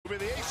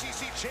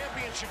ACC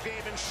championship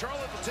game in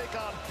Charlotte will take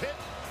on Pitt.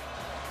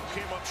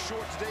 Came up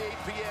short today,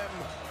 8 p.m.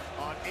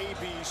 on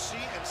ABC.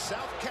 And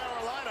South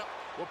Carolina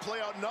will play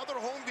another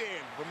home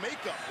game. The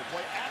makeup will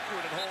play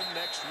Akron at home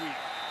next week.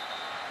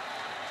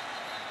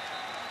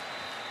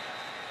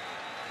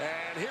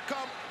 And here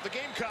come the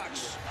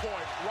Gamecocks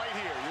point right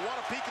here. You want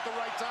to peek at the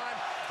right time,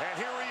 and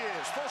here he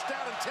is. First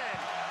down and 10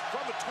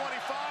 from the 25,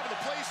 and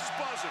the place is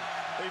buzzing.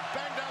 They've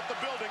banged out the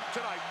building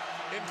tonight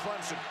in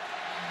Clemson.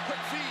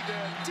 Quick feed to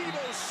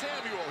Deebo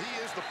Samuel.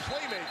 He is the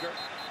playmaker.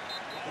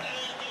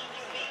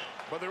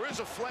 But there is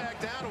a flag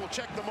down, and we'll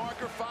check the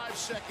marker 5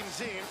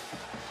 seconds in.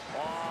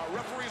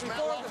 Referee's Matt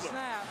Before Loeffler. the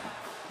snap,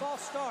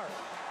 false start.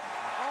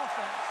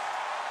 Offense,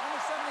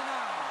 number 79,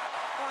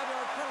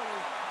 5-yard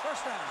penalty,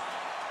 first down.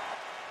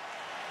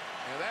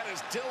 And that is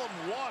Dylan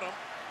Wadham.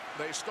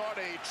 They start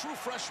a true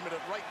freshman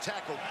at right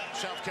tackle,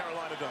 South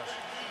Carolina does.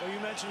 Well, you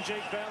mentioned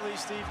Jake Bentley,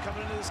 Steve,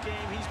 coming into this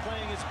game. He's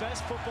playing his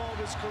best football of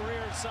his career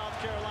in South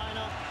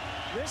Carolina.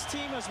 This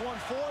team has won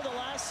 4 of the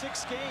last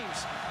 6 games,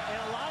 and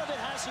a lot of it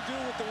has to do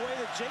with the way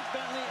that Jake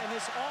Bentley and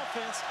this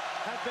offense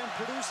have been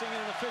producing in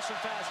an efficient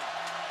fashion.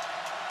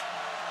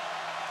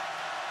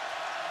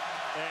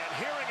 And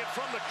hearing it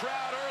from the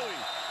crowd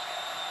early.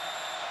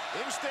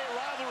 In-state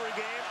rivalry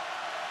game.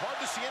 Hard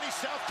to see any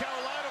South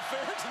Carolina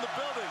fans in the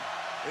building.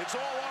 It's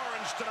all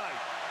orange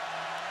tonight.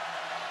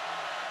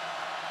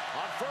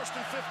 On 1st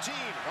and 15,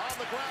 on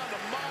the ground,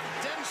 Ahmad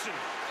Denson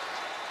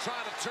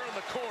trying to turn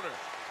the corner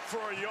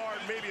for a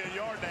yard, maybe a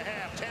yard and a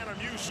half. Tanner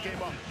Muse came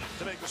up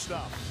to make the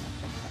stop.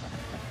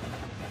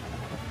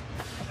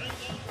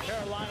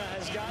 Carolina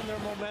has gotten their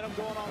momentum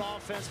going on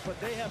offense, but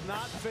they have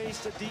not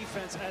faced a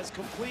defense as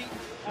complete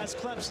as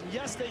Clemson.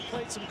 Yes, they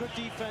played some good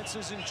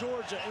defenses in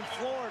Georgia, in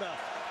Florida,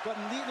 but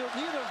neither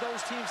of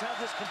those teams have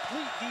this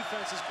complete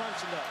defense as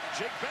Clemson does.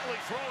 Jake Bentley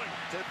throwing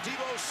to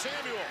Deebo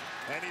Samuel,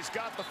 and he's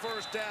got the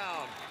first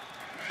down.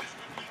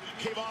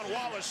 Kayvon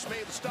Wallace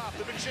made the stop.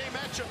 The McShay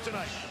matchup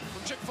tonight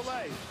from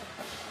Chick-fil-A.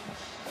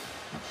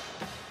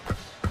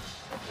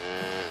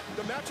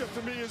 The matchup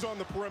for me is on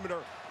the perimeter.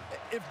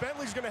 If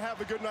Bentley's going to have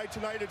a good night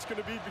tonight, it's going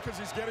to be because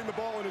he's getting the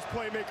ball in his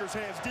playmakers'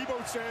 hands. Deebo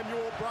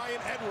Samuel,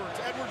 Brian Edwards.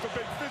 Edwards, a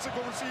big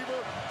physical receiver.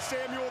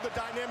 Samuel, the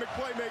dynamic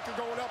playmaker,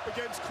 going up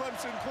against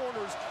Clemson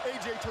corners,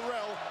 A.J.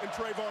 Terrell and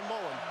Trayvon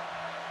Mullen.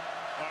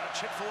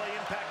 Chick-fil-A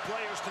impact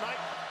players tonight.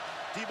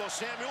 Deebo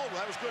Samuel,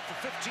 that was good for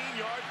 15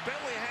 yards.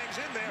 Bentley hangs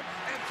in there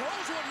and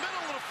throws one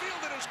middle of the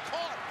field and is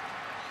caught.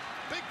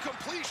 Big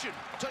completion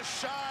to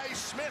Shi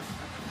Smith.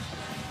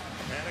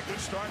 And a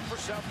good start for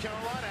South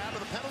Carolina out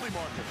of the penalty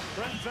marker.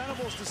 Brent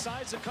Venables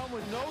decides to come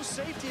with no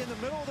safety in the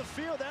middle of the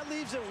field. That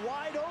leaves it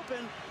wide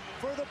open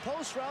for the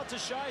post route to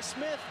Shi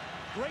Smith.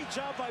 Great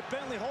job by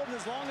Bentley holding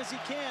as long as he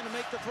can to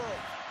make the throw.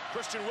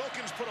 Christian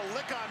Wilkins put a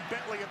lick on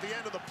Bentley at the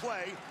end of the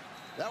play.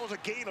 That was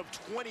a gain of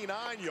 29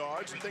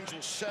 yards, and things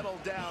will settle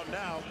down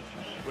now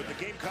with the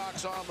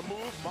Gamecocks on the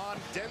move. Mon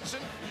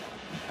Denson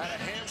had a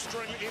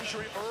hamstring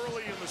injury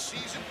early in the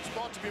season. He's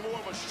thought to be more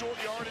of a short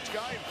yardage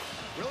guy, and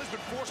really has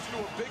been forced into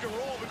a bigger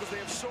role because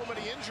they have so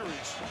many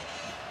injuries.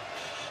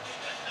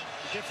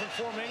 Different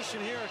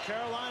formation here.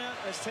 Carolina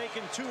has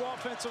taken 2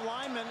 offensive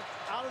linemen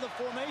out of the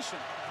formation.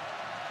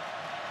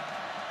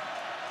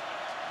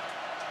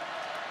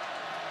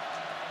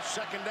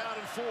 Second down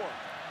and 4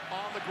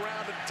 on the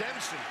ground to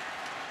Denson.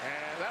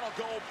 And that'll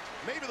go,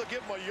 maybe they'll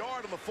give him a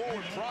yard on the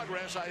forward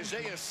progress.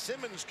 Isaiah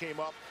Simmons came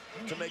up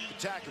to make the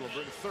tackle and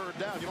bring a 3rd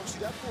down. You don't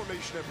see that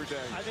formation every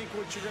day. I think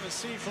what you're going to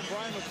see from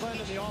Brian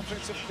McClendon, the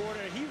offensive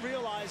coordinator, he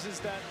realizes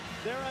that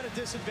they're at a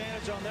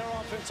disadvantage on their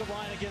offensive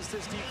line against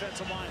this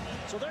defensive line.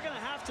 So they're going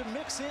to have to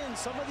mix in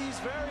some of these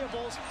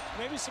variables,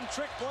 maybe some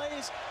trick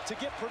plays to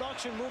get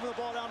production moving the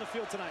ball down the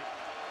field tonight.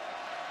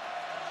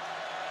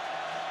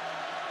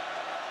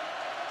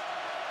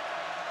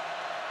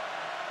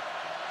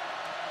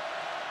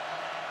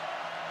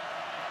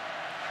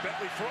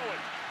 Bentley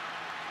throwing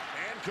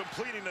and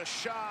completing to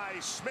Shi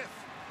Smith,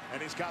 and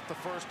he's got the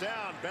first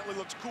down. Bentley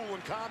looks cool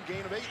and calm,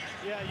 gain of 8.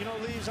 Yeah, you know,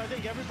 Leaves, I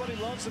think everybody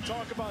loves to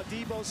talk about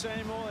Deebo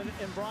Samuel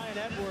and Brian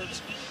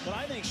Edwards, but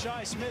I think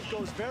Shi Smith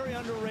goes very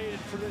underrated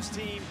for this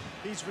team.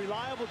 He's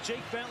reliable.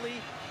 Jake Bentley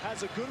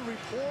has a good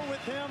rapport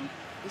with him.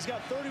 He's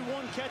got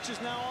 31 catches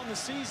now on the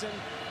season,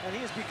 and he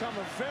has become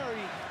a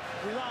very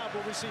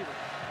reliable receiver.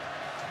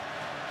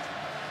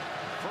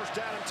 First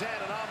down and 10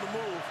 and on the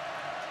move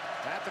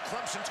at the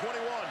Clemson 21.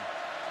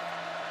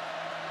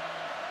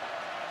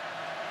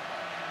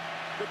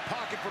 Good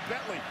pocket for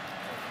Bentley.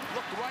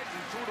 Looked right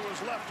and threw to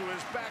his left, to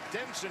his back.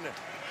 Denson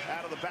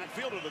out of the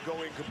backfield to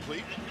go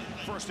incomplete.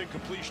 First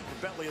incompletion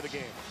for Bentley of the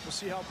game. We'll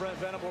see how Brent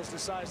Venables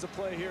decides to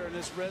play here in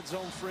this red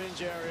zone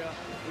fringe area.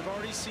 We've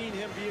already seen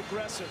him be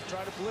aggressive,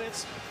 try to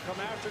blitz, come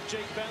after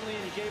Jake Bentley,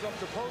 and he gave up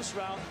the post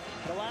route.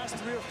 The last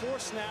 3 or 4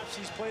 snaps,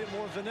 he's played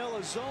more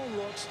vanilla zone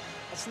looks.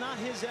 That's not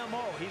his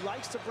MO. He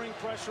likes to bring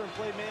pressure and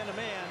play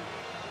man-to-man.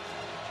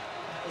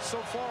 But so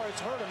far,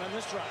 it's hurt him in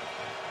this drive.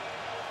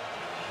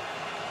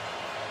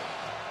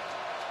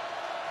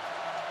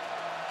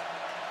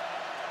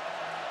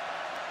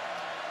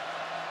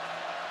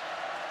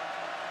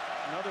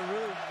 Another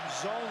really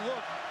zone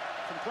look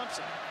from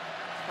Clemson.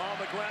 On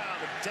the ground,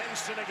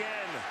 Denson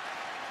again.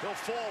 He'll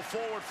fall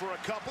forward for a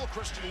couple.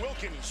 Christian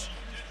Wilkins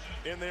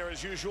in there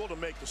as usual to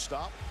make the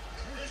stop.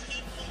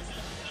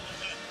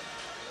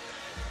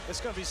 It's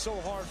going to be so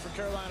hard for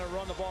Carolina to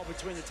run the ball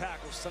between the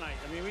tackles tonight.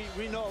 I mean,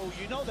 you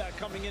know that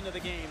coming into the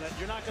game, that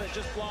you're not going to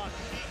just block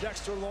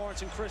Dexter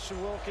Lawrence and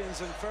Christian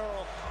Wilkins and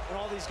Farrell and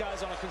all these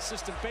guys on a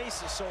consistent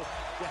basis. So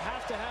you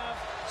have to have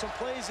some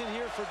plays in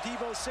here for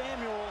Deebo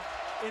Samuel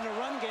in the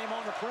run game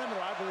on the perimeter,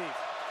 I believe.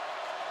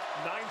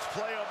 9th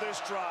play of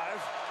this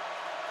drive.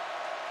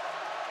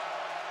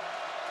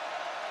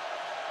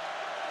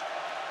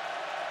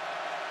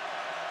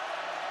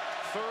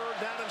 Third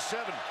down and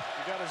 7.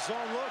 You got a zone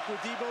look with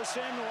Deebo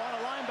Samuel on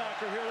a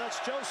linebacker here. That's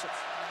Joseph.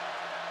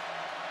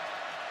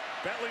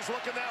 Bentley's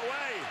looking that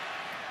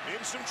way.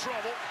 In some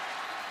trouble.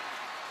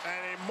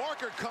 And a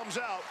marker comes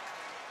out.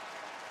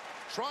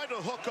 Tried to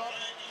hook up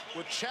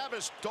with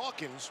Travis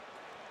Dawkins.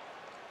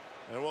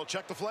 And we'll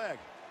check the flag.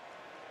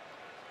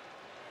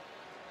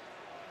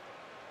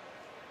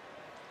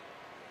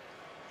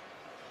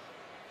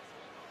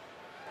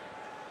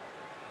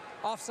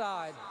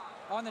 Offside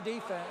on the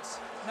defense,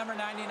 number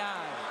 99.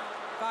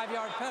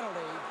 5-yard penalty,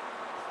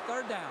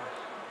 3rd down.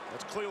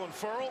 That's Clelin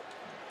Ferrell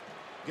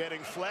getting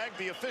flagged.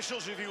 The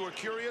officials, if you were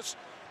curious,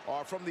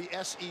 are from the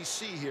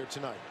SEC here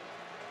tonight.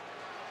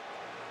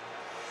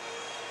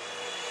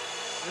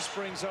 This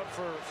brings up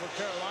for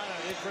Carolina,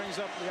 it brings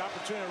up the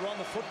opportunity to run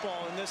the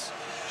football in this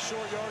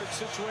short yardage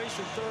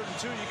situation. 3rd and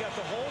 2. You got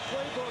the whole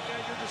playbook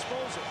at your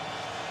disposal.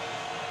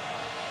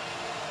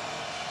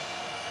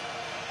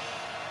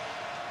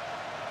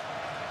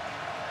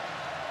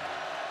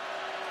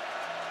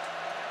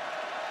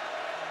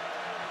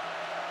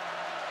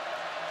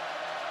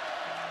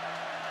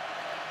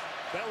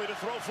 Bentley to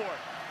throw for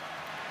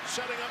it.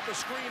 Setting up the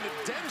screen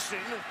to Denson,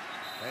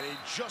 and he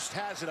just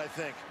has it, I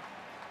think.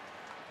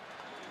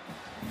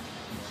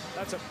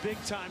 That's a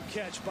big-time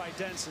catch by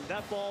Denson.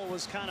 That ball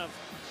was kind of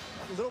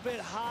a little bit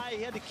high.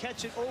 He had to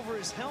catch it over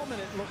his helmet,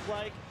 it looked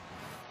like.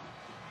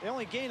 They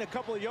only gained a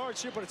couple of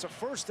yards here, but it's a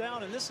 1st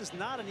down, and this is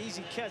not an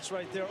easy catch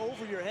right there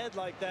over your head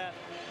like that.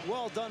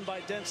 Well done by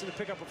Denson to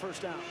pick up a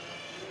 1st down.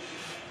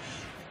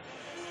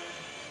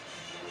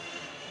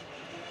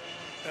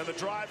 And the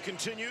drive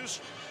continues.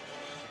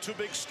 2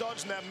 big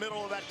studs in that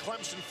middle of that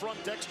Clemson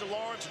front. Dexter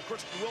Lawrence and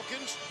Christian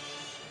Wilkins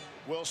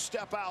will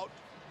step out.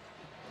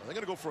 They're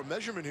going to go for a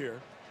measurement here.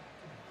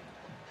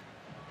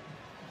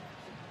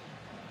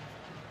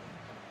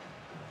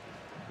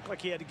 Looked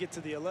like he had to get to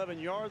the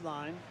 11-yard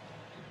line.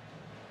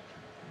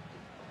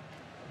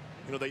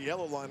 You know, the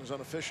yellow line is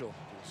unofficial.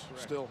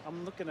 Still.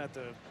 I'm looking at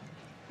the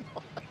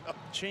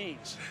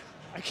chains.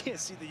 I can't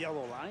see the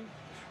yellow line.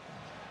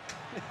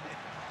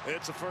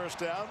 It's a 1st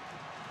down.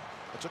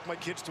 I took my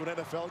kids to an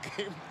NFL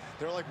game.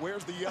 They're like,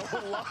 where's the yellow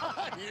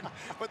line?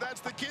 But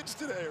that's the kids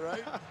today,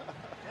 right?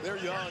 They're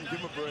young. Give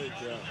them a break.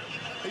 Yeah.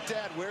 Hey,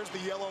 Dad, where's the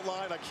yellow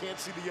line? I can't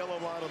see the yellow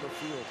line on the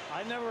field.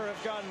 I never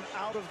have gotten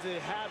out of the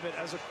habit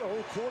as an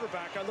old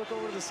quarterback. I look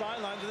over to the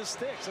sideline to the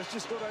sticks. That's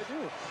just what I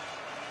do.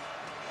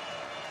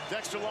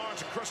 Dexter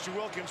Lawrence and Christian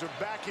Wilkins are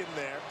back in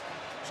there.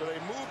 So they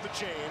move the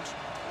chains.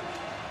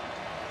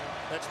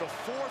 That's the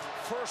 4th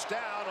 1st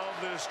down of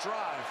this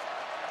drive.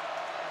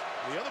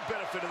 The other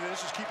benefit of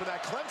this is keeping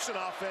that Clemson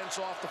offense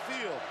off the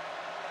field.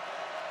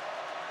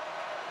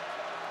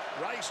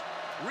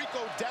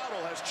 Rico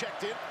Dowdle has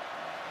checked in.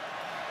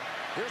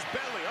 Here's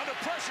Bentley under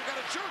pressure, got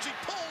a jersey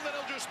pulled, and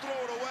he'll just throw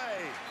it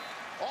away.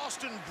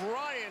 Austin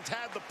Bryant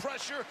had the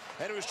pressure,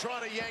 and he was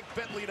trying to yank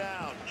Bentley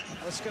down.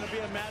 That's going to be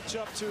a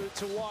matchup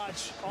to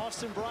watch.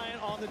 Austin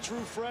Bryant on the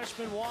true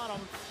freshman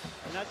Wanham,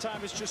 and that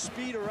time it's just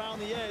speed around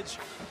the edge.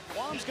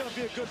 Wanham's going to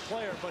be a good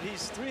player, but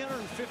he's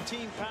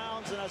 315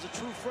 pounds, and as a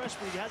true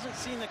freshman, he hasn't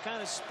seen the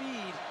kind of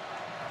speed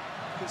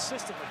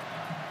consistently.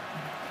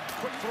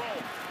 Quick throw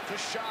to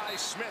Shi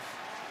Smith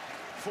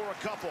for a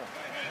couple.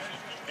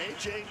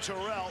 A.J.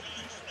 Terrell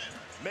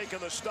making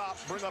the stop,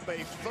 bring up a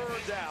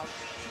 3rd down.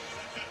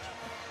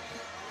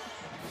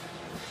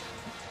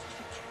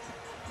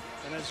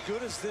 And as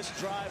good as this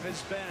drive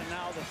has been,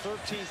 now the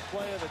 13th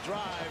play of the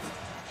drive,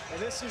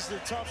 and this is the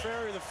tough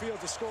area of the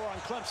field to score on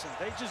Clemson.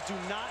 They just do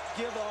not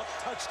give up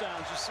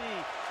touchdowns. You see,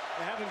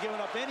 they haven't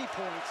given up any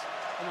points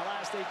in the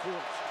last 8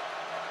 quarters.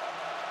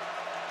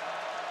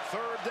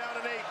 3rd down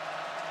and 8.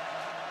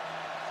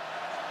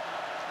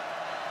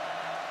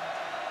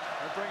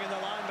 They're bringing the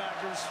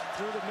linebackers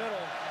through the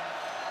middle.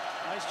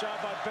 Nice job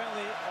by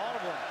Bentley,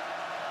 audible.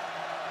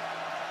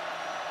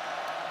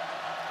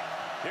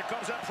 Here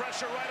comes that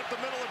pressure right up the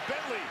middle of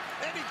Bentley,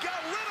 and he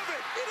got rid of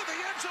it into the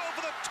end zone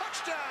for the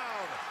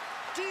touchdown.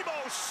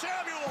 Deebo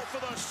Samuel for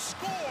the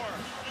score.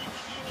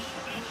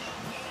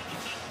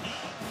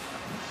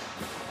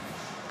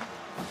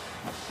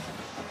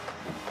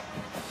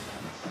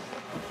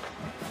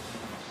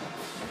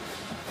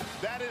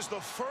 That is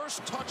the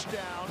first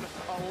touchdown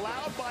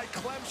allowed by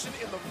Clemson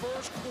in the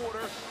 1st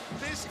quarter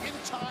this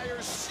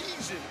entire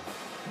season.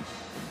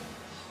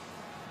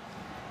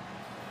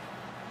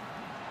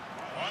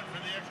 On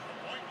for the extra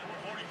point, number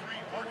 43,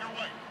 Parker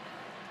White.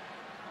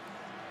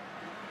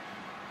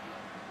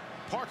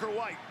 Parker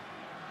White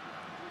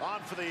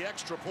on for the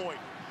extra point.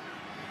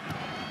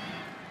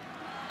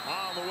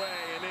 On the way,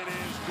 and it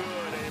is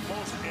good. A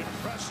most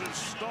impressive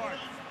start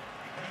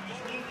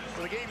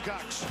for the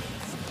Gamecocks.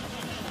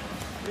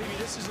 Maybe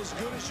this is as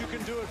good as you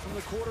can do it from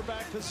the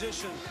quarterback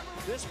position.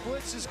 This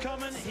blitz is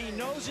coming. He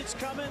knows it's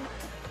coming.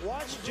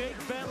 Watch Jake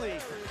Bentley.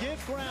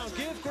 Give ground,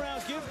 give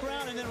ground, give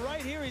ground. And then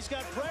right here, he's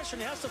got pressure,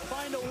 and he has to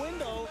find a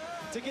window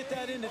to get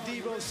that into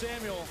Deebo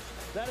Samuel.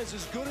 That is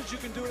as good as you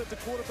can do it at the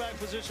quarterback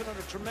position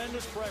under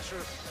tremendous pressure.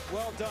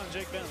 Well done,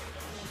 Jake Bentley.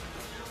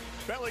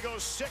 Bentley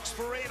goes 6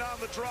 for 8 on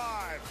the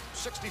drive.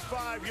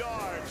 65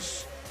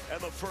 yards,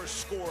 and the first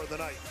score of the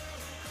night.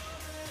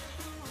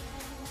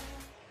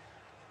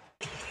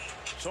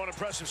 So an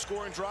impressive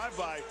scoring drive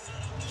by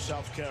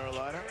South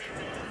Carolina.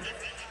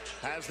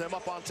 Has them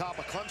up on top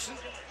of Clemson,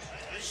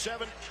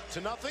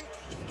 7-0.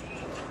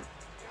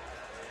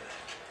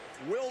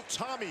 Will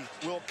Tommy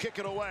will kick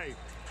it away.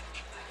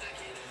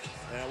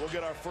 And we'll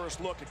get our first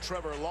look at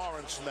Trevor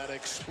Lawrence and that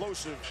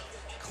explosive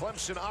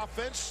Clemson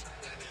offense.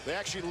 They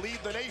actually lead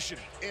the nation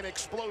in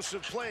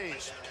explosive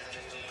plays.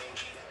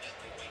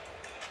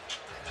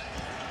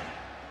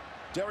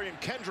 Darian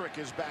Kendrick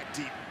is back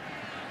deep.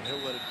 He'll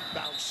let it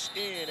bounce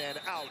in and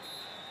out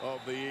of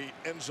the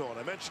end zone.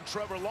 I mentioned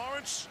Trevor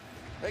Lawrence.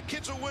 That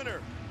kid's a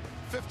winner.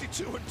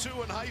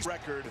 52-2 in high school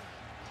record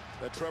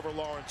that Trevor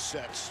Lawrence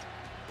sets.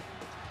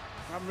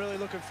 I'm really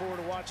looking forward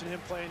to watching him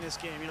play in this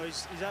game. You know,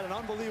 he's had an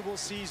unbelievable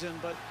season,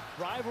 but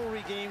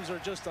rivalry games are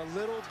just a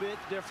little bit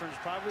different.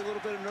 Probably a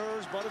little bit of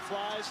nerves,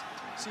 butterflies.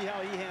 See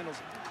how he handles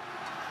it.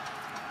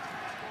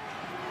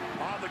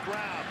 On the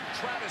ground,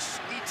 Travis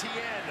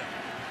Etienne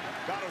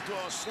got him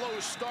to a slow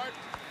start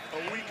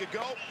a week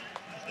ago.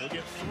 He'll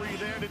get 3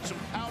 there, did some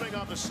pouting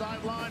on the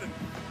sideline, and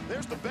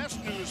there's the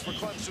best news for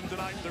Clemson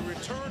tonight, the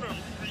return of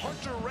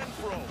Hunter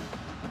Renfrow.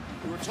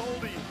 We were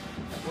told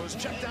he was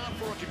checked out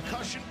for a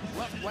concussion,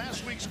 left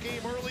last week's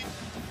game early,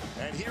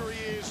 and here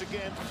he is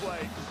again to play,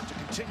 to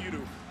continue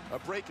to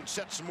break and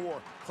set some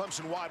more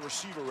Clemson wide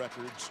receiver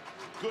records.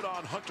 Good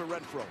on Hunter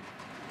Renfrow.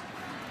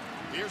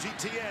 Here's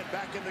Etienne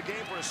back in the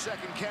game for a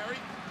second carry.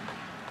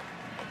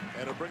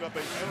 And it'll bring up a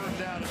 3rd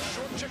down. And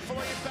short Chick-fil-A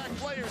impact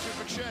players here,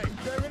 McShay.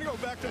 Okay, I'm going to go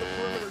back to the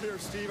perimeter here,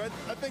 Steve.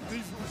 I think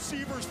these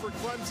receivers for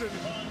Clemson,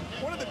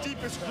 one of the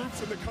deepest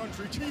groups in the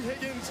country. T.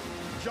 Higgins,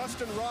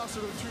 Justin Ross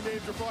are the 2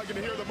 names you're probably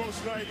going to hear the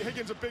most tonight.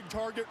 Higgins a big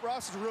target.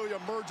 Ross is really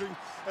emerging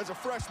as a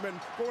freshman,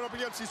 going up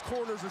against these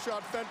corners,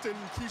 Rashad Fenton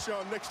and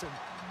Keyshawn Nixon.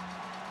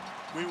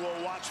 We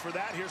will watch for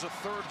that. Here's a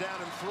 3rd down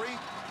and 3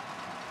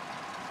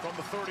 from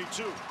the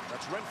 32.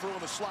 That's Renfrow in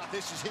the slot.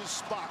 This is his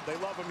spot. They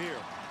love him here.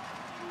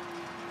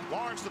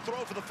 Lawrence to throw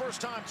for the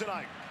first time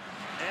tonight.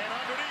 And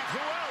underneath,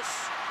 who else?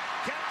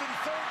 Captain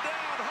 3rd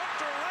down,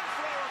 Hunter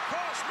Renfrow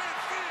across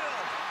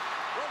midfield.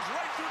 Runs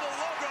right through the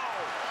logo.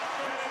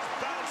 And it's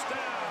bounced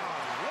down.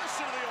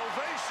 Listen to the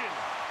ovation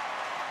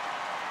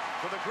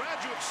for the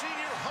graduate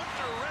senior,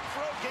 Hunter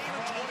Renfrow, gain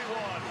of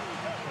 21.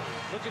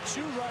 Look at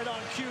you right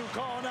on cue,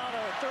 calling out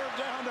a 3rd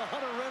down to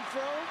Hunter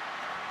Renfrow.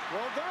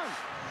 Well done.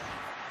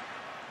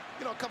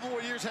 You know, a couple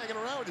more years hanging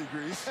around with you,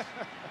 Grease.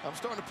 I'm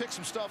starting to pick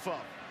some stuff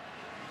up.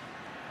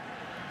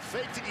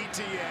 Fake to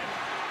Etienne.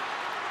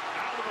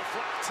 Out of the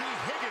flat, T.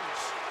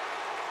 Higgins.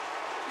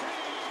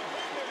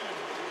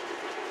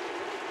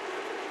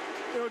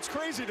 You know, it's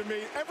crazy to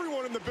me.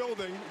 Everyone in the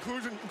building,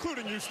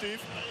 including you,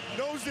 Steve,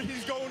 knows that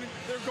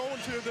they're going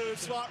to the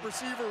slot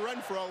receiver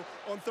Renfrow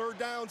on 3rd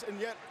downs, and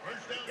yet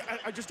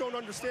I just don't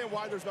understand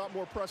why there's not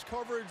more press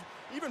coverage.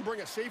 Even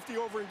bring a safety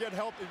over and get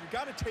help. You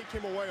got to take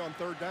him away on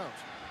 3rd downs.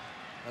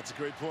 That's a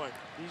great point.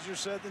 Easier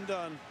said than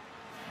done.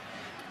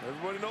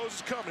 Everybody knows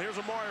it's coming. Here's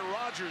Amari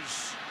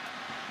Rodgers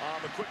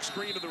on the quick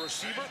screen to the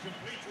receiver.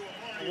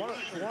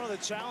 One of the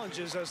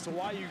challenges as to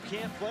why you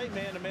can't play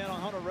man-to-man on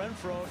Hunter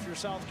Renfrow if you're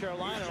South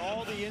Carolina,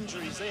 all the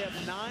injuries. They have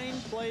 9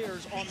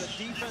 players on the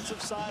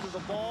defensive side of the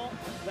ball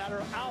that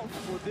are out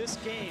for this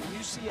game.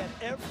 You see at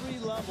every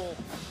level,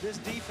 this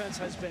defense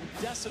has been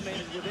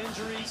decimated with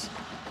injuries.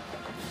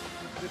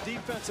 The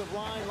defensive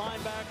line,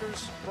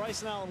 linebackers,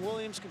 Bryson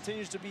Allen-Williams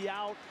continues to be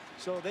out.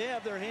 So they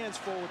have their hands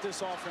full with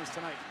this offense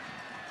tonight.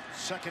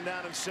 2nd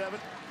down and 7.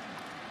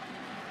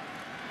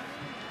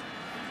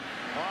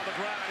 On the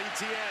ground,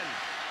 Etienne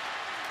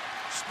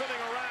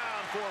spinning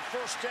around for a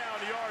 1st down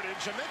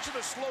yardage. I mentioned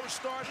the slow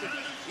start that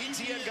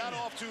Etienne got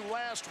off to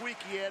last week.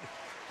 He had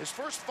his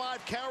first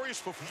 5 carries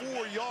for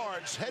 4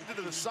 yards, headed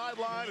to the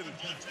sideline and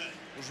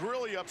was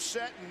really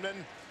upset. And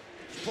then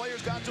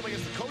players got to him, I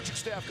guess the coaching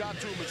staff got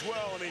to him as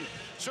well, and he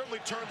certainly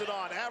turned it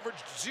on.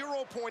 Averaged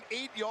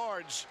 0.8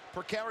 yards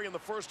per carry in the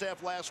first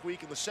half last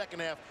week. In the second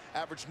half,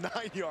 averaged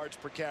 9 yards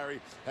per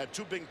carry. Had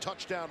 2 big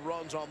touchdown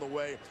runs on the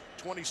way,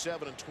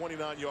 27 and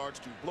 29 yards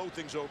to blow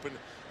things open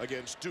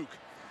against Duke.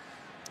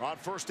 On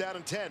 1st down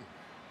and 10.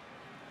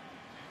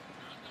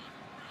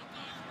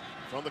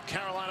 From the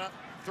Carolina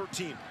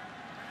 13.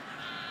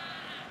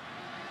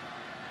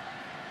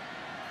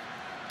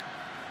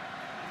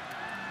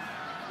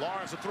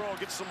 Lawrence, the throw,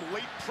 gets some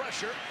late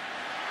pressure.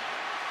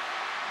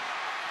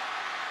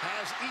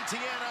 Has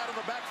Etienne out of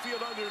the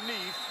backfield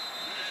underneath.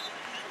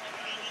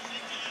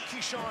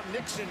 Keyshawn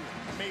Nixon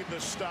made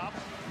the stop.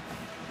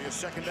 Be a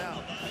second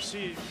down. I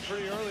see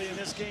pretty early in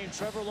this game,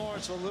 Trevor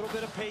Lawrence, a little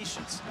bit of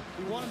patience.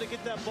 He wanted to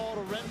get that ball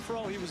to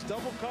Renfro. He was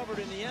double covered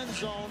in the end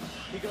zone.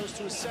 He goes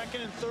to a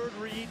second and third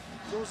read,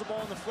 throws the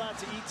ball in the flat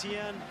to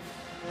Etienne,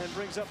 and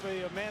brings up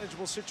a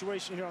manageable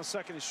situation here on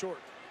second and short.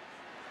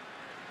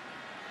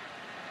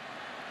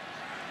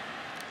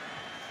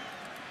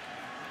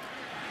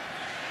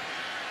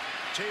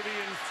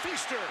 Tavian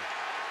Feaster.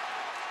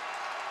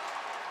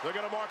 They're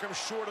going to mark him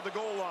short of the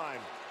goal line.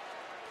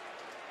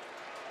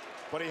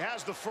 But he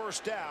has the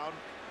first down.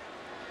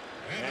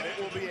 And it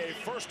will be a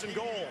first and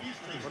goal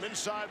from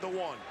inside the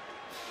 1.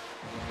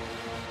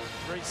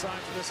 Great sign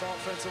for this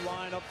offensive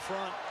line up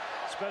front,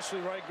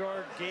 especially right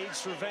guard Gage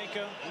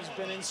Cervenka. He's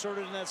been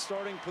inserted in that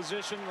starting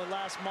position the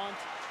last month,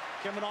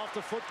 coming off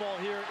the football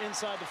here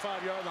inside the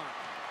 5-yard line.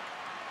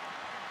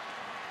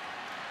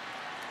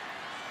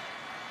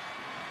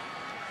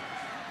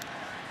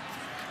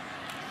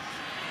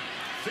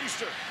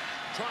 Feaster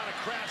trying to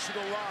crash to the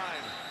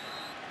line.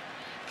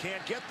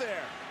 Can't get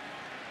there.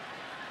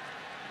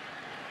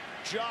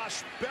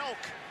 Josh Belk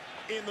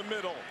in the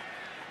middle.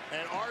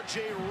 And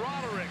R.J.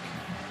 Roderick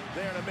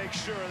there to make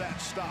sure of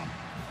that stop.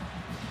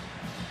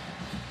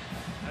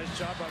 Nice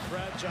job by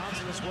Brad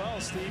Johnson as well,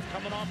 Steve,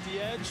 coming off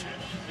the edge.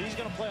 He's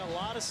going to play a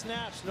lot of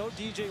snaps. No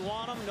DJ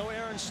Wanham, no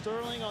Aaron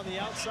Sterling on the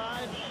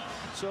outside.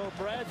 So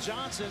Brad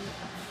Johnson,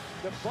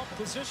 the buck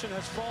position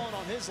has fallen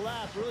on his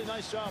lap. Really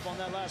nice job on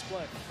that last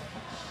play.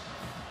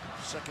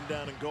 Second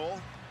down and goal.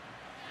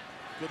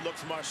 Good look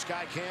from our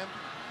sky cam.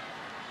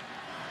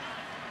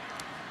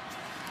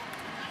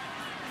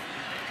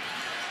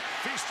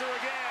 Feaster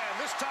again.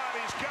 This time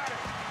he's got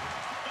it.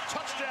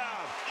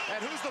 Touchdown.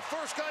 And who's the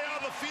first guy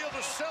on the field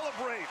to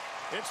celebrate?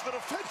 It's the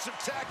defensive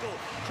tackle,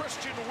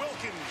 Christian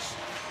Wilkins.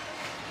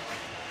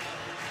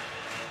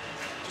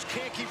 Just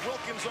can't keep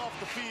Wilkins off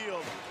the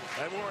field.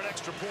 And we're an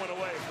extra point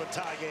away from a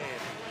tie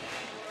game.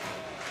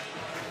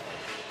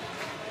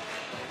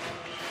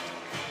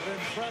 An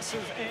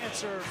impressive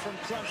answer from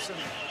Clemson.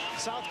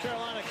 South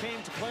Carolina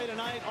came to play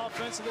tonight.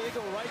 Offensively, they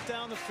go right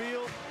down the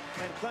field,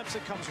 and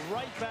Clemson comes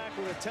right back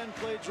with a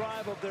 10-play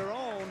drive of their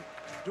own,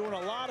 doing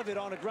a lot of it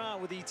on the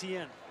ground with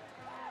Etienne.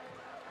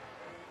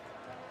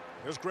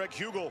 Here's Greg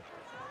Hugel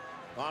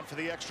on for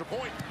the extra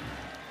point.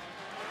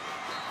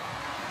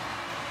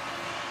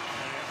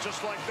 And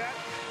just like that,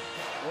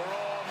 we're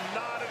all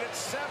knotted at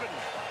 7.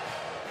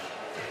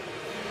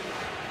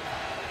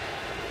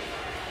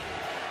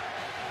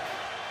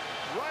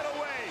 Right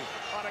away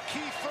on a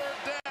key third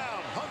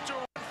down. Hunter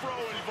Renfro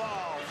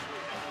involved.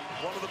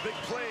 One of the big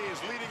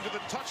plays leading to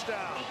the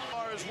touchdown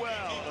as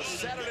well. A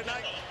Saturday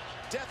night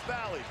Death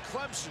Valley,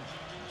 Clemson,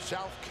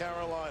 South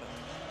Carolina.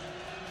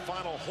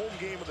 Final home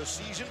game of the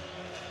season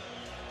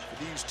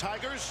for these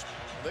Tigers.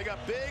 They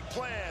got big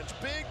plans,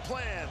 big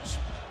plans.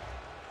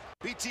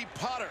 B.T.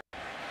 Potter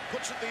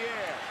puts it in the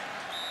air.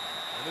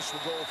 And this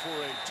will go for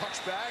a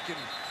touchback and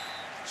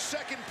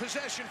second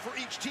possession for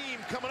each team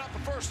coming up.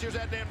 But first, here's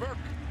Adnan Burke.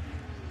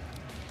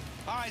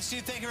 All right,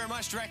 Steve, thank you very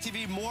much.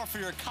 DirecTV, more for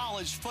your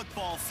college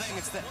football thing.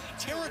 It's the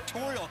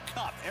Territorial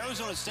Cup.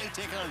 Arizona State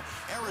taking on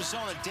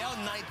Arizona.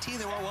 Down 19,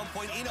 they were at one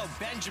point. Eno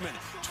Benjamin,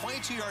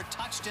 22-yard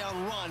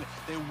touchdown run.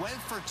 They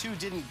went for 2,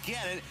 didn't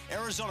get it.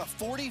 Arizona,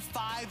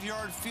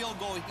 45-yard field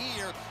goal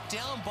here.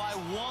 Down by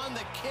 1.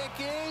 The kick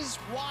is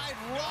wide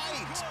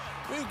right.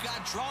 We've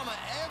got drama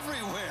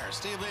everywhere.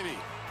 Steve Levy,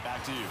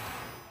 back to you.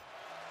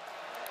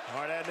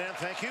 All right, Adnan,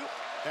 thank you.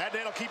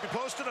 Adnan will keep you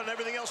posted on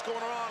everything else going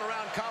on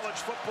around college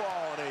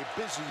football on a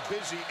busy,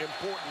 busy,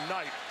 important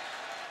night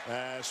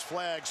as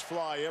flags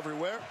fly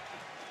everywhere.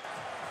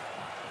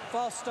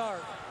 False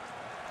start.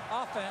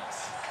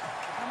 Offense.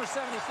 Number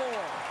 74.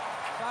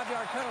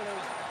 5-yard penalty.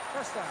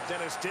 First down.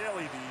 Dennis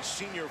Daly, the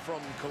senior from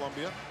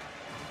Columbia.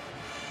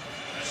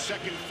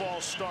 Second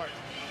false start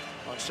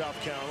on South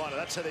Carolina.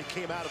 That's how they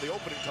came out of the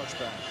opening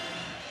touchback.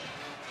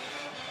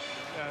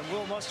 And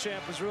Will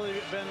Muschamp has really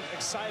been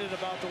excited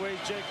about the way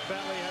Jake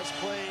Bentley has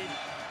played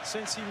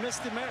since he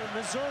missed the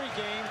Missouri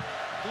game.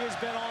 He has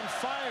been on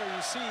fire.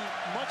 You see,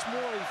 much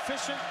more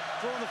efficient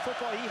throwing the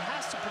football. He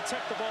has to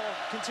protect the ball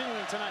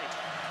continuing tonight.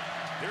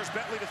 Here's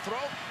Bentley to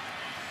throw.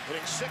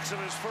 Hitting 6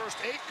 of his first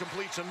 8.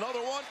 Completes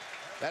another one.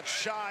 That's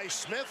Shi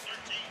Smith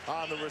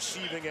on the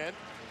receiving end.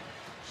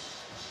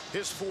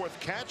 His 4th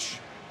catch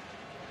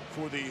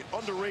for the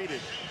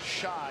underrated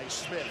Shi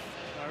Smith.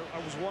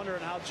 I was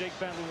wondering how Jake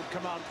Bentley would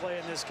come out and play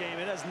in this game.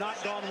 It has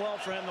not gone well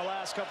for him the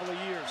last couple of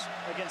years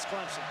against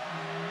Clemson.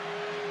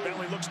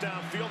 Bentley looks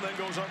downfield, then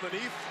goes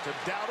underneath to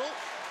Dowdle.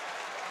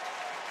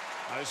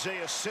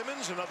 Isaiah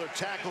Simmons, another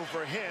tackle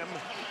for him,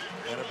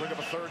 and it'll bring up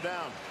a third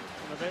down.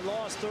 They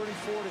lost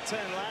 34-10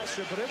 last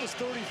year, but it was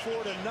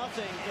 34-0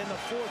 in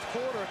the 4th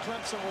quarter.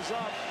 Clemson was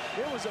up.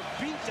 It was a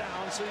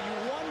beatdown, so you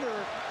wonder,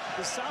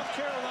 does South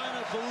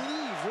Carolina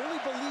really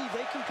believe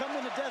they can come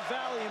into Death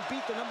Valley and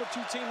beat the number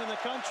 2 team in the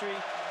country?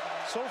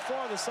 So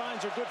far, the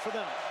signs are good for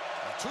them.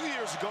 2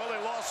 years ago,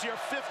 they lost here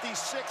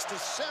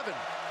 56-7.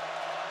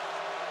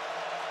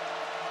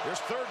 Here's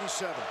 3rd and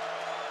 7.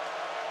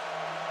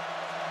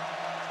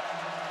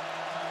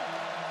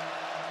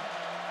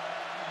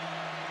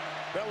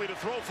 Bentley to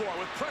throw for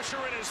with pressure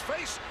in his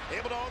face,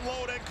 able to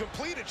unload and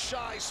complete it.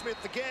 Shi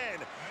Smith again,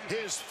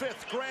 his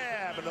 5th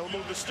grab, and they'll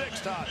move the sticks,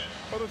 Todd.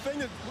 Well, the thing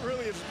that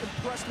really has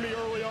impressed me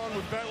early on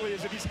with Bentley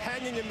is that he's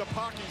hanging in the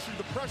pocket. You see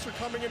the pressure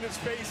coming in his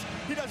face.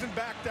 He doesn't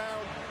back down,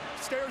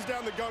 stares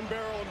down the gun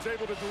barrel, and is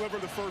able to deliver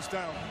the first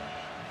down.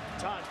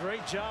 Todd,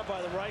 great job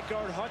by the right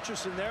guard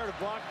Hutcherson there to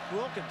block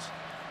Wilkins.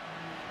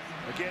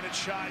 Again, it's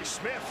Shi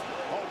Smith.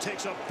 Oh,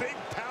 takes a big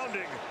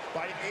pounding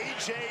by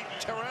A.J.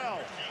 Terrell.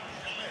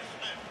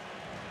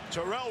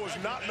 Terrell was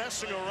not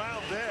messing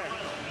around there,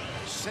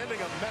 sending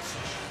a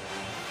message.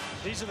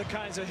 These are the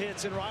kinds of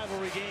hits in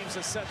rivalry games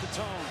that set the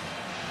tone.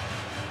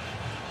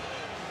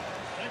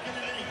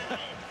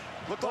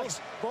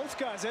 Both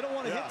guys, they don't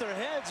want to hit their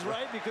heads,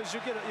 right? Because you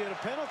get a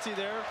penalty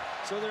there,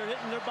 so they're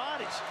hitting their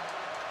bodies.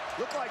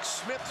 Looked like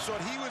Smith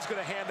thought he was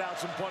going to hand out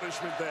some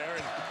punishment there,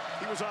 and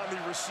he was on the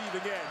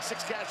receiving end.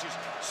 6 catches,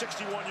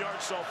 61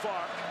 yards so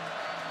far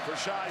for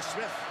Shi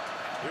Smith.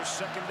 Here's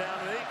 2nd down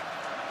and 8.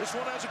 This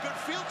one has a good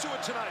feel to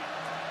it tonight.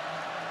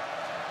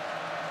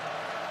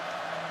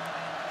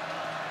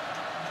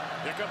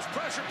 Here comes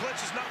pressure.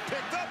 Blitz is not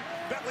picked up.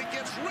 Bentley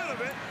gets rid of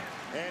it,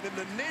 and in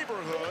the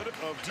neighborhood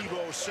of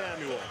Deebo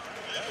Samuel.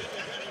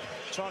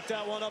 Chalk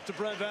that one up to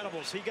Brent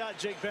Venables. He got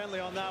Jake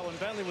Bentley on that one.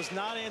 Bentley was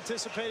not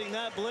anticipating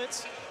that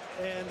blitz,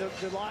 and the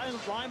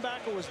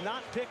linebacker was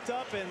not picked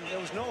up, and there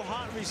was no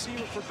hot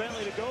receiver for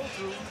Bentley to go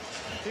through.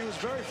 He was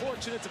very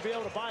fortunate to be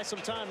able to buy some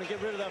time and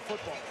get rid of that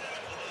football.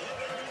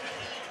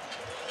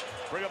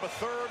 Bring up a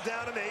 3rd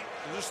down and 8.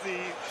 This is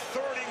the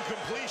 3rd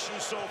incompletion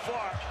so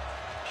far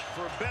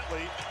for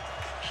Bentley.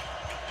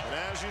 And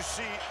as you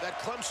see, that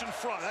Clemson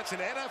front, that's an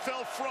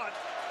NFL front.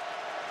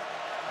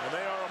 And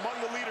they are among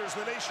the leaders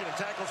in the nation in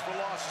tackles for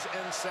losses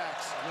and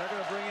sacks. And they're going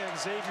to bring in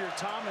Xavier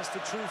Thomas,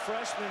 the true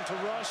freshman, to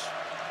rush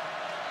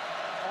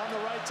on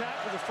the right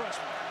tackle, the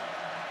freshman.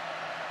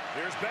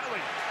 Here's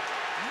Bentley.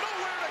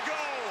 Nowhere to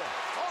go.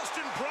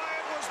 Austin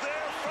Bryant was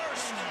there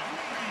first.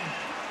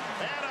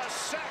 And a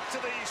sack to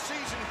the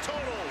season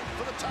total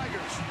for the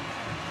Tigers.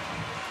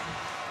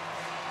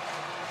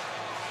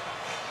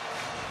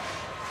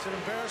 It's an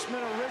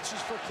embarrassment of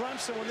riches for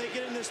Clemson when they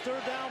get in this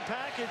 3rd down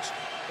package.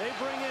 They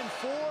bring in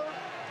 4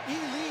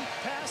 elite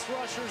pass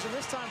rushers, and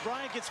this time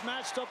Bryant gets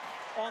matched up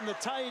on the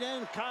tight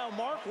end, Kyle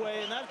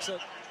Markway, and that's a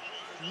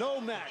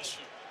no match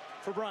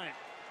for Bryant.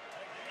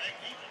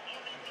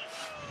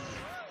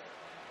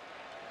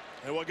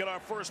 And we'll get our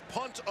first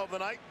punt of the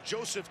night.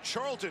 Joseph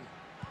Charlton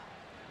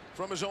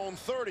from his own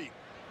 30.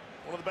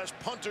 One of the best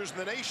punters in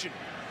the nation.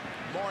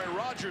 Maury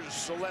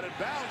Rogers will let it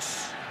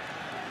bounce.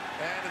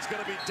 And it's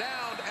going to be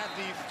down at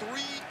the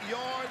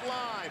 3-yard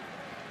line.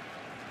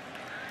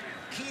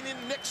 Keenan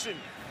Nixon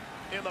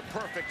in the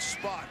perfect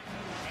spot.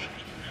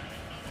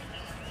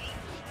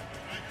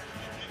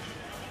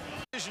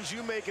 Decisions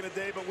you make in a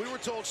day, but we were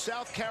told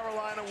South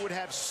Carolina would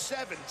have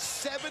seven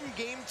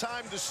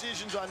game-time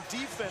decisions on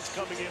defense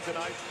coming in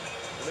tonight.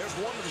 And there's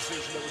one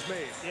decision that was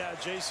made. Yeah,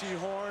 J.C.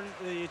 Horn,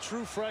 the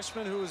true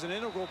freshman who was an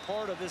integral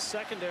part of this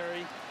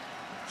secondary,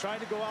 tried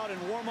to go out in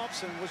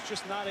warm-ups and was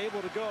just not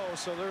able to go,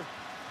 so they're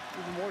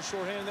even more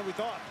shorthanded than we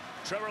thought.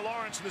 Trevor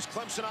Lawrence and this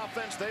Clemson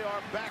offense, they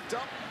are backed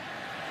up.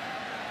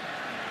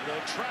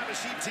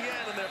 Travis Etienne,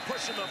 and they're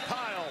pushing the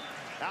pile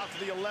out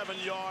to the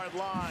 11-yard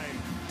line.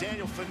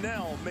 Daniel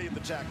Fennell made the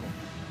tackle.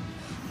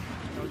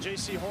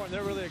 J.C. Horn,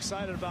 they're really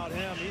excited about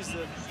him. He's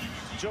the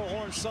Joe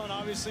Horn's son,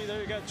 obviously. There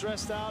he got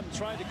dressed out and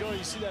tried to go.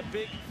 You see that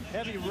big,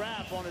 heavy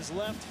wrap on his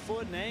left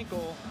foot and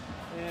ankle.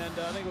 And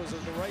I think it was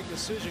the right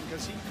decision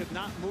because he could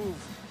not move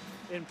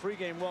in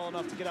pregame well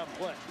enough to get out and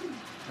play.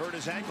 Hurt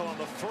his ankle on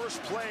the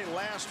first play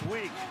last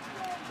week.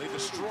 They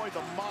destroyed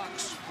the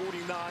Mocs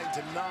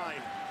 49-9.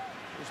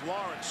 Here's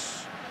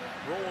Lawrence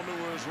rolling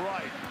to his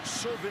right,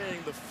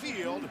 surveying the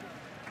field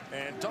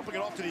and dumping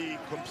it off to the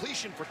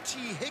completion for T.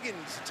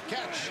 Higgins to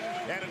catch,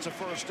 and it's a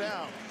first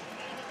down.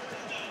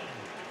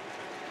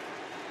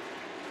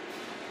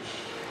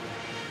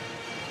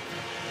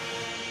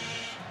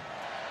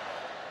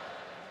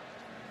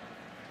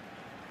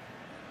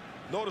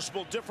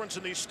 Noticeable difference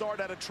in the start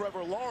out of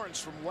Trevor Lawrence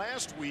from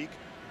last week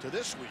to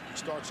this week. He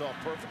starts off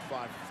perfect,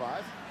 5 for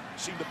 5.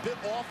 Seemed a bit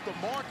off the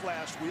mark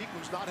last week.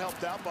 Was not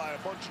helped out by a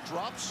bunch of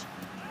drops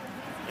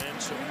and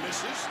some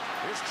misses.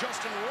 Here's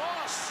Justin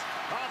Ross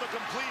on the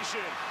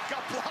completion.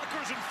 Got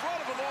blockers in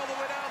front of him all the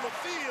way down the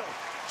field.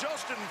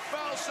 Justin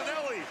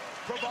Falcinelli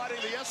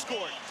providing the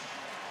escort.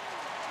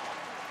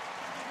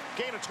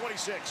 Gain of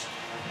 26.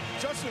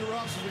 Justin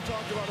Ross, as we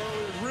talked about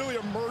earlier, is really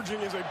emerging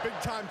as a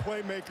big-time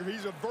playmaker.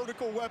 He's a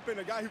vertical weapon,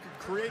 a guy who can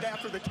create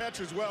after the catch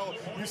as well.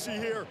 You see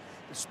here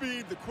the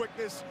speed, the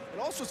quickness,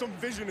 and also some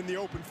vision in the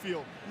open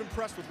field. I'm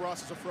impressed with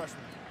Ross as a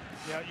freshman.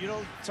 Yeah, you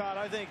know, Todd,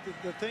 I think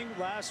the thing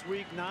last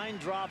week, 9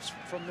 drops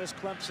from this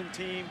Clemson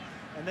team,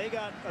 and they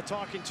got a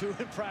talking to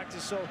in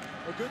practice, so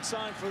a good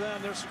sign for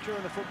them. They're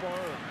securing the football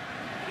early.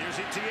 Here's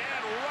Etienne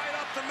right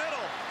up the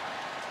middle.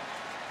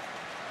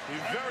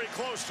 He's very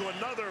close to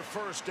another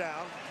first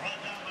down.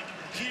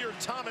 Keir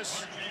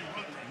Thomas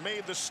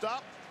made the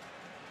stop.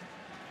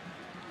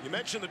 You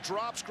mentioned the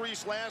drops,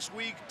 Grease, last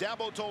week.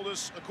 Dabo told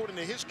us, according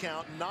to his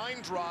count,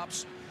 9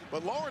 drops,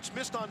 but Lawrence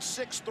missed on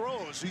 6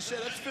 throws. He said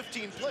that's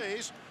 15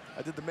 plays.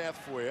 I did the math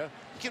for you.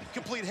 You can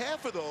complete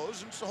half of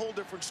those, and it's a whole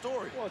different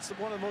story. Well, it's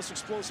one of the most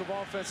explosive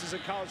offenses in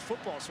college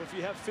football. So if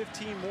you have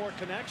 15 more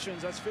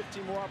connections, that's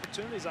 15 more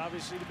opportunities,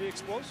 obviously, to be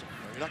explosive.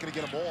 You're not going to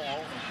get them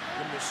all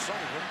in this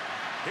Sullivan.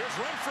 Here's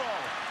Renfro.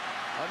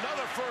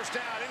 Another first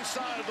down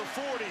inside of the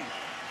 40.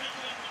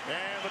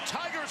 And the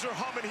Tigers are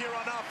humming here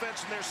on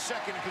offense in their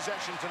second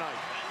possession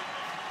tonight.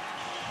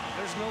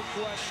 There's no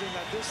question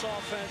that this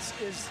offense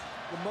is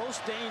the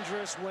most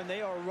dangerous when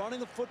they are running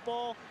the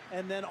football,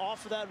 and then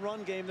off of that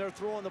run game, they're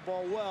throwing the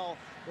ball well.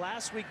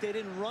 Last week, they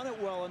didn't run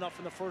it well enough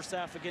in the first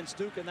half against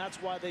Duke, and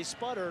that's why they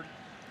sputtered.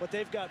 But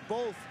they've got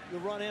both the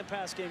run and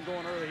pass game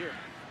going early here.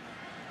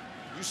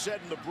 You said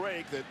in the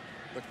break that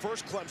the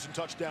first Clemson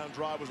touchdown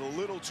drive was a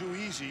little too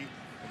easy,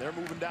 and they're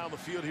moving down the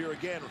field here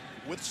again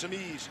with some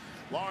ease.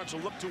 Lawrence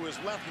will look to his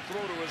left and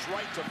throw to his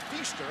right to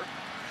Feaster.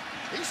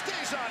 He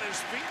stays on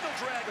his feet.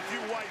 They'll drag a few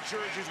white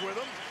jerseys with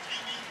him.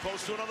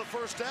 Close to another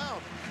first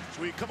down.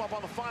 So we come up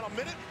on the final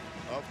minute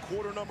of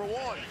quarter number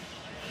 1.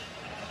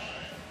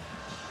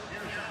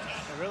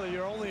 And really,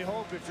 your only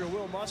hope if you're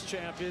Will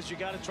Muschamp is you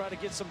got to try to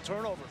get some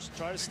turnovers,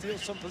 try to steal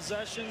some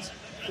possessions,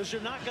 because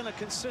you're not going to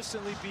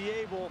consistently be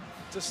able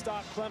to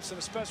stop Clemson,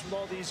 especially with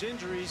all these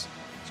injuries.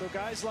 So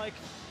guys like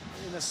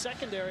in the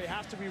secondary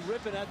have to be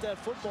ripping at that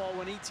football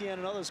when Etienne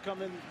and others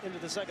come into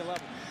the second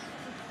level.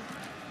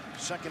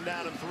 Second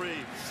down and 3.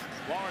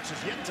 Lawrence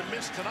has yet to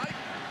miss tonight.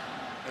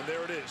 And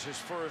there it is, his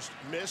first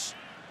miss,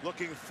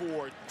 looking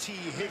for T.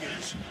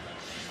 Higgins.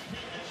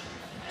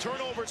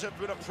 Turnovers have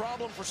been a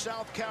problem for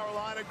South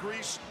Carolina,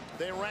 Greece.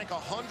 They rank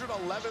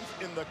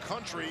 111th in the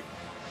country.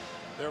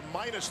 They're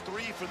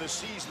 -3 for the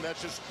season.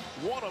 That's just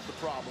one of the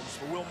problems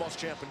for Will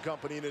Muschamp and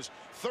company in his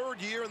 3rd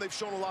year, and they've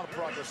shown a lot of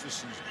progress this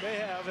season. They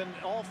have, and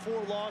all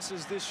 4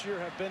 losses this year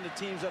have been to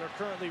teams that are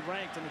currently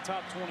ranked in the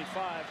top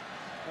 25.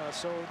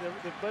 So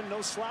there've been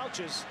no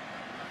slouches,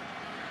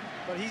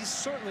 but he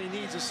certainly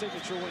needs a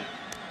signature win.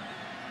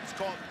 It's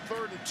called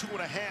 3rd and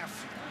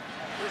 2.5.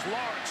 Here's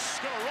Lawrence,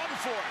 gonna run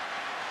for it.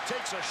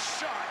 Takes a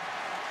shot,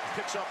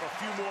 picks up a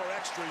few more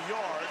extra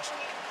yards.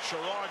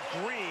 Sherrod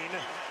Green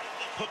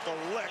put the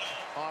lick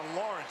on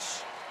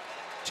Lawrence.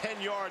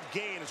 10-yard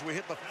gain as we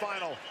hit the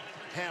final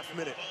half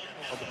minute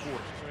of the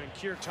quarter. And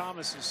Keir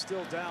Thomas is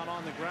still down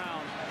on the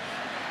ground.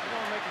 You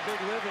want to make a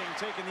big living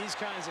taking these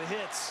kinds of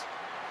hits.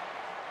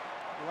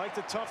 You like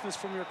the toughness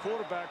from your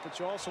quarterback, but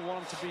you also want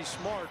him to be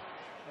smart.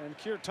 And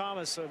Keir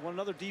Thomas,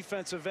 another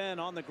defensive end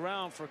on the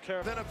ground for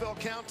Carolina. NFL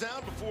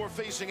countdown before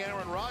facing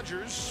Aaron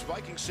Rodgers.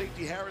 Viking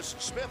safety Harrison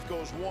Smith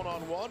goes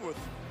one-on-one with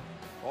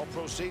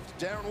All-Pro safety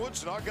Darren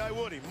Woodson, our guy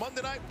Woody.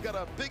 Monday night, we've got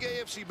a big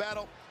AFC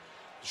battle.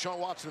 Deshaun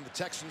Watson and the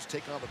Texans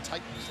take on the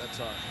Titans. That's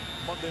our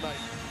Monday night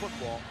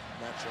football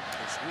matchup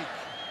this week.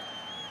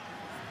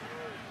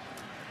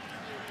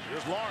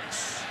 Here's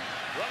Lawrence.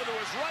 Running to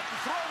his right and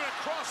throwing it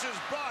across his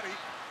body,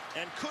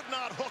 and could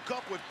not hook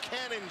up with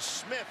Cannon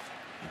Smith,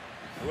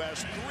 who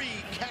has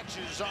 3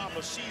 catches on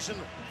the season,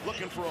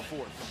 looking for a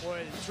 4th.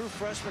 Boy, true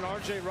freshman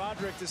R.J.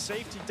 Roderick, the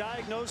safety,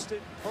 diagnosed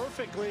it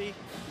perfectly.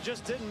 He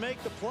just didn't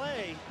make the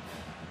play.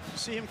 You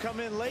see him come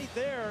in late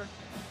there.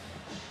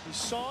 He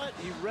saw it,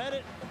 he read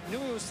it, knew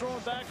he was throwing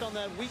back on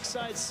that weak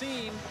side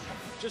seam,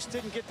 just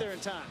didn't get there in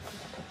time.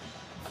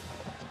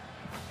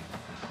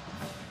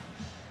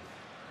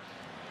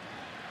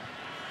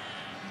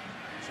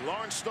 So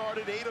Lawrence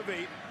started 8 of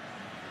 8,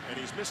 and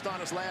he's missed on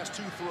his last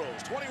 2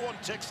 throws. 21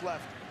 ticks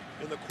left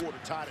in the quarter,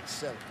 tied at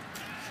 7.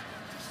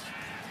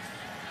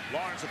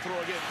 Lawrence will throw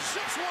again.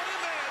 6-1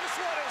 in there. This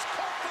one is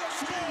caught for the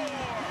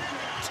score.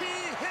 T.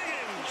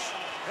 Higgins,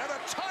 and the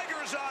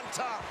Tigers on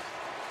top.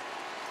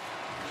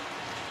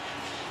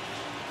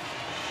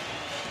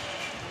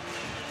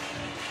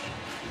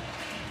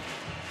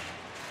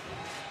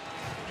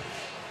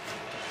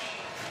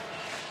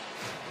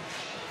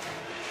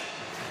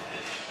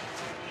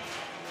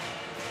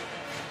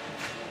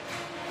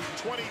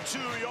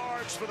 .22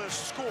 yards for the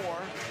score.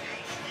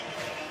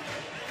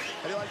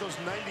 How do you like those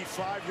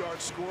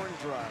 95-yard scoring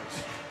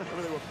drives?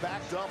 Remember, they were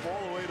backed up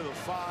all the way to the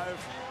 5.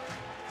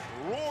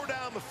 Roar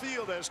down the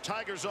field as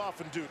Tigers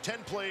often do.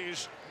 10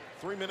 plays,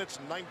 3 minutes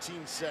and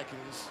 19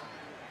 seconds.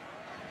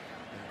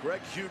 And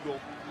Greg Hugel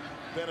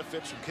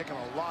benefits from kicking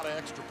a lot of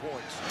extra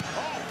points.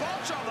 Oh,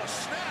 bunch on the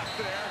snap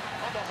there.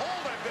 On the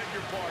hold, I beg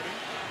your pardon.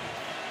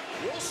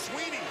 Will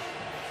Sweeney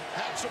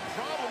had some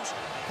problems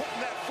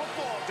putting that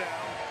football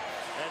down.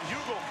 And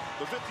Hugel,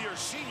 the 5th-year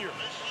senior,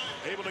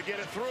 able to get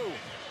it through.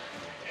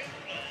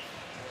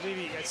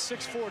 Levy, at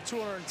 6'4",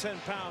 210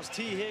 pounds,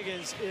 T.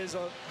 Higgins is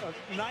a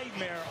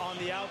nightmare on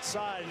the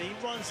outside, and he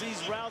runs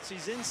these routes.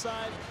 He's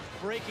inside,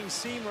 breaking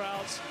seam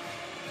routes,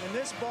 and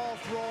this ball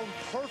thrown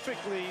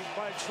perfectly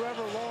by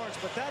Trevor Lawrence,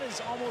 but that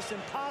is almost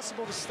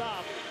impossible to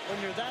stop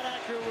when you're that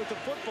accurate with the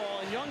football.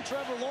 And young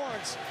Trevor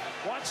Lawrence,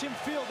 watch him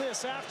feel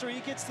this after he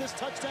gets this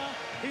touchdown.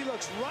 He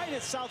looks right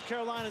at South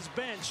Carolina's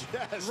bench,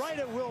 yes, right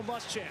at Will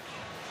Muschamp.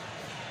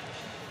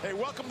 Hey,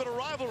 welcome to the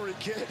rivalry,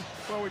 kid.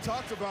 Well, we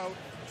talked about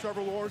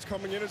Trevor Lawrence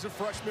coming in as a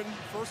freshman,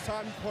 first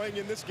time playing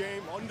in this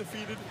game,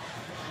 undefeated,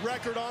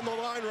 record on the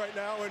line right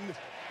now. And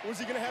was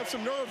he going to have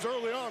some nerves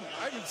early on?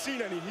 I haven't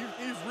seen any.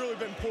 He's really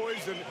been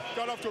poised and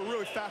got off to a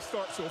really fast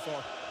start so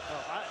far.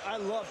 I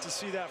love to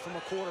see that from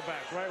a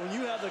quarterback, right? When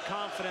you have the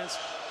confidence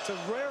to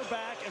rear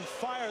back and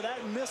fire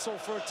that missile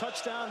for a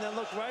touchdown, then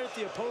look right at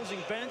the opposing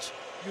bench,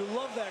 you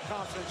love that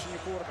confidence in your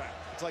quarterback.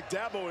 It's like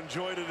Dabo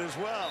enjoyed it as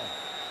well.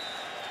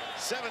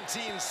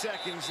 17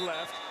 seconds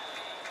left.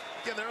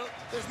 Again,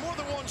 there's more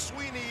than one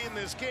Sweeney in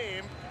this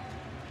game.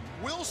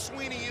 Will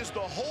Sweeney is the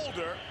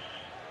holder.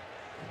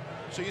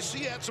 So you see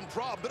he had some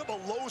problem. Bit of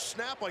a low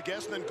snap, I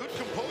guess, and then good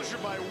composure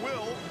by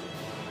Will,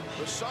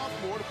 the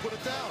sophomore, to put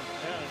it down.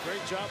 Yeah,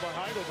 great job by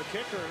Heidel, the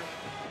kicker,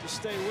 to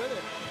stay with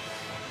it.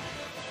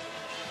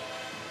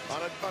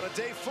 On a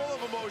day full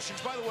of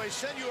emotions. By the way,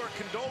 send your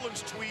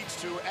condolence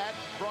tweets to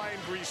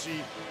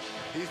 @BrianGreasy.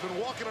 He's been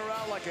walking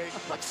around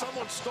like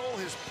someone stole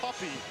his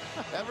puppy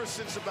ever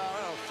since about, I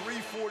don't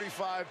know,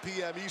 3:45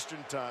 p.m.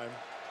 Eastern time.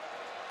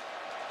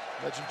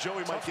 Imagine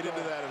Joey might get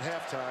into that at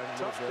halftime.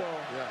 Tough goal.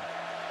 Yeah.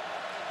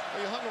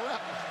 Well, you hung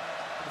around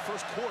for the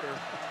first quarter.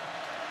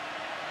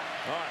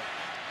 All right.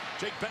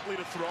 Jake Bentley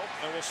to throw,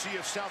 and we'll see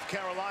if South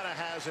Carolina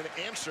has an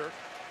answer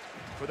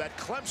for that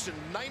Clemson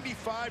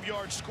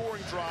 95-yard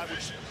scoring drive,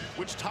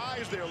 which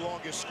ties their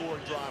longest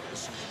scoring drive of the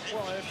season.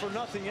 Well, if for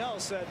nothing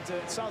else, that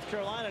South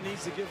Carolina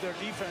needs to give their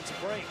defense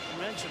a break.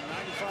 You mentioned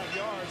 95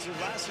 yards. The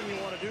last thing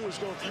you want to do is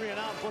go 3 and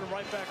out and put them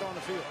right back on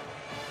the field.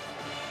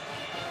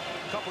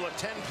 A couple of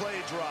 10-play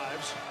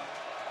drives.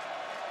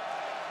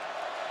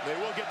 They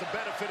will get the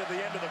benefit at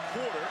the end of the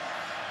quarter.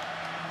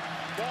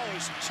 Ball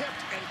is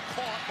tipped and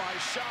caught by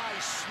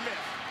Shi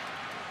Smith.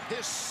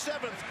 His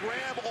 7th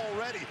grab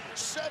already.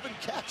 7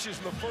 catches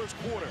in the first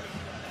quarter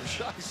for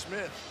Shi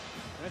Smith.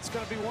 And it's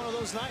going to be one of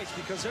those nights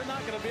because they're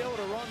not going to be able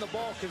to run the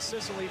ball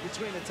consistently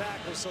between the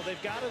tackles. So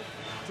they've got to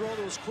throw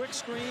those quick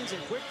screens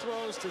and quick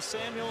throws to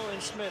Samuel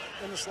and Smith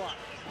in the slot.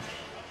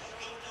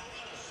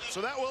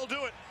 So that will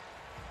do it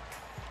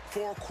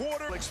for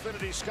quarter.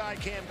 Xfinity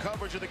Skycam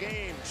coverage of the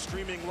game,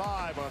 streaming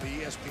live on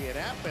the ESPN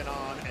app and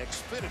on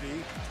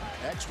Xfinity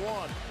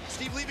X1.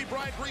 Steve Levy,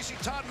 Brian Greasy,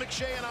 Todd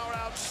McShay, and our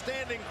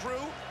outstanding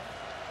crew,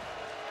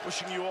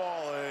 wishing you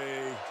all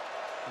a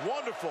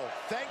wonderful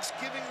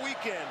Thanksgiving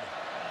weekend.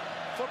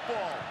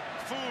 Football,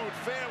 food,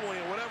 family,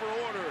 in whatever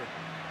order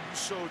you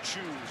so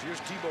choose.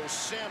 Here's Deebo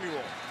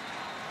Samuel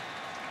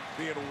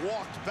being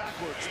walked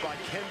backwards by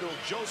Kendall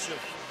Joseph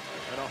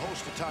and a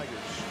host of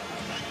Tigers.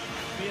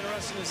 Be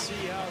interesting to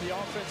see how the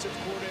offensive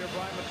coordinator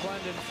Brian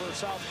McClendon for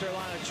South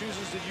Carolina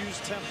chooses to use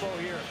tempo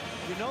here.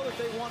 You know that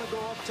they want to go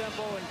up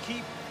tempo and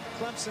keep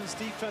Clemson's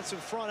defensive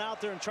front out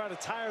there and try to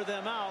tire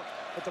them out.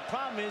 But the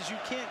problem is you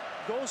can't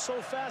go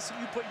so fast that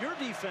you put your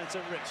defense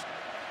at risk.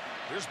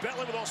 Here's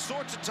Bentley with all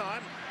sorts of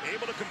time,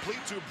 able to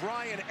complete to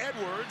Brian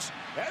Edwards.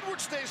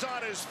 Edwards stays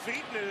on his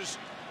feet and is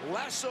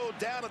lassoed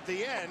down at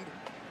the end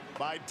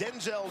by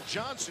Denzel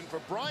Johnson.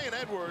 For Brian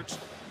Edwards,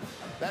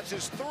 that's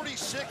his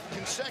 36th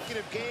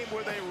consecutive game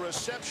with a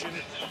reception.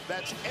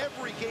 That's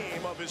every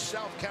game of his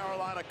South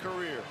Carolina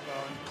career.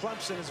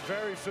 Clemson is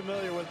very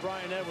familiar with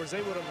Brian Edwards.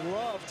 They would have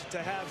loved to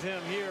have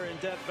him here in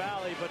Death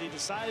Valley, but he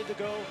decided to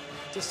go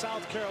to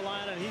South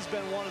Carolina, and he's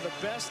been one of the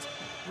best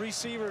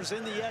receivers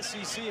in the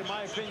SEC, in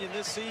my opinion,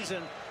 this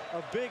season.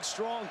 A big,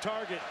 strong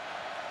target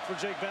for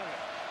Jake Bentley.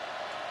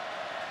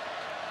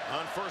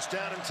 On 1st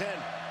down and 10.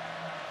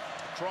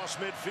 Across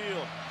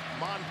midfield,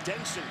 Mon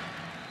Denson,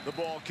 the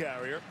ball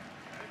carrier.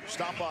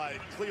 Stopped by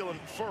Cleveland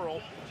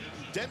Furl.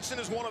 Denson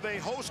is one of a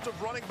host of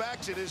running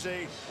backs. It is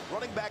a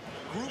running back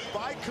group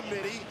by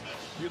committee.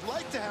 You'd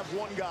like to have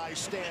one guy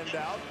stand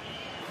out,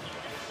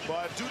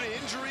 but due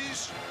to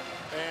injuries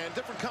and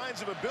different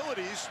kinds of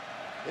abilities,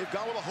 they've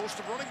gone with a host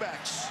of running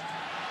backs.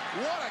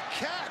 What a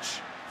catch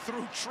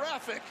through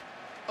traffic.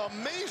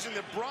 Amazing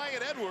that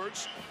Brian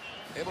Edwards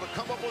able to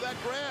come up with that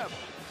grab.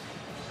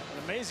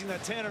 And amazing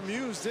that Tanner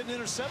Muse didn't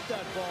intercept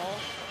that ball.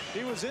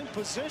 He was in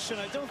position.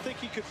 I don't think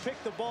he could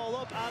pick the ball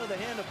up out of the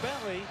hand of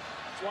Bentley.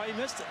 That's why he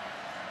missed it.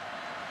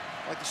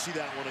 I'd like to see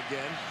that one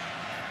again.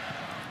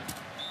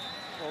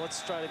 Well,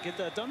 let's try to get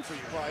that done for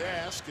you. Well, I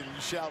ask and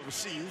you shall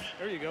receive.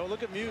 There you go.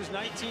 Look at Muse,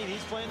 19.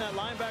 He's playing that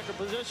linebacker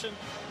position.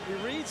 He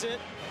reads it,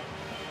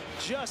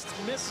 just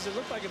misses. It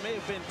looked like it may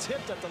have been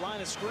tipped at the line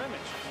of scrimmage.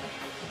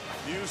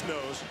 Muse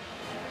knows.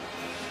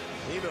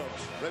 He knows.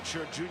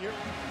 Redshirt junior,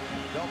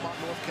 Belmont,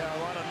 North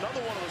Carolina.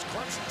 Another one of those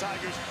Clemson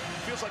Tigers.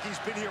 Feels like he's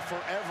been here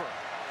forever.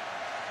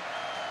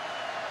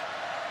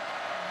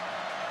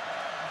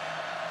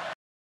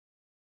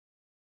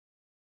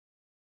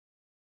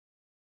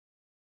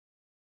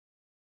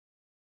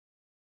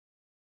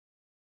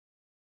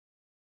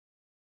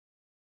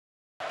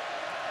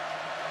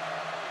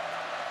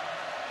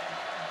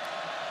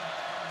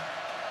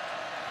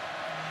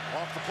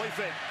 Off the play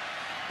fake.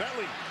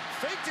 Bentley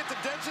faked it to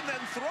Denson, then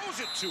throws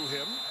it to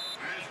him.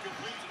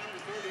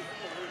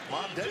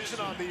 Mon Denson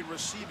on the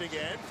receiving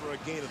end for a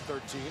gain of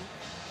 13.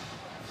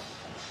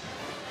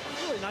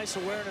 Really nice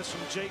awareness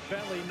from Jake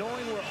Bentley,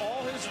 knowing where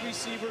all his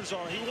receivers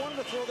are. He wanted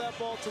to throw that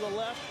ball to the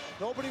left.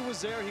 Nobody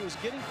was there. He was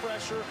getting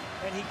pressure,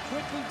 and he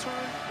quickly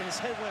turned, and his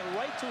head went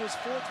right to his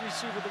fourth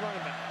receiver, the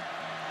running back.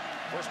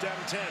 First down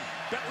and 10.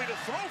 Bentley to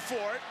throw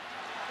for it.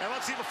 And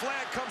let's see if a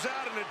flag comes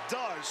out, and it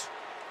does.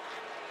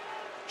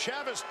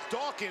 Travis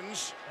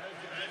Dawkins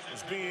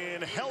is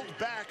being held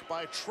back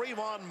by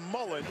Trayvon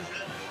Mullen.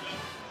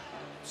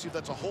 See if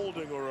that's a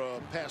holding or a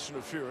pass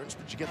interference,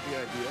 but you get the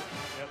idea.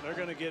 Yeah, they're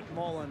going to get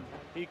Mullen.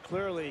 He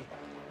clearly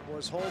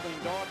was holding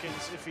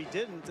Dawkins. If he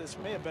didn't, this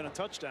may have been a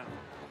touchdown.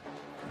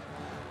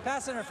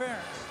 Pass interference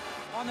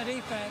on the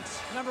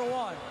defense, number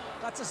 1.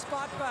 That's a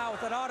spot foul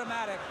with an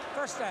automatic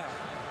first down.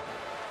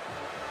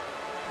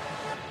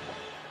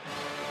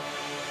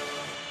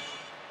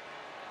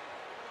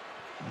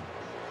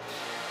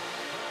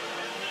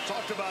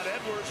 Talked about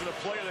Edwards and a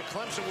player that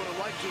Clemson would have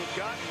liked to have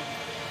gotten.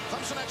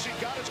 Clemson actually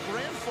got his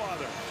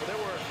grandfather. So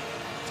there were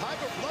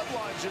Tiger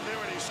bloodlines in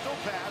there, and he still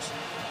passed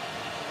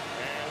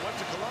and went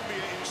to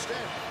Columbia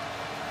instead.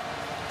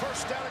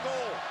 First down and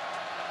goal.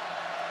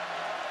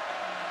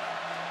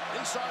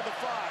 Inside the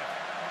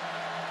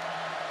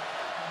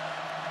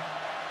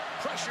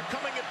 5. Pressure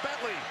coming at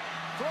Bentley.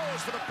 Throws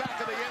for the back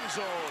of the end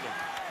zone.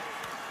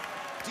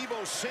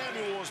 Deebo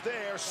Samuel was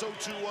there, so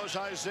too was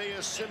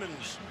Isaiah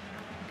Simmons.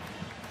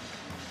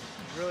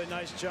 Really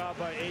nice job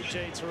by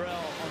A.J. Terrell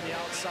on the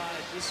outside.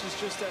 This is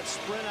just that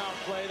sprint out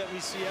play that we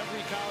see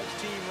every college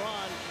team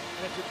run.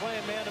 And if you're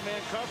playing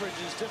man-to-man coverage,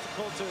 it's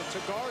difficult to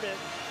guard it.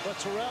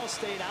 But Terrell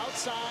stayed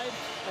outside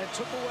and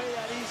took away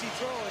that easy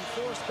throw and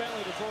forced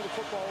Bentley to throw the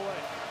football away.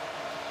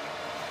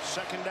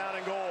 Second down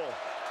and goal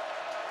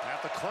at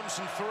the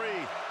Clemson 3.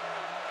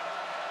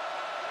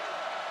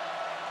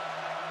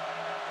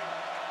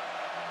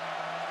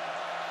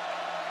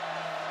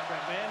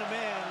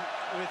 Man-to-man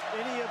with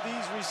any of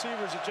these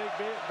receivers that Jake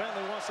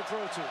Bentley wants to throw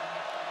to.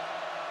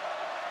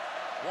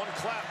 One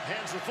clap,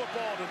 hands the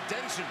football to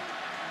Denson.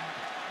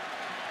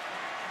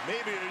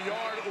 Maybe a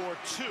yard or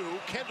 2.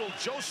 Kendall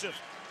Joseph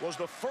was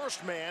the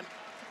first man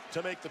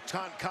to make the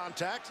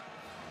contact,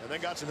 and then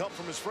got some help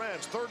from his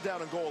friends. Third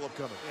down and goal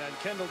upcoming. Yeah, and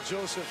Kendall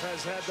Joseph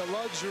has had the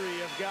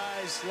luxury of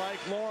guys like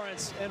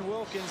Lawrence and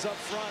Wilkins up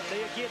front. They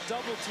get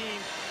double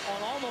teamed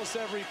on almost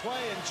every play,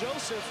 and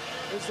Joseph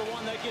is the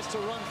one that gets to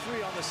run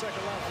free on the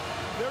second level.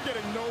 They're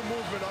getting no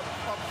movement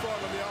up front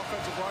on the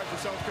offensive line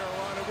for South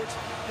Carolina, which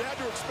you had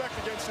to expect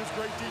against this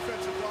great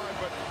defensive line.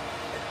 But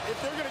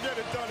if they're going to get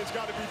it done, it's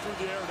got to be through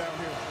the air down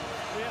here.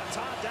 Yeah,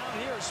 Todd, down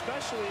here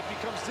especially, it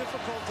becomes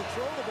difficult to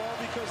throw the ball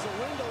because the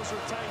windows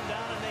are tightened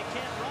down and they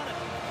can't run it.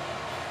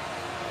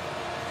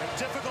 And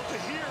difficult to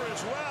hear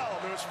as well.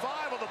 There's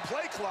 5 on the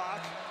play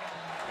clock.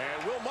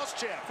 And Will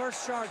Muschamp.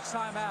 First charge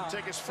timeout.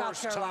 Take his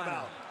first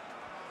timeout.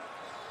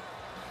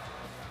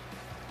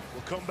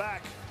 We'll come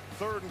back.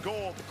 Third and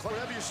goal.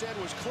 Whatever you said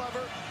was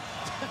clever.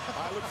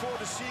 I look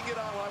forward to seeing it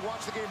when I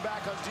watch the game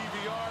back on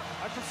DVR.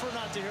 I prefer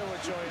not to hear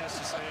what Joey has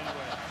to say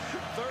anyway.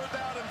 Third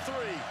down and 3.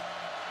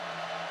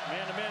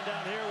 Man-to-man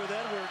down here with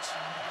Edwards.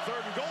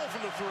 Third and goal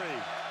from the 3.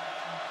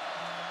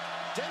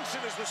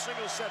 Denson is the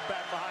single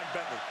setback behind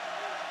Bentley.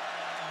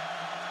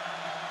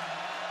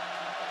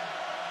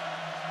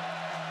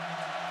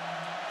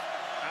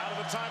 Out of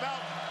the timeout.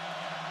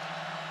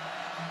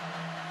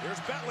 Here's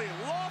Bentley,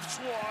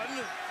 lofts one.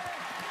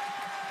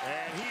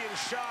 And he and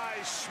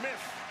Shi Smith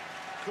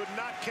could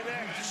not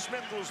connect.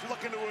 Smith was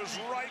looking to his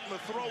right, and the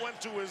throw went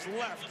to his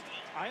left.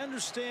 I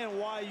understand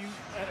why you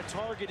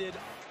targeted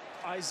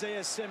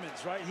Isaiah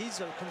Simmons, right?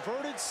 He's a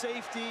converted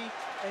safety,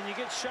 and you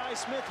get Shi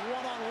Smith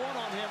one-on-one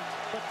on him,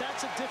 but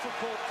that's a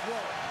difficult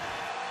throw.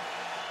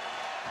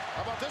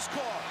 How about this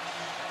call?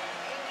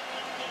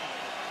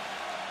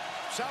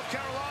 South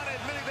Carolina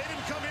admitting they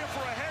didn't come here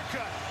for a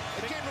haircut.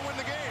 They came to win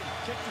the game.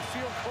 Kick the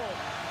field goal.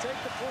 Take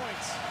the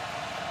points.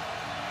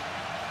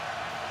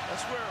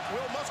 That's where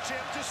Will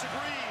Muschamp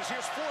disagrees.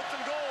 Here's 4th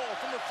and goal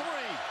from the 3.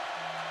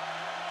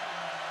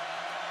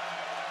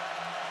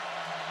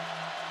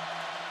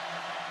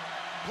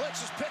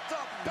 Blitz is picked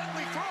up.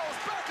 Bentley throws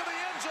back in the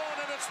end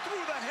zone, and it's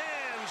through the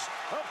hands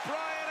of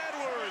Bryan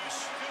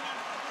Edwards.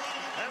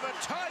 And the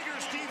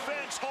Tigers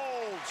defense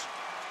holds.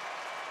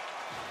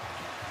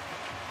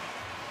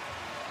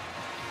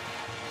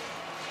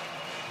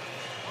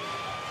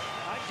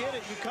 I get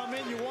it. You come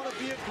in, you want to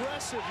be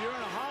aggressive. You're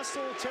in a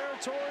hostile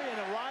territory in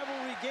a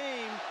rivalry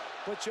game,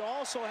 but you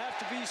also have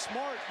to be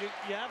smart. You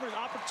have an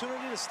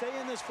opportunity to stay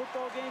in this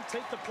football game,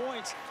 take the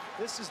points.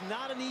 This is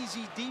not an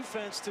easy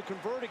defense to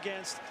convert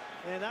against,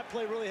 and that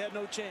play really had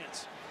no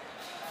chance.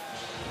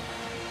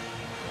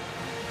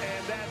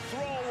 And that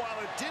throw, while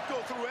it did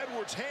go through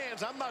Edwards'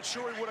 hands, I'm not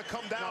sure he would have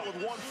come down with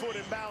 1 foot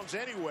in bounds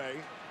anyway.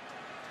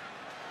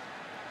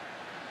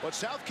 But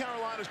South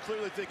Carolina's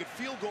clearly thinking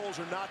field goals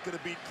are not going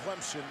to beat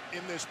Clemson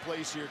in this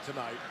place here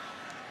tonight.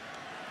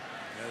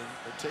 And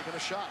they're taking a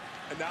shot.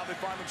 And now they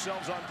find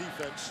themselves on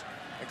defense.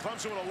 And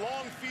Clemson with a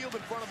long field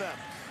in front of them.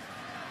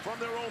 From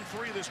their own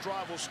 3, this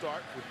drive will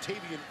start with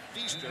Tavian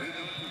Feaster.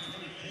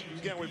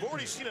 Again, we've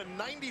already seen a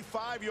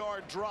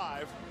 95-yard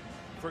drive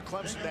for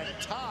Clemson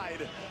that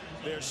tied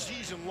their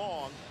season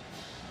long.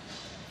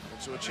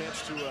 And so a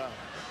chance to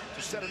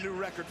set a new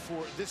record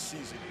for this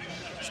season,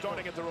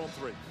 starting at their own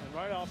 3. And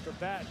right off the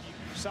bat,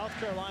 South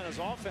Carolina's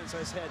offense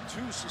has had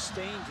 2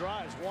 sustained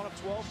drives, one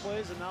of 12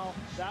 plays, and now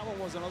that one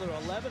was another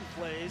 11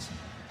 plays,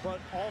 but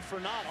all for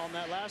naught on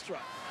that last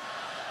drive.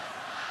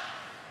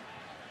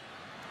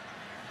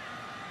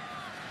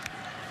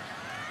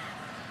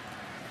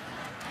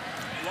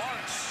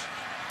 Lawrence.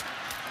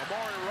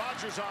 Amari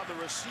Rogers on the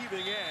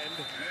receiving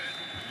end.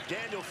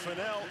 Daniel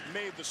Fennell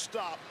made the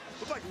stop.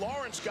 Looked like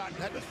Lawrence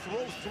had to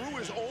throw through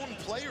his own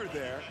player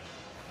there.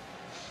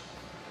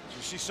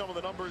 You see some of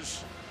the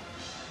numbers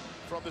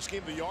from this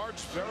game. The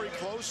yards very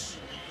close.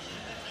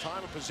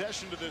 Time of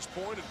possession to this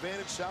point,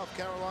 advantage South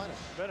Carolina.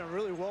 Been a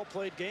really well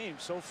played game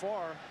so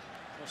far.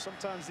 You know,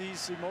 sometimes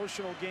these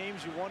emotional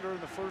games, you wonder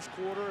in the first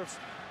quarter if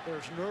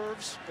there's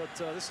nerves, but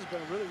this has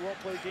been a really well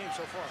played game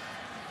so far.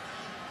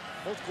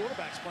 Both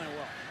quarterbacks playing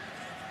well.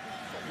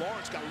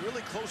 Lawrence got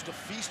really close to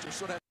Feaster,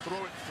 so had to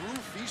throw it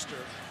through Feaster.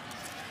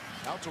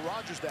 Out to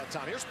Rogers that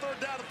time. Here's 3rd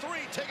down and 3,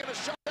 taking a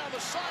shot down the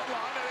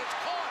sideline, and it's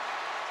caught.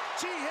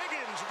 T.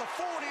 Higgins at the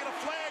 40, and a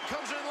flag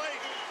comes in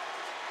late.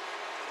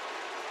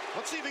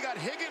 Let's see if he got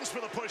Higgins for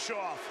the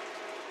push-off.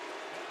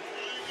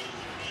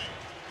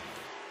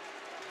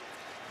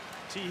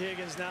 T.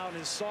 Higgins now in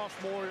his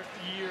sophomore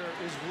year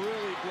is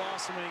really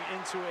blossoming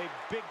into a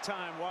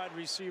big-time wide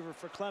receiver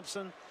for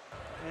Clemson.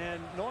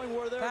 And knowing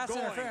where they're Pass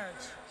going.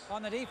 interference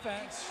on the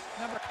defense,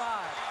 number 5.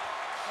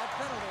 That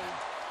penalty.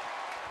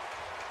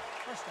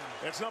 First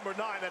down. It's number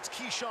 9. That's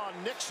Keyshawn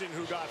Nixon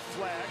who got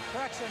flagged.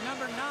 Correction,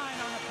 number 9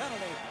 on the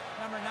penalty.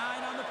 Number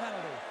 9 on the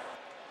penalty.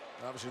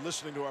 Obviously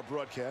listening to our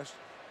broadcast.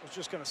 I was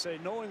just going to say,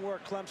 knowing where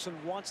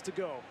Clemson wants to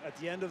go at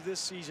the end of this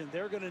season,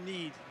 they're going to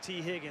need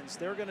T. Higgins.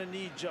 They're going to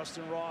need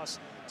Justin Ross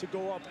to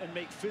go up and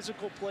make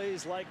physical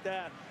plays like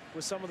that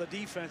with some of the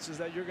defenses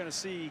that you're going to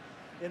see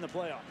in the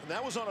playoff. And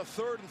that was on a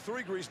 3rd and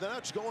 3, Grease. Now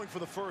it's going for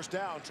the first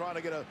down, trying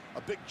to get a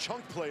big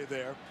chunk play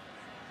there.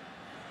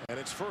 And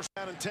it's 1st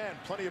down and 10.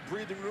 Plenty of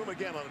breathing room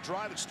again on a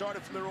drive that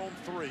started from their own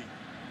 3.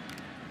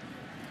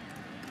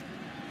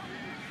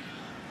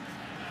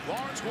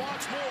 Lawrence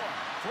wants more.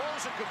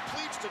 Throws and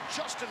completes to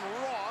Justin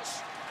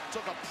Ross.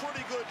 Took a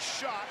pretty good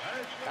shot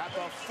at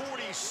the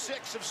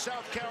 46 of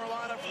South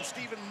Carolina from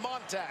Stephen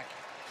Montag.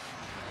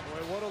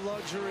 Boy, what a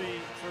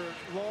luxury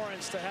for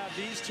Lawrence to have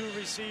these 2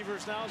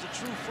 receivers. Now as a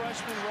true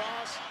freshman,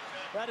 Ross,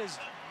 that is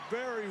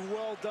very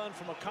well done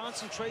from a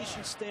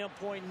concentration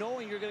standpoint,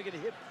 knowing you're going to get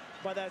hit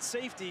by that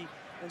safety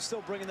and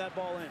still bringing that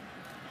ball in.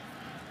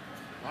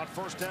 On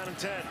 1st down and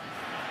 10.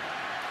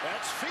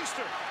 That's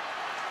Feaster.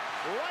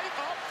 Right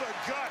up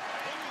the gut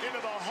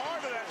into the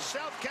heart of that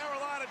South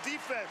Carolina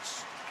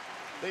defense.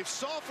 They've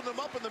softened them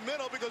up in the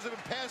middle because they've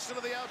been passed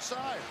into the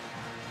outside.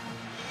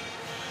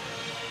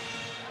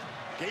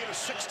 Gain of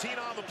 16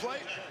 on the play.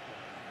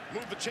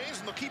 Move the chains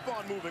and they'll keep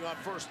on moving on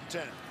 1st and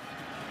 10.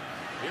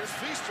 Here's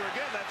Feaster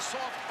again, that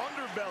soft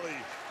underbelly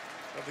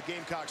of the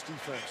Gamecocks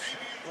defense.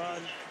 Well,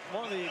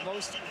 one of the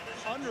most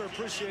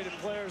underappreciated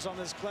players on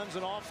this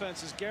Clemson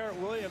offense is Garrett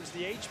Williams,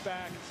 the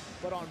H-back,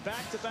 but on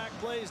back-to-back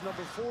plays,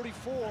 number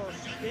 44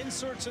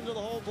 inserts into the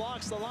hole,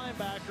 blocks the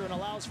linebacker, and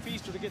allows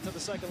Feaster to get to the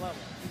 2nd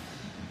level.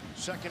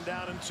 2nd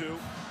down and 2.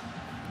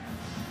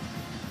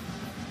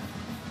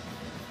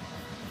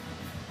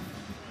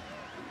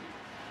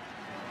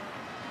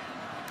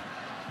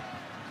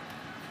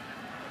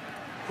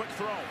 Quick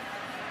throw.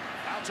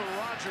 Out to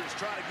Rogers,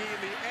 trying to gain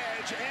the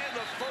edge and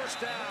the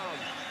 1st down.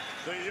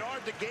 The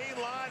yard to gain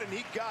line, and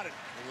he got it.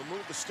 And we'll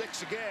move the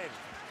sticks again.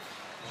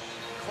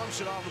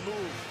 Clemson on the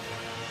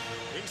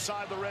move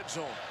inside the red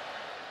zone.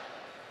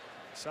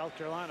 South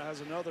Carolina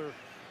has another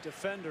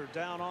defender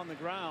down on the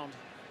ground.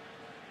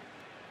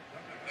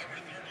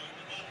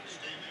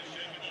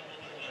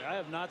 I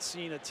have not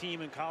seen a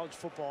team in college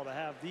football to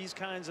have these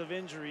kinds of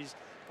injuries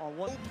on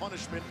one. No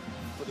punishment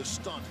for the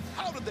stunt.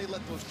 How did they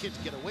let those kids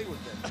get away with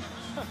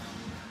it?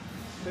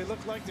 They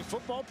look like the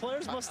football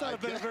players must not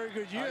have been a very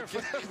good year.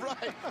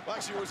 Right. Well,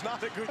 actually, it was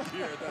not a good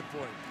year at that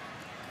point.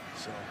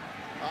 So,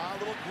 a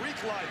little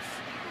Greek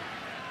life.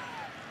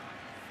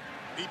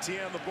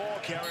 Etienne the ball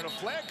carrier. A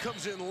flag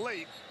comes in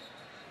late.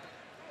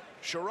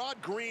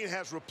 Sherrod Green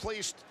has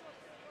replaced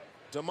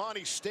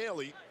Damani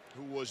Staley,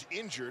 who was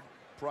injured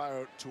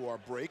prior to our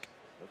break.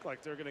 Look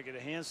like they're going to get a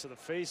hands to the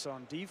face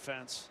on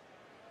defense.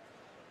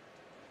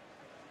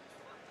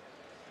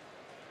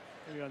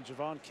 Maybe on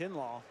Javon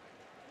Kinlaw.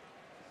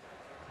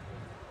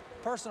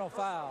 Personal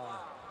foul.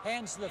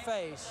 Hands to the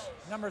face.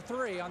 Number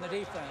 3 on the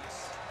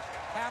defense.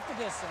 Half the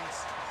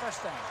distance.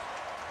 1st down.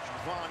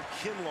 Javon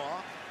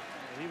Kinlaw.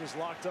 He was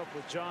locked up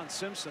with John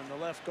Simpson, the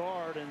left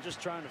guard, and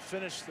just trying to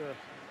finish the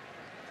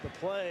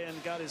play,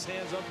 and got his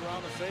hands up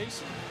around the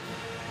face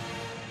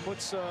and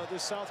puts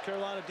this South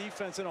Carolina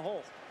defense in a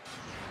hole.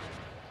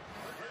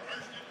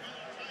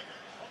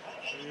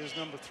 Here's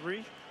number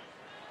 3.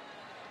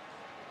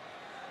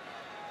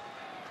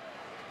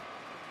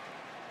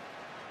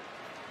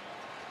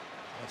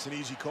 That's an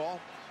easy call.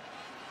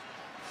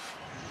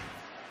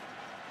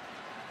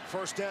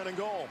 1st down and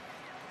goal.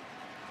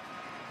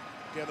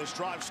 Again, this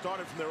drive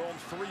started from their own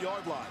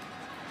 3-yard line.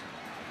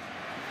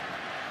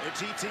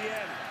 It's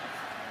Etienne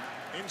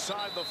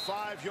inside the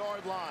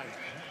 5-yard line.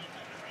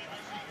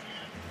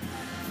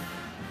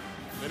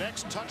 The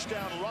next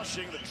touchdown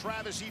rushing that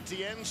Travis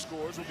Etienne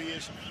scores will be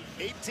his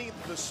 18th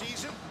of the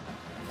season.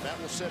 That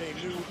will set a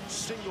new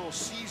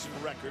single-season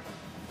record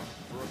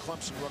for a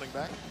Clemson running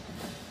back.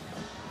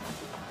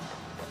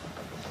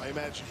 I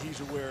imagine he's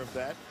aware of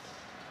that.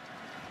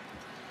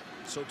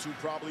 So too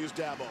probably is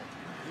Dabo.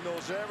 He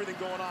knows everything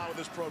going on with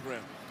this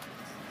program.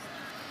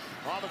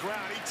 On the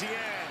ground, Etienne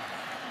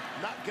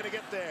not going to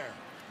get there.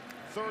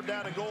 3rd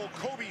down and goal.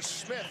 Kobe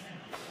Smith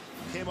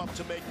came up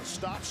to make the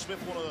stop. Smith,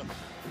 one of the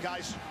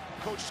guys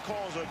coach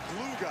calls a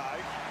glue guy.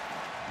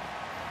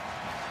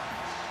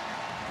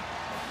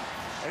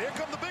 And here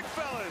come the big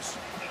fellas.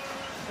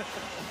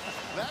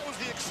 That was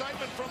the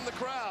excitement from the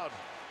crowd.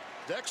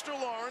 Dexter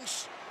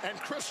Lawrence and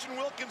Christian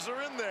Wilkins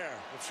are in there.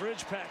 The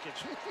fridge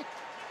package.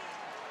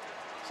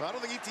 So I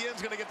don't think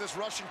Etienne's going to get this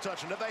rushing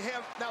touch. And they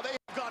have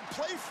gone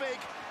play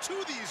fake to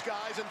these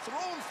guys and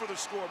thrown for the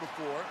score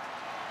before.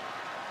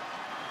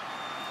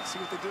 Let's see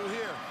what they do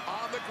here.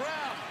 On the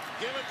ground,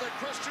 give it to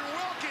Christian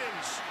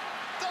Wilkins.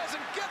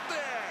 Doesn't get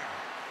there.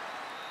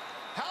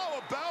 How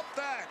about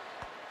that?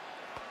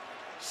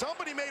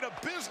 Somebody made a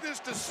business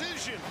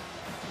decision.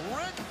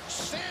 Rick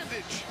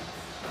Sandage,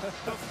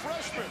 the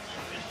freshman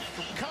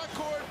from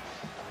Concord,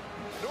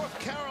 North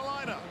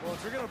Carolina. Well,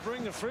 if you're going to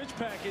bring the fridge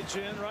package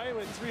in, right,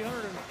 with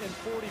 340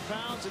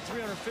 pounds and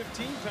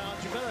 315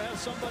 pounds, you better have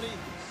somebody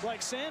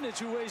like Sandage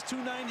who weighs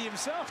 290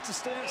 himself to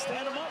stand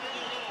him up.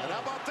 And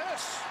how about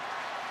this?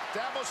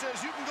 Dabo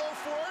says, you can go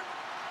for it.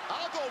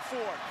 I'll go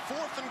for it.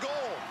 4th and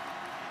goal.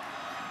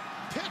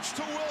 Pitch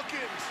to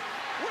Wilkins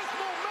with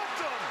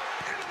momentum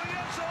into the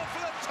end zone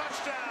for the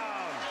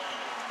touchdown.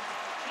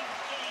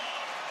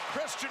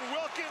 Christian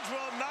Wilkins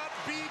will not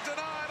be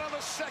denied on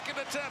the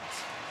 2nd attempt.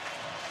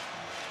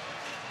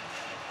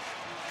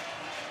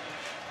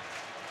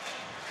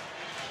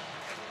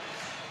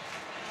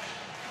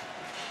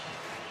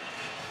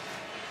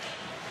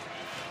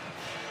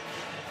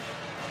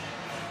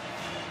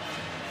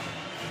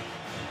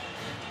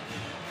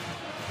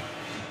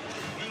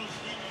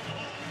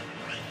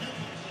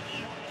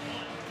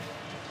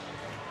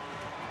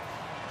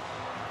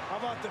 How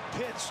about the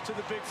pitch to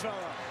the big fella?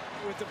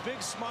 With the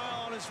big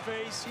smile on his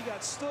face, he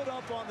got stood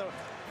up on the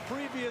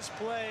previous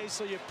play,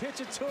 so you pitch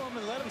it to him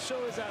and let him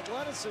show his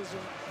athleticism.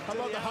 How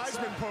about the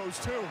Heisman pose,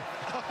 too?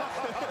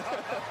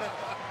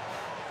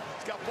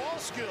 He's got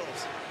ball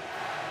skills.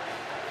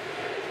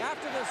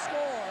 After the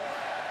score,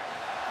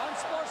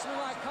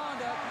 unsportsmanlike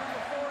conduct,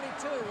 number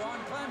 42 on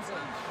Clemson.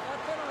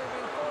 That penalty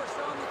being forced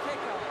on the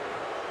kickoff.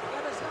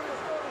 That is number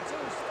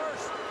 42's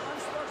first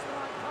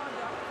unsportsmanlike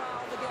conduct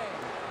foul of the game.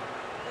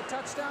 The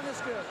touchdown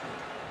is good.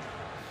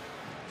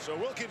 So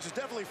Wilkins is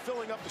definitely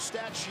filling up the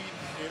stat sheet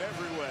in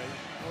every way.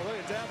 Well, look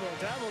at Dabo.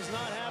 Dabo's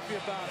not happy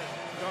about it.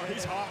 No,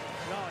 he's hot.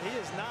 No, he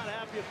is not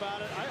happy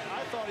about it.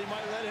 I thought he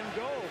might let him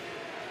go.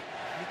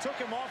 He took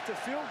him off the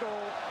field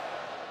goal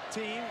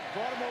team,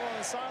 brought him over on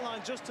the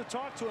sideline just to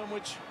talk to him,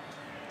 which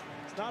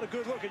is not a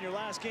good look in your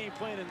last game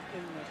playing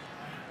in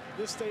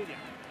this stadium.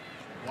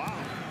 Wow.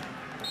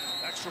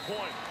 Extra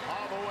point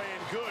all the way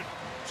and good.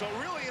 So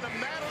really in a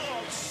matter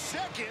of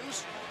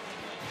seconds,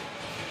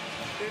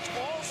 it's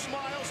all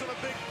smiles and a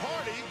big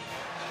party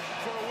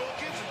for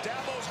Wilkins. And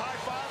Dabo's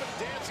high-fiving,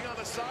 dancing on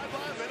the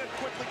sideline. Then it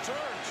quickly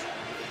turns.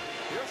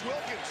 Here's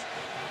Wilkins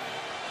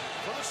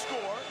for the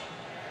score.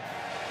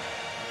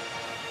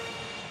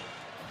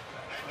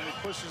 And he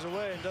pushes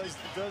away and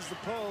does the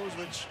pose,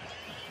 which,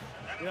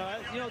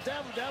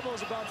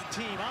 Dabo's about the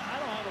team. I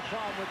don't have a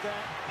problem with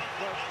that.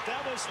 But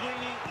Dabo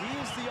Swinney, he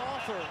is the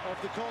author of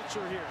the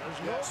culture here.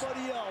 There's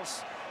nobody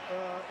else.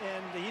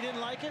 And he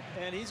didn't like it,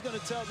 and he's going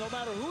to tell, no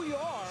matter who you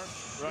are,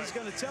 he's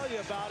going to tell you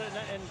about it.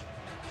 And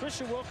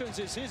Christian Wilkins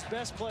is his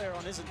best player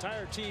on his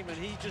entire team, and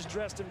he just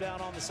dressed him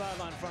down on the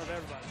sideline in front of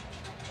everybody.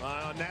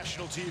 On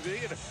national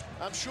TV, and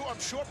I'm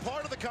sure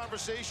part of the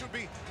conversation would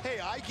be, hey,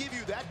 I give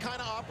you that kind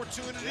of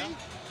opportunity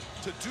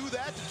to do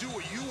that, to do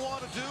what you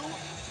want to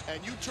do,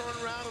 and you turn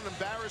around and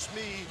embarrass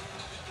me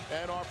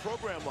and our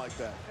program like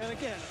that. And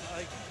again,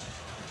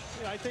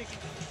 I think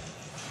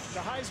the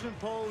Heisman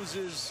pose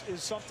is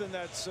something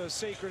that's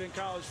sacred in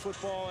college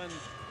football, and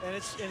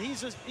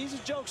he's a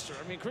jokester.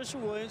 I mean,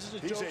 Christian Williams is a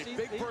jokester. He's a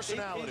big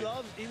personality.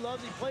 He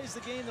plays the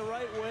game the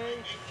right way,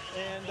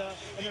 and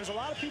there's a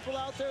lot of people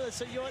out there that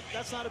say, you know what,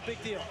 that's not a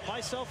big deal,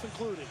 myself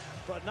included,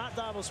 but not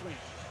Dabo Swinney.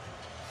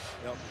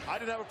 Yep. I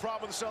didn't have a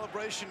problem with the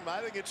celebration.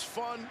 I think it's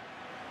fun.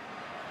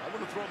 I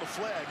wouldn't have thrown the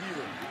flag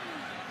either.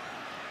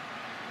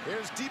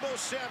 Here's Deebo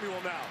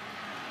Samuel now,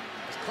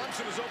 as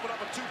Clemson has opened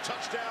up a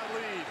 2-touchdown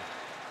lead.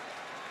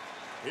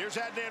 Here's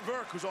Adnan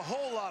Virk, who's a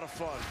whole lot of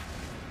fun.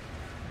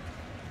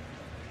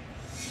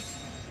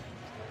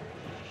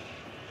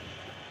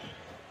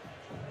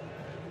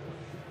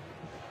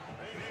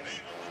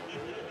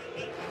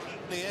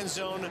 The end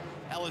zone,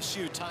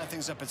 LSU tying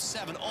things up at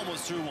 7,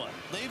 almost through 1.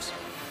 Leaves.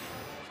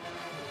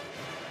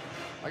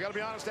 I got to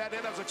be honest,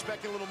 Adnan, I was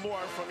expecting a little more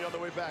from you on the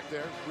way back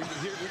there. We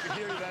could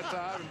hear you that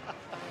time.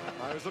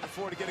 I was looking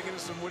forward to getting into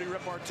some witty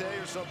repartee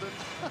or something.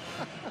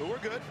 But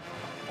we're good.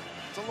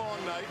 It's a long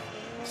night.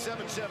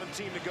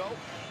 7:17 to go.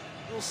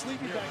 A little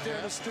sleepy back there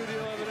in the studio,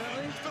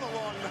 evidently. It's been a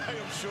long night,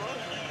 I'm sure.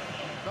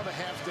 Another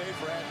half day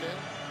for Adnan.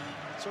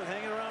 That's what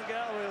hanging around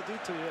Galloway will do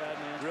to you,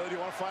 Adnan. Really, do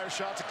you want to fire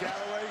shots at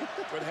Galloway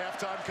with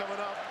halftime coming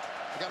up?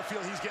 I got a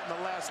feeling he's getting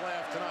the last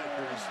laugh tonight,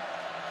 Bruce.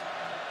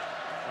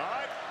 All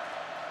right.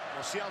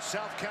 We'll see how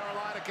South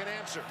Carolina can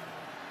answer.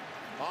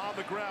 On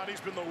the ground,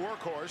 he's been the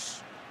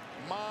workhorse,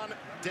 Mon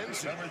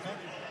Denson.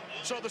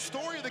 So the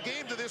story of the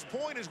game to this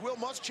point is Will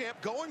Muschamp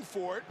going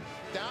for it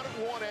down at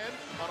one end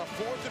on a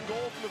 4th and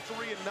goal from the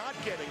 3 and not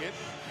getting it.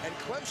 And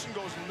Clemson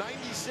goes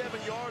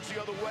 97 yards the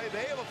other way.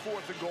 They have a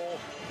 4th and goal.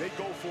 They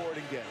go for it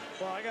and get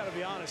it. Well, I got to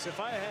be honest. If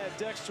I had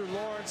Dexter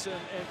Lawrence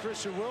and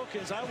Christian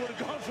Wilkins, I would have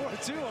gone for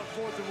it too on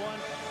 4th and 1.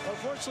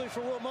 Unfortunately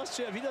for Will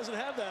Muschamp, he doesn't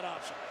have that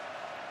option.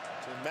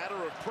 It's a matter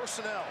of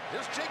personnel.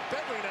 Here's Jake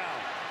Bentley now.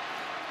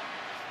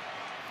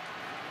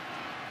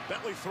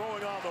 Bentley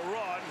throwing on the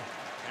run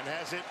and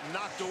has it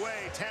knocked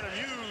away. Tanner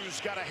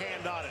Hughes got a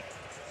hand on it.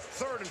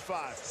 3rd and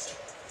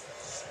 5.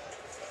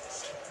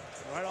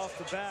 Right off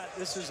the bat,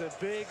 this is a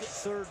big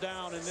 3rd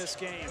down in this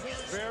game.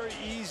 Very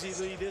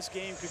easily this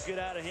game could get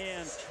out of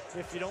hand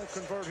if you don't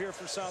convert here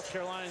for South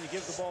Carolina and you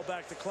give the ball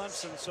back to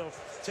Clemson. So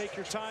take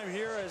your time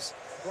here, as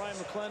Brian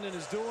McClendon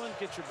is doing.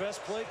 Get your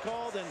best play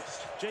called, and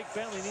Jake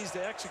Bentley needs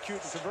to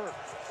execute and convert.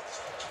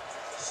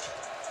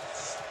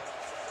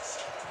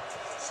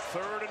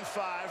 3rd and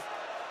 5.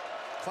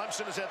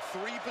 Clemson has had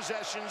 3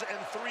 possessions and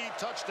 3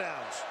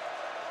 touchdowns.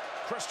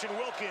 Christian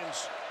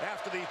Wilkins,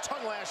 after the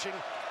tongue lashing,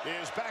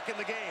 is back in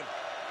the game.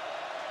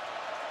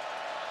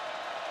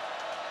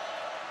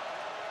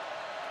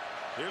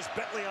 Here's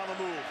Bentley on the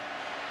move.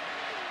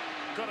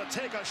 Gonna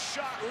take a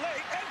shot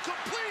late and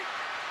complete.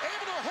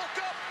 Able to hook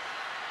up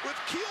with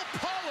Keel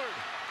Pollard.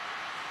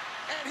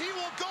 And he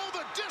will go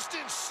the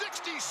distance,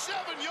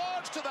 67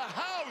 yards to the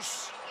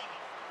house.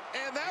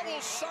 And that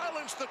will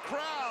silence the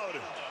crowd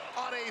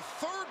on a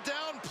 3rd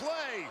down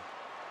play.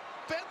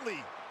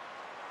 Bentley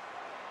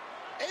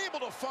able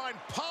to find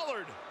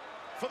Pollard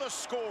for the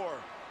score.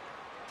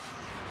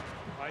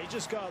 He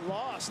just got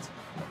lost.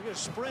 He's going to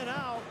sprint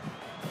out.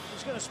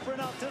 He's going to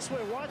sprint out this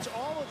way. Watch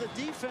all of the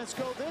defense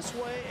go this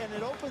way, and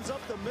it opens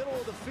up the middle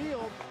of the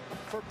field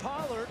for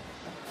Pollard.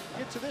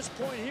 Get to this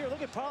point here.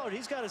 Look at Pollard.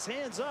 He's got his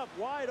hands up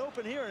wide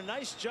open here. A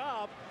nice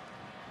job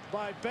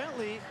by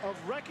Bentley of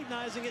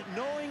recognizing it,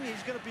 knowing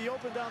he's going to be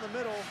open down the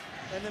middle,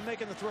 and then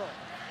making the throw.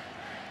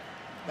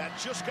 That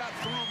just got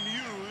through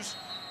Muse.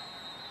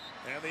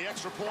 And the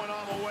extra point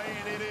on the way,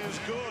 and it is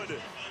good.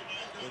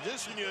 With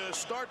this one, you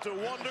start to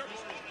wonder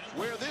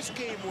where this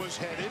game was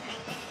headed.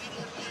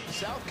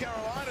 South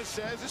Carolina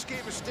says this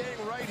game is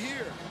staying right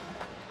here.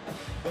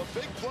 The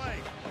big play.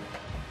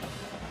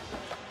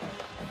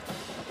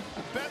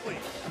 Bentley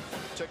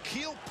to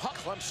Keel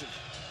Clemson.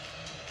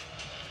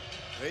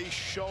 They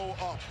show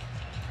up.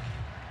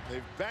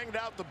 They've banged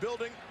out the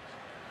building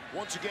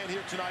once again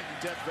here tonight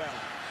in Death Valley.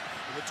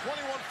 With a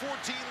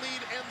 21-14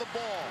 lead and the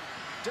ball.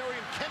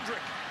 Darian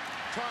Kendrick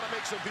trying to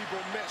make some people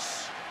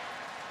miss.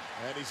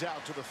 And he's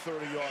out to the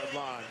 30-yard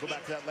line. Go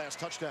back to that last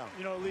touchdown.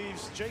 You know,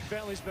 Leaves, Jake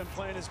Bentley's been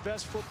playing his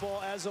best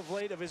football as of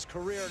late of his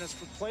career, and it's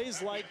for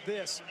plays like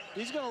this.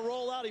 He's going to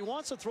roll out. He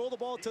wants to throw the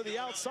ball to the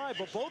outside,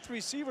 but both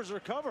receivers are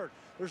covered.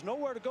 There's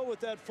nowhere to go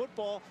with that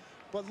football.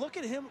 But look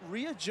at him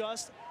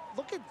readjust.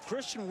 Look at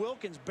Christian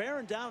Wilkins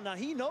bearing down. Now,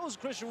 he knows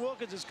Christian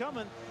Wilkins is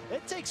coming.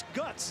 It takes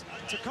guts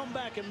to come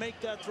back and make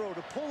that throw,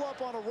 to pull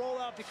up on a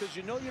rollout because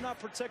you know you're not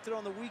protected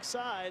on the weak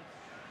side.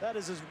 That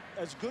is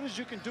as good as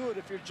you can do it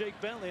if you're Jake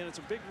Bentley, and it's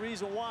a big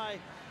reason why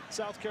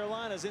South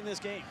Carolina is in this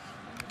game.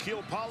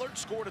 Keel Pollard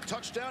scored a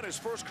touchdown, his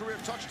first career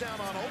touchdown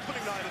on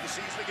opening night of the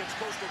season against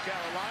Coastal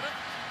Carolina.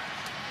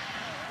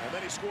 And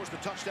then he scores the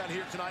touchdown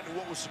here tonight in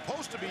what was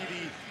supposed to be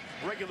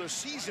the regular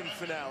season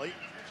finale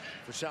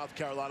for South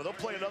Carolina. They'll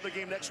play another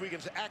game next week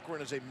against Akron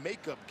as a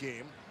makeup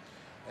game.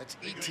 That's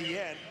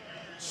Etienne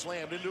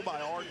slammed into by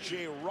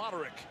R.J.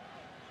 Roderick.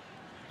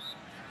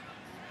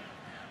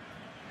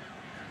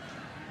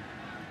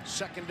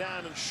 Second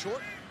down and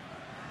short.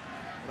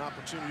 An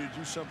opportunity to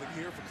do something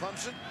here for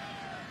Clemson.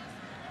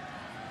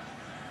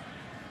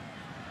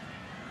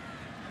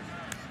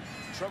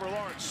 Trevor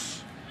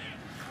Lawrence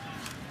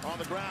on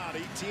the ground.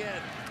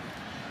 Etienne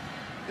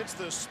hits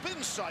the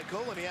spin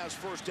cycle, and he has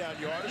first down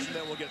yards, and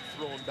then we'll get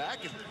thrown back.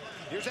 And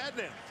here's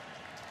Adnan.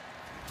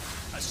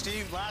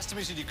 Steve, last time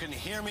you said you couldn't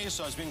hear me,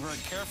 so I was being very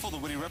careful. The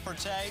witty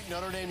repartee,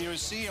 Notre Dame,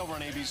 USC over on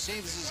ABC.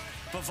 This is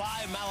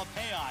Vavai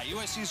Malapei.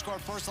 USC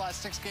scored first the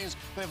last 6 games.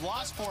 They've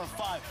lost 4 of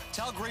 5.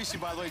 Tell Greasy,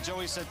 by the way,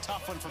 Joey said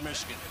tough one for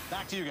Michigan.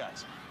 Back to you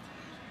guys.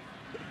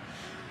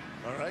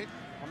 All right.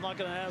 I'm not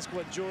going to ask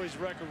what Joey's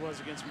record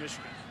was against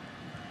Michigan.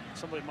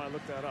 Somebody might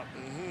look that up.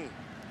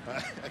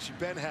 Actually,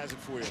 Ben has it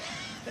for you.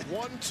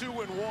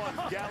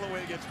 1-2-1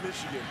 Galloway against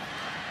Michigan.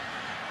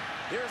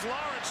 Here's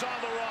Lawrence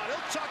on the run.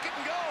 He'll tuck it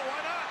and go.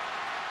 Why not?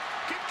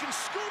 Kid can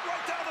scoot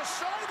right down the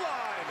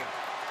sideline.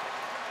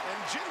 And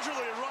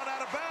gingerly run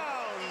out of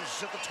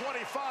bounds at the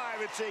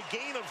 25. It's a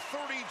gain of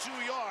 32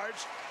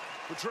 yards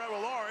for Trevor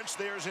Lawrence.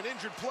 There's an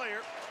injured player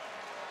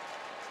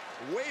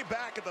way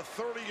back at the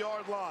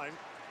 30-yard line.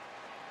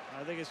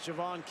 I think it's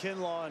Javon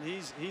Kinlaw, and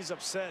he's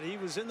upset. He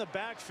was in the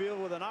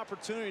backfield with an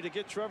opportunity to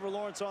get Trevor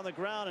Lawrence on the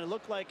ground, and it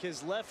looked like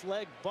his left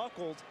leg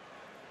buckled,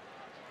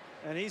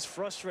 and he's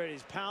frustrated.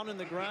 He's pounding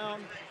the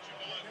ground.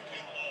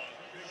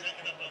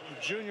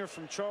 The junior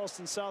from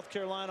Charleston, South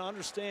Carolina,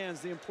 understands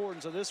the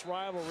importance of this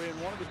rivalry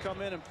and wanted to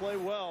come in and play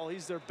well.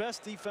 He's their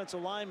best defensive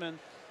lineman.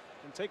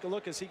 And take a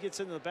look as he gets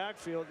into the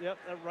backfield. Yep,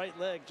 that right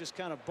leg just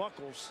kind of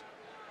buckles.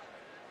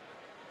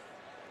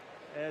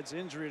 Adds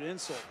injury to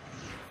insult.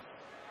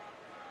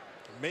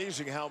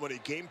 Amazing how many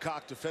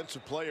Gamecock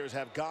defensive players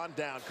have gone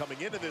down coming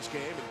into this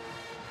game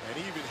and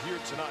even here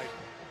tonight.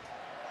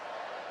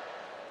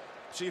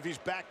 See if he's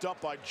backed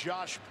up by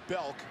Josh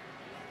Belk,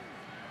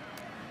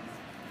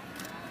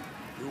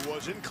 who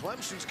was in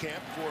Clemson's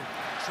camp for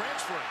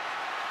transferring.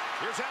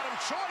 Here's Adam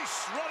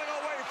Choice running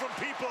away from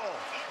people.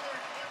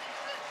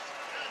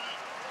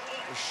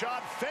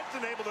 Rashad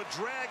Fenton able to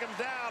drag him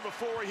down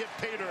before he hit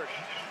pay dirt.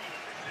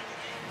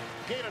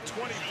 Gain of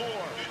 24.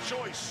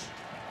 Choice.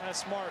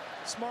 That's smart.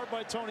 Smart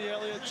by Tony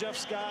Elliott, Jeff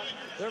Scott.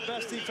 Their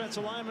best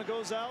defensive lineman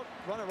goes out,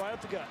 run it right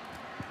up the gut.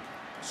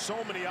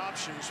 So many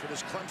options for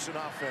this Clemson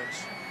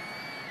offense.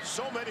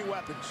 So many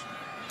weapons.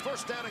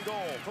 First down and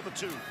goal for the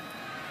 2.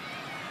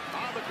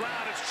 On the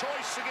ground, it's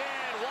Choice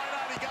again. Why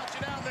not? He got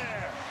you down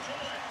there.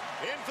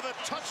 In for the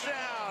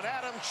touchdown,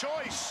 Adam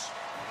Choice.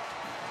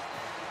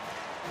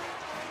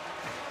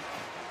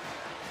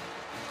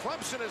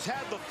 Clemson has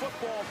had the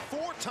football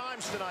 4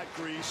 times tonight,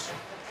 Grease.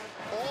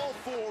 All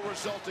 4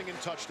 resulting in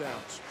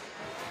touchdowns.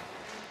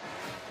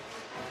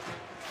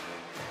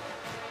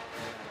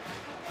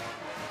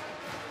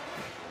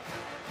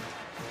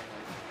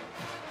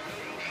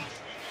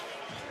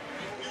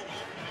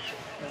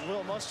 And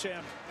Will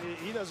Muschamp,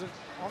 he doesn't,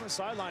 on the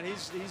sideline,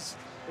 he's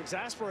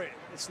exasperated.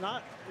 It's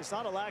not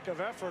a lack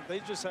of effort. They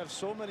just have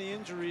so many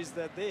injuries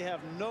that they have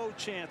no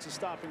chance of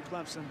stopping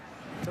Clemson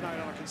tonight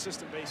on a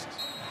consistent basis.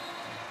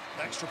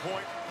 Extra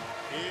point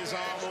is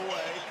on the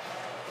way.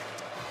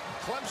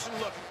 Clemson,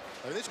 look,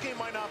 I mean, this game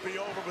might not be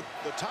over, but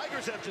the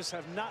Tigers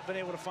have not been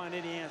able to find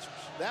any answers.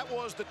 That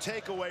was the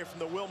takeaway from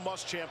the Will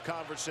Muschamp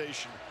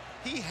conversation.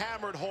 He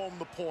hammered home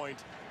the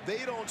point. They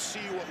don't see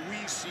what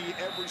we see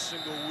every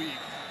single week.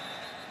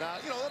 Now,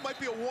 you know, that might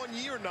be a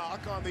 1-year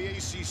knock on the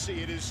ACC.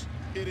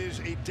 It is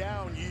a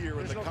down year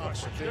in the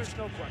conference. There's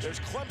no question. There's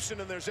Clemson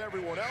and there's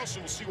everyone else,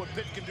 and we'll see what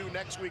Pitt can do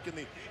next week in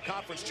the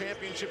conference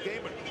championship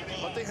game.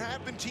 But there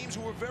have been teams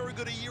who were very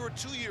good a year or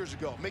 2 years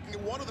ago, making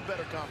it one of the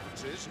better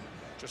conferences, and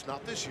just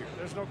not this year.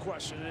 There's no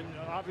question, and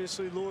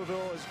obviously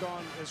Louisville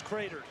has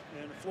cratered,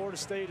 and Florida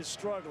State is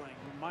struggling.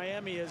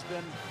 Miami has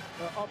been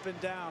up and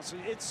down, so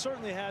it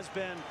certainly has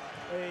been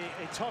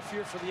a tough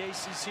year for the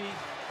ACC,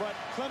 but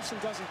Clemson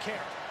doesn't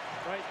care.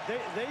 Right,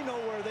 they know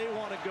where they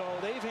want to go.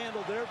 They've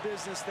handled their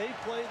business. They've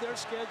played their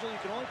schedule. You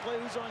can only play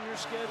who's on your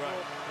schedule.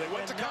 Right. They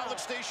went to College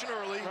Station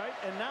early. Right,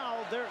 and now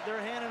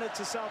they're handing it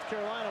to South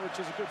Carolina, which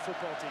is a good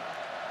football team.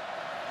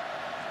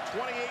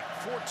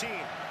 28-14.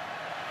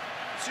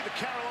 See the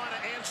Carolina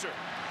answer.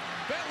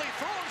 Bentley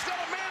throws,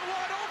 got a man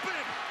wide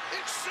open.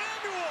 It's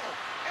Samuel,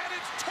 and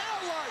it's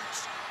tail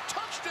lights.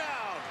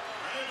 Touchdown.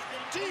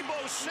 Deebo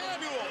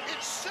Samuel.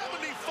 It's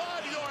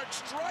 75-yard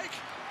strike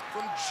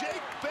from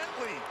Jake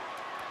Bentley.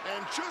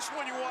 And just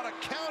when you want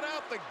to count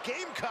out the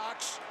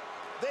Gamecocks,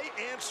 they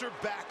answer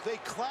back. They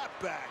clap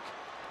back.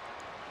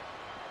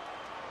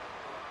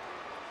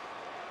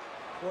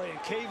 Boy, and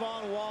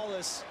Kayvon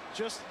Wallace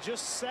just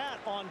sat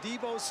on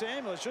Deebo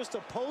Samuel. It's just a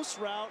post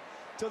route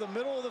to the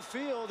middle of the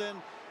field, and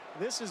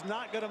this is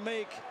not going to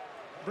make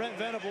Brent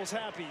Venables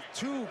happy.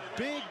 2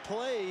 big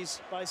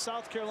plays by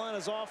South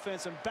Carolina's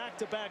offense and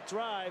back-to-back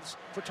drives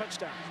for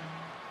touchdowns.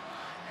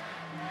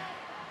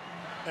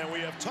 And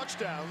we have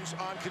touchdowns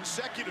on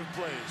consecutive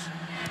plays.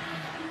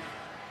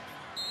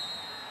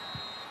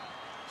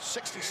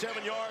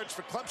 67 yards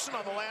for Clemson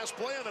on the last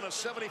play, and then a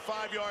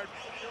 75-yard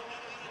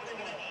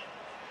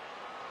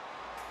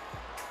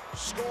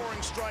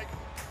scoring strike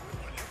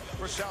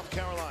for South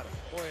Carolina.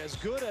 Boy, as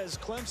good as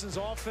Clemson's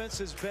offense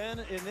has been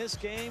in this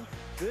game,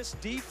 this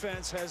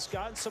defense has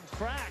gotten some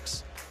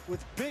cracks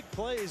with big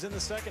plays in the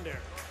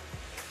secondary.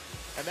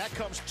 And that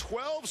comes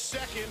 12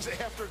 seconds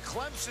after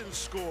Clemson's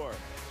score.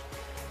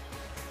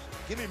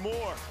 Give me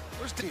more.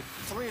 Where's the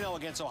 3-0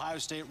 against Ohio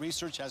State?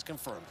 Research has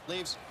confirmed.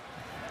 Leaves.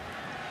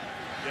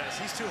 Yes,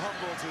 he's too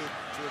humble to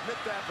admit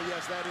that, but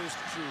yes, that is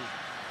true.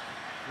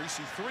 Reese,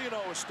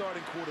 3-0 as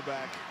starting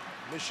quarterback.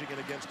 Michigan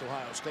against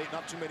Ohio State.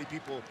 Not too many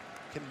people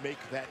can make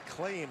that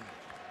claim.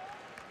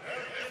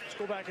 Let's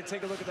go back and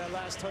take a look at that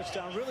last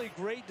touchdown. Really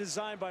great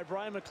design by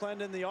Brian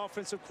McClendon, the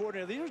offensive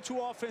coordinator. These are 2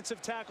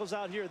 offensive tackles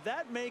out here.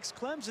 That makes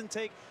Clemson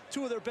take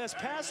 2 of their best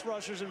pass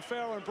rushers in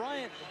Farrell and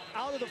Bryant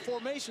out of the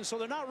formation, so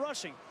they're not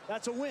rushing.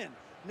 That's a win.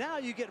 Now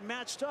you get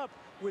matched up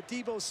with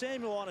Deebo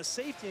Samuel on a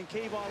safety and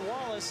Kayvon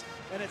Wallace,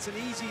 and it's an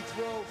easy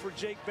throw for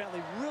Jake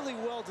Bentley. Really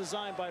well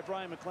designed by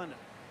Brian McClendon.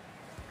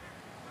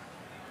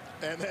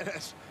 And then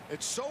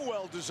it's so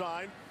well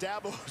designed,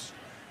 Dabo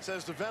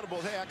says to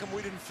Venables, hey, how come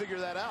we didn't figure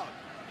that out?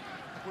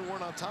 We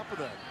weren't on top of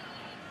that.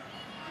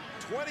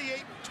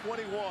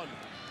 28-21.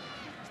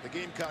 The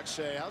Gamecocks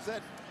say, how's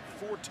that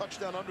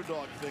 4-touchdown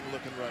underdog thing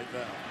looking right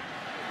now?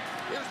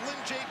 Here's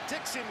Lynn J.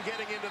 Dixon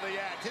getting into the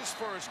act. His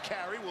first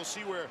carry. We'll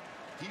see where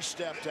he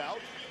stepped out.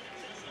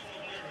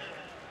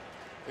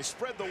 They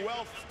spread the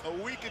wealth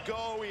a week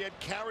ago. We had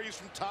carries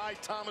from Ty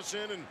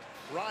Thomason and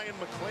Ryan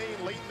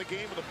McClain late in the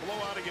game with a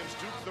blowout against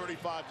Duke,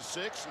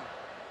 35-6. And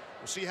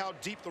we'll see how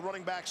deep the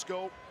running backs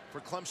go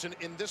for Clemson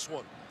in this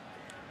one.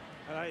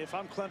 And if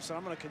I'm Clemson,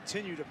 I'm going to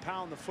continue to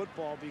pound the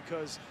football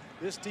because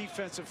this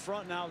defensive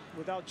front now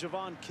without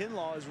Javon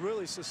Kinlaw is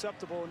really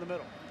susceptible in the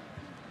middle.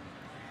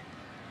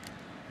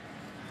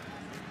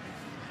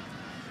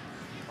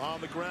 On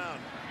the ground,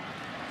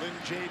 Lynn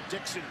J.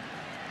 Dixon.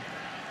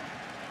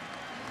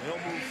 They'll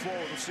move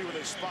forward. We'll see where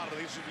they spot it.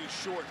 They should be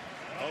short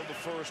of the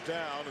first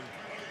down. And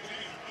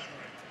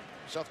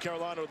South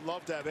Carolina would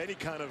love to have any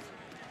kind of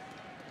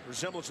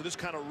resemblance to this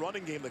kind of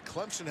running game that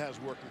Clemson has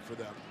working for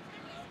them.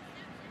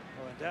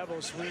 Well, Dabo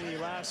Swinney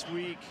last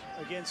week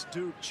against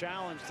Duke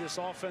challenged this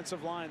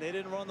offensive line. They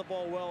didn't run the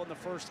ball well in the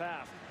first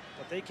half,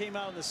 but they came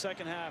out in the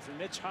second half. And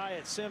Mitch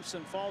Hyatt,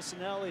 Simpson,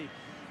 Falcinelli,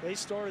 they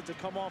started to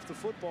come off the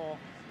football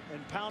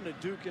and pounded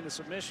Duke into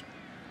submission.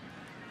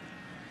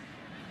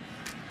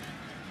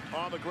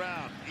 On the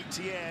ground,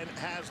 Etienne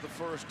has the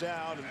first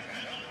down. And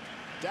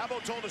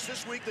Dabo told us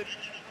this week that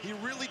he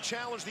really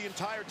challenged the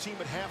entire team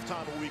at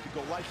halftime a week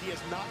ago, like he has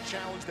not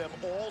challenged them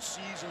all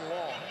season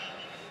long.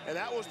 And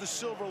that was the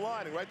silver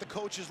lining, right? The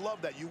coaches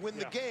love that. You win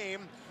the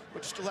game,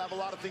 but you still have a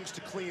lot of things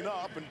to clean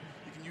up, and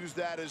you can use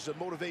that as a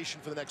motivation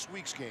for the next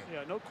week's game.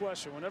 Yeah, no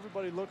question. When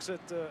everybody looks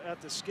at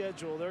the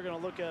schedule, they're going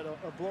to look at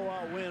a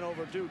blowout win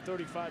over Duke,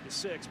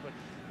 35-6. But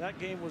that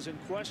game was in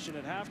question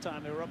at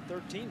halftime. They were up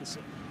 13-6.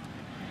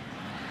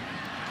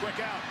 Quick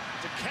out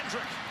to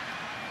Kendrick.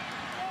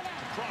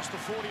 Across the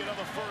 40,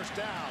 another first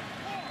down.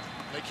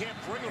 They can't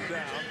bring him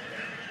down.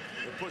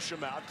 They push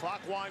him out.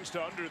 Clock winds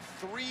to under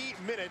 3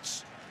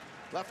 minutes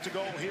left to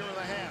go here in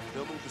the half.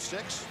 They'll move to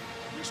 6.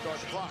 Restart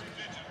the clock.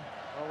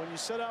 Well, when you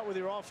set out with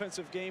your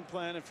offensive game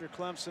plan, if you're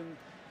Clemson,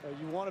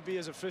 you want to be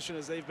as efficient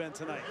as they've been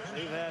tonight.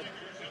 They've had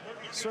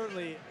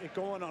certainly it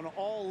going on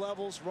all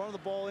levels, running the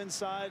ball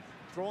inside,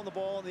 throwing the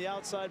ball on the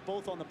outside,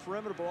 both on the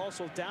perimeter, but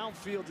also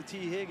downfield to T.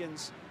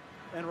 Higgins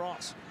and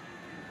Ross.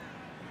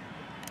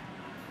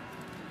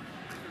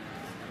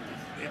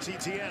 It's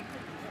Etienne.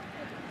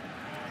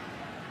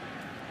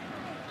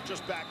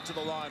 Just back to the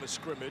line of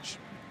scrimmage.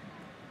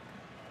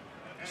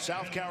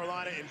 South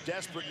Carolina in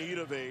desperate need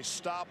of a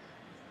stop.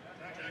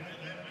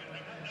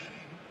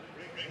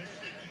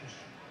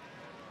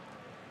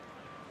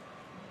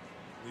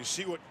 You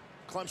see what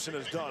Clemson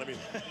has done. I mean,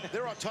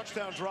 there are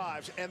touchdown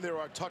drives and there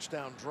are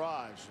touchdown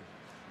drives.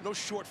 No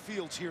short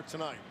fields here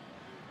tonight.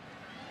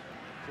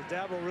 So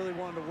Dabo really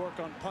wanted to work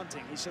on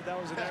punting. He said that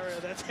was an area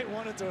that they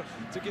wanted to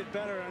get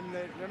better, and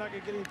they're not going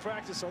to get any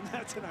practice on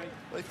that tonight.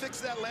 They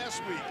fixed that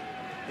last week.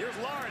 Here's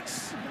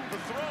Lawrence, the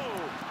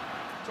throw.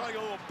 Trying to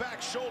get a little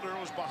back shoulder. It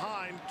was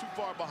behind, too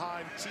far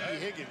behind T.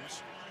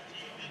 Higgins.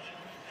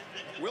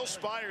 Will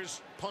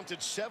Spires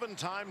punted 7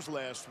 times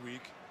last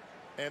week,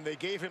 and they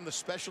gave him the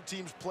Special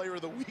Teams Player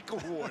of the Week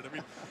award. I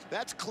mean,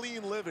 that's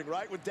clean living,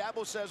 right? When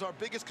Dabo says our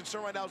biggest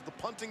concern right now is the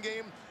punting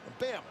game, and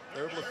bam,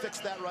 they're able to fix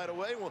that right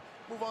away. We'll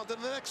move on to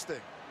the next thing.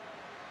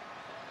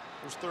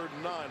 There's 3rd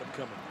and 9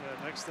 upcoming.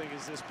 Yeah, next thing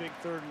is this big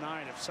 3rd and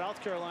 9. If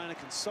South Carolina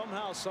can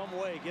somehow, some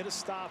way get a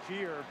stop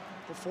here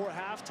before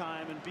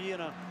halftime and be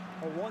in a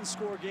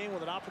 1-score game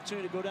with an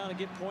opportunity to go down and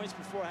get points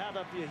before half,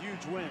 that'd be a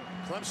huge win.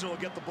 Clemson will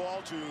get the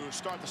ball to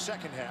start the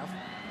second half.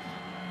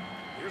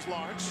 Here's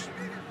Lawrence.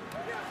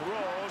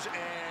 Throws,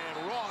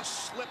 and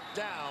Ross slipped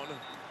down.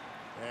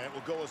 And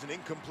will go as an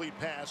incomplete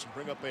pass and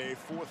bring up a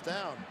 4th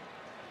down.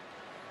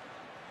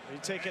 You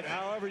take it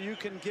however you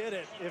can get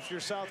it. If you're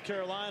South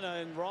Carolina,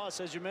 and Ross,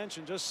 as you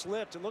mentioned, just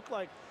slipped. It looked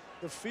like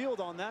the field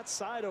on that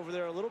side over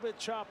there a little bit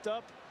chopped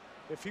up.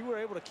 If he were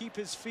able to keep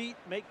his feet,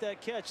 make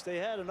that catch, they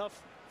had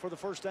enough for the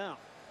first down.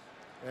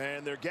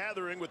 And they're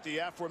gathering with the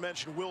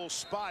aforementioned Will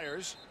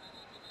Spires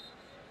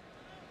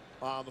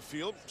on the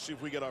field. See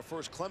if we get our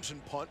first Clemson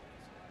punt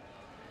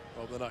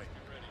of the night.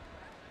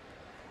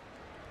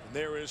 And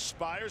there is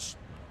Spires.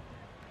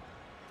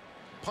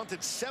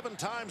 Punted 7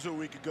 times a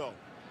week ago.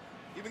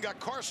 Even got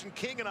Carson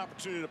King an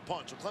opportunity to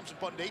punt. So Clemson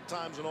punted 8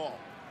 times in all.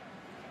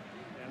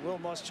 And Will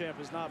Muschamp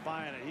is not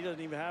buying it. He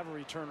doesn't even have a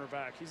returner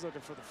back. He's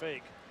looking for the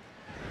fake.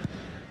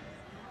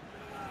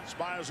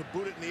 Spires will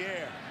boot it in the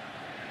air.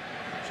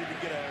 See if he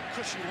can get a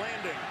cushy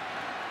landing.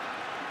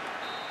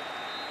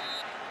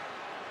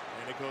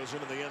 And it goes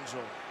into the end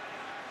zone.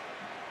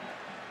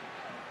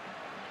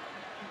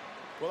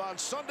 Well, on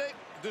Sunday,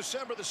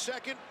 December the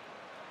 2nd,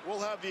 we'll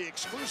have the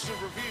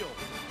exclusive reveal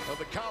of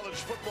the college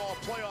football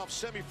playoff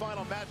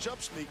semifinal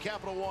matchups in the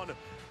Capital One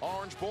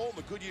Orange Bowl and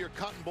the Goodyear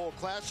Cotton Bowl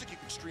Classic. You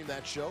can stream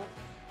that show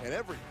and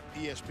every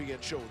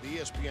ESPN show. The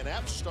ESPN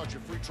app. Start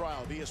your free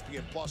trial of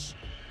ESPN Plus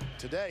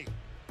today.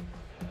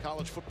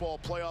 College football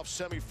playoff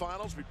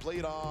semifinals. We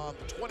played on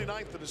the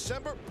 29th of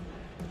December.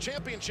 The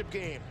championship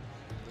game,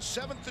 the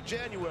 7th of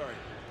January.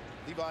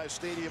 Levi's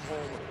Stadium,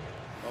 home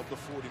of the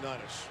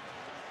 49ers.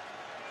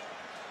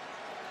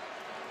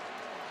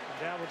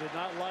 Dabo did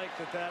not like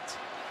that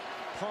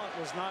punt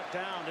was not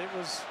down. It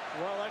was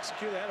well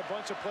executed. They had a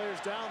bunch of players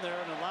down there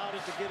and allowed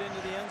it to get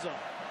into the end zone.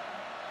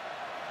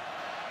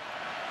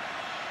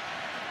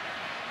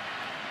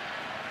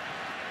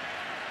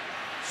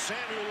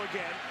 Samuel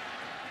again.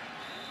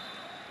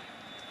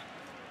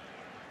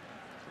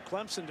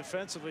 Clemson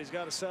defensively has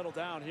got to settle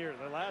down here.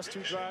 Their last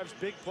 2 drives,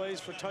 big plays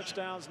for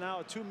touchdowns.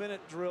 Now a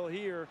 2-minute drill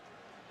here.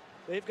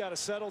 They've got to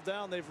settle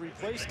down. They've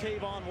replaced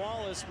Kayvon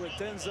Wallace with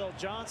Denzel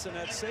Johnson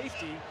at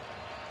safety.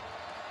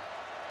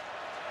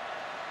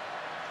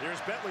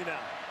 Here's Bentley now.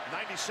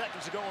 90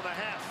 seconds to go in the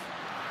half.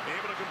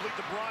 Able to complete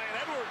to Brian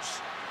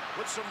Edwards.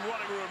 With some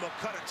running room, they'll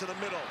cut it to the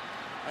middle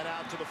and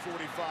out to the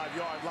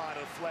 45-yard line.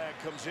 A flag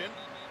comes in.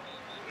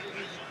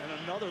 And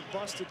another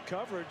busted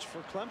coverage for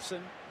Clemson.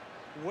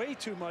 Way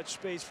too much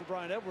space for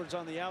Brian Edwards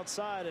on the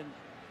outside, and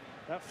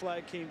that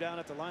flag came down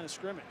at the line of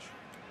scrimmage.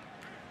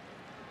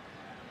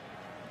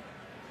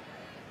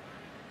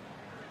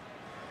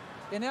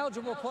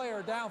 Ineligible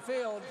player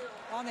downfield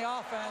on the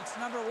offense,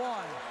 number 1.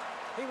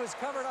 He was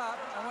covered up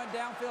and went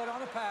downfield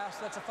on the pass.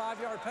 That's a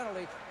 5-yard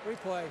penalty.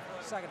 Replay,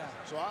 second down.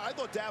 So I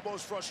thought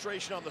Dabo's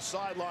frustration on the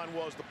sideline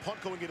was the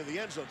punt going into the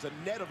end zone. It's a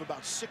net of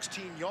about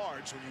 16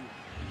 yards when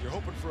you're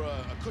hoping for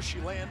a cushy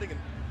landing and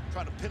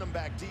try to pin him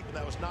back deep, and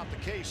that was not the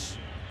case.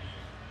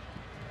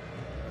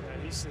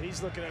 And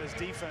he's looking at his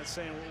defense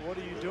saying, well, what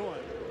are you doing?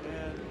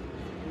 And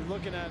you're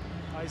looking at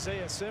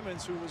Isaiah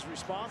Simmons, who was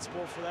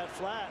responsible for that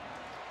flat.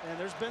 And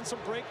there's been some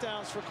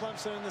breakdowns for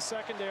Clemson in the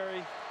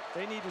secondary.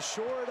 They need to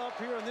shore it up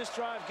here on this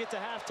drive, get to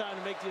halftime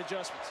to make the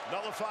adjustments.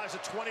 Nullifies a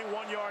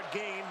 21-yard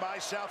gain by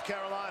South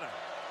Carolina.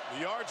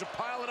 The yards are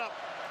piling up.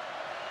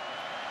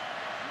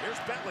 Here's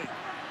Bentley,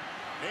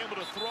 able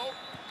to throw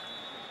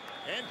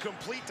and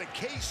complete to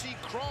Casey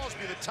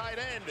Crosby, the tight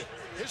end.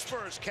 His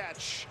first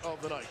catch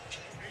of the night.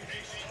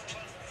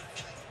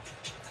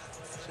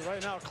 So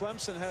right now,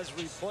 Clemson has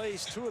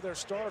replaced 2 of their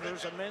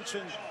starters. I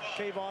mentioned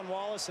Kayvon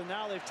Wallace, and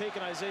now they've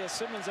taken Isaiah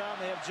Simmons out,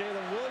 and they have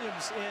Jalen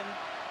Williams in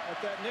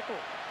at that nickel.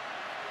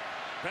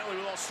 Bentley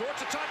with all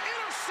sorts of time,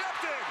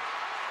 intercepted,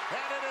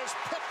 and it is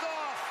picked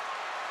off.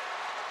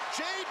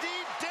 J.D.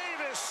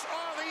 Davis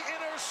on the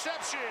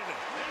interception,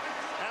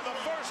 and the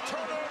first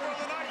turnover of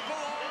the night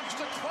belongs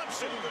to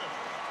Clemson.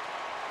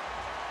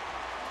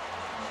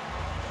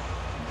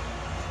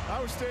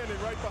 I was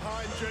standing right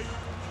behind Jake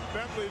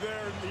Bentley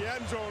there in the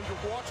end zone,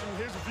 watching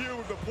his view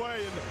of the play,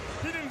 and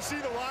he didn't see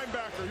the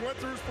linebacker. He went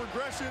through his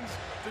progressions,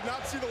 did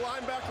not see the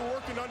linebacker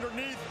working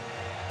underneath,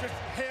 just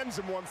hands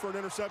him one for an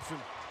interception.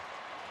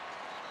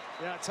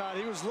 Yeah, Todd,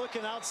 he was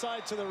looking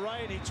outside to the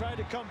right. He tried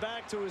to come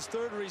back to his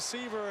 3rd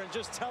receiver and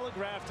just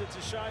telegraphed it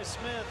to Shi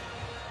Smith.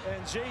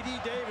 And J.D.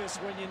 Davis,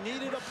 when you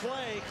needed a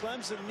play,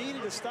 Clemson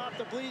needed to stop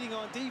the bleeding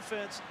on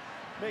defense,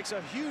 makes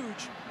a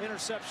huge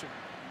interception.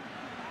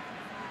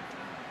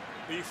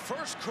 The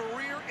first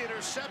career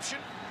interception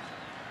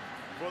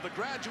for the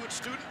graduate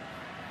student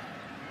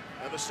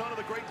and the son of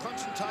the great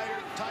Clemson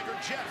Tiger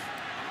Jeff.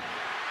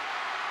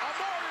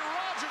 Amari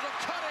Rogers,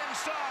 a cut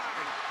inside.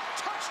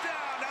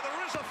 Touchdown. Now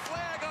there is a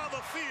flag on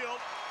the field.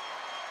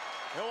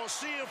 And we'll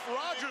see if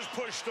Rogers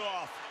pushed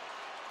off.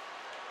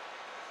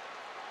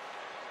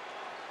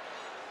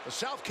 The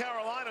South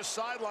Carolina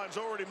sideline's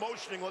already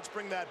motioning. Let's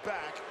bring that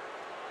back.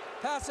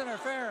 Pass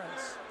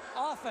interference.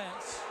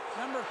 Offense,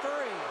 number 3.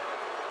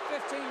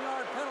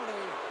 15-yard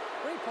penalty.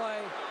 Replay,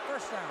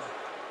 first down.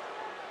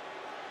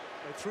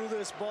 They threw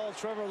this ball,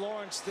 Trevor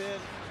Lawrence did,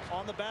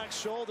 on the back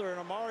shoulder, and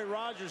Amari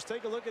Rogers,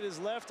 take a look at his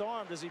left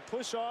arm. Does he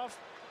push off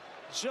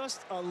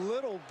just a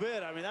little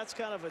bit? I mean, that's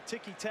kind of a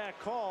ticky-tack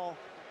call.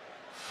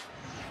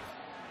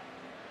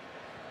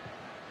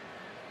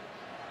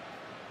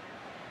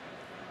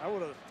 I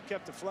would have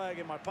kept the flag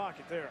in my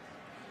pocket there.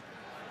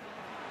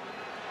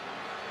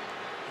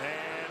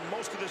 And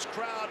most of this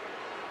crowd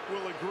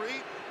will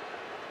agree.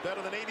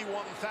 Better than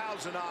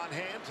 81,000 on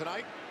hand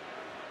tonight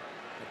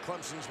at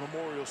Clemson's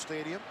Memorial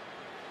Stadium.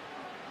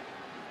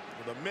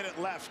 With a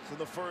minute left in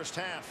the first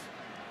half.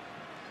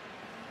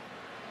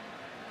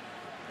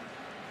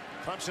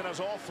 Clemson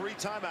has all 3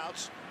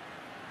 timeouts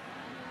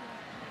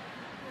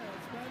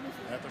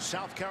at the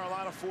South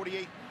Carolina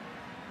 48.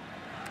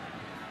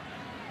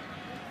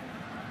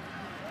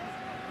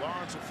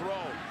 Lawrence will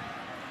throw.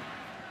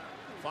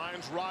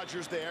 Finds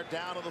Rogers there,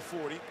 down to the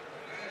 40.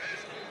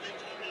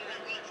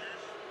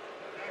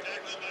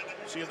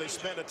 See if they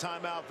spend a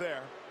timeout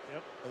there.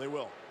 Yep. And they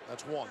will.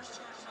 That's 1.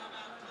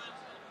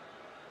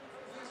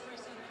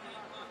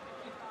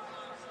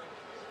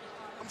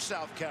 From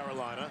South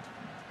Carolina,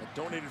 that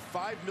donated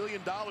 $5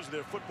 million to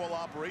their football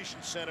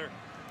operations center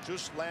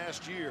just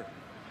last year.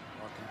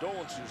 Our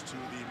condolences to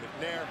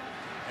the McNair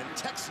and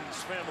Texans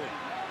family.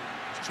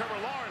 As Trevor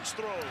Lawrence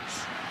throws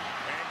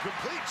and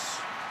completes.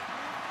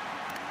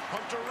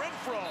 Hunter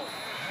Renfrow.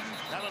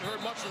 Haven't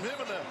heard much from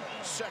him in the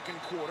second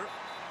quarter.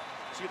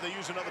 See if they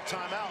use another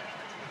timeout.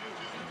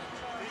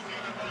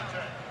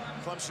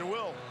 Clemson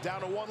will.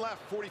 Down to 1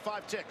 left,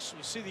 45 ticks.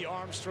 You see the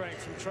arm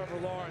strength from Trevor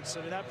Lawrence.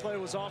 I mean, that play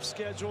was off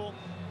schedule.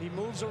 He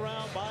moves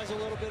around, buys a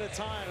little bit of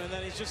time, and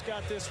then he's just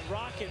got this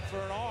rocket for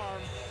an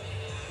arm.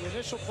 The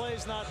initial play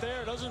is not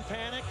there, doesn't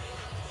panic.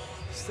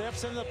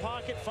 Steps into the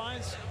pocket,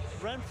 finds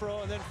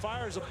Renfro, and then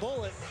fires a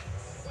bullet.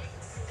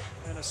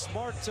 And a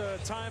smart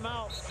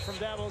timeout from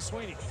Dabo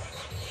Swinney.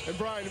 And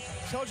Brian, it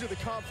tells you the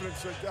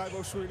confidence that Dabo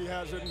Swinney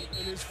has in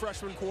his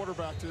freshman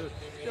quarterback. They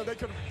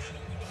could have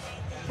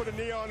put a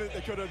knee on it.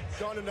 They could have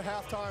gone into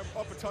halftime,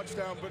 up a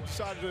touchdown, but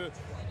decided to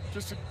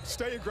just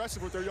stay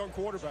aggressive with their young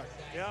quarterback.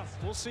 Yeah,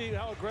 we'll see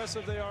how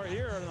aggressive they are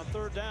here on the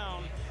 3rd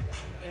down.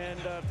 And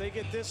if they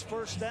get this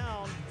first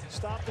down,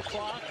 stop the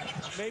clock,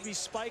 maybe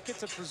spike it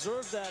to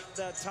preserve that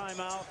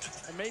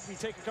timeout, and maybe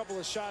take a couple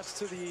of shots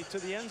to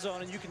the end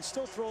zone, and you can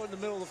still throw it in the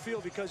middle of the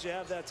field because you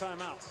have that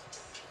timeout.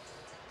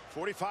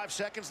 45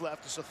 seconds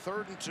left. It's a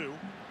 3rd and 2.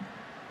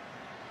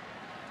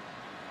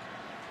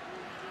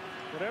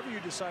 Whatever you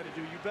decide to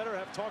do, you better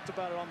have talked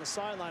about it on the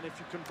sideline if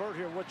you convert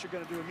here, what you're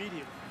going to do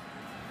immediately.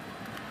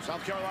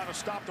 South Carolina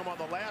stopped them on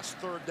the last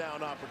 3rd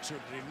down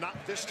opportunity. Not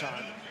this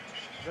time.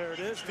 There it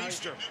is.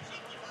 Feaster.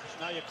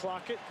 Now you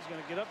clock it. He's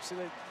going to get up. So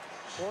they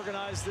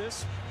organize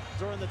this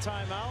during the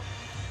timeout.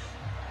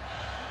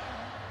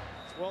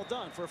 It's well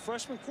done. For a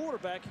freshman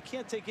quarterback, you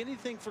can't take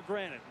anything for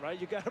granted, right?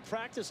 You got to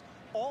practice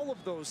all of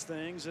those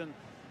things, and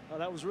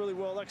that was really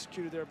well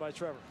executed there by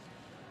Trevor.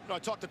 I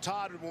talked to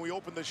Todd when we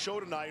opened the show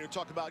tonight. You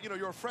talk about,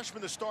 you're a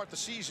freshman to start the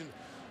season.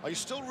 Are you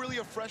still really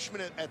a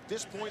freshman at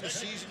this point in the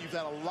season? You've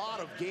had a lot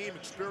of game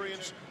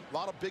experience, a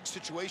lot of big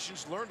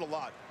situations, learned a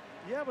lot.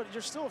 Yeah, but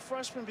you're still a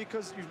freshman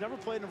because you've never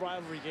played in a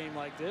rivalry game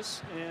like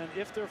this. And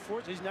if they're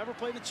fortunate, he's never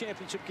played in a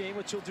championship game,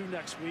 which he'll do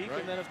next week. Right.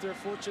 And then if they're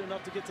fortunate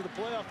enough to get to the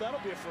playoff, that'll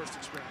be a first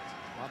experience.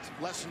 Lots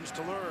of lessons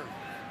to learn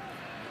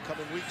in the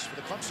coming weeks for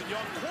the Clemson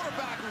young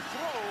quarterback who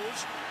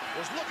throws,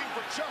 was looking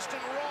for Justin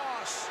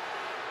Ross.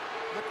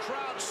 The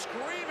crowd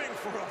screaming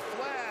for a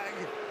flag,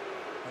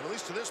 and at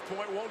least to this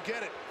point won't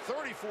get it.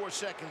 34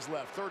 seconds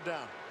left, 3rd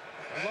down.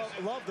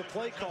 Love the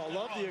play call,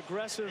 love the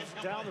aggressive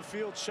down the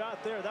field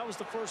shot there. That was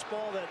the first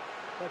ball that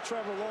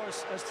Trevor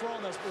Lawrence has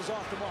thrown that was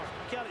off the mark.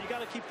 You got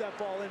to keep that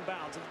ball in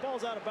bounds. If the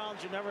ball's out of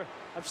bounds,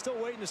 I'm still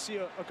waiting to see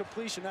a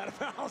completion out of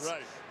bounds.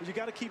 Right. But you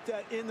got to keep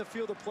that in the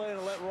field of play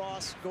and let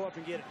Ross go up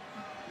and get it.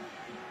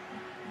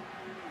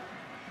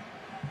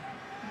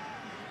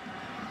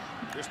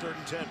 Here's 3rd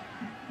and 10.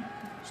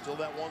 Still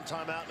that one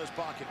timeout in his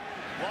pocket.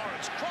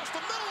 Lawrence crossed the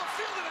middle of the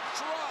field and it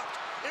dropped.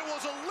 It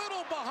was a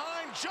little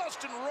behind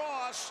Justin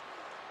Ross,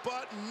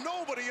 but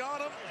nobody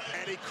on him,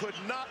 and he could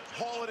not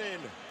haul it in.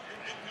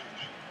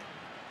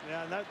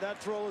 Yeah, and that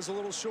throw is a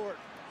little short.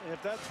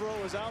 If that throw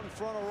was out in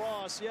front of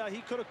Ross, yeah,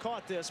 he could have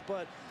caught this,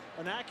 but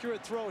an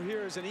accurate throw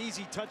here is an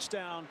easy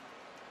touchdown.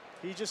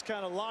 He just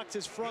kind of locked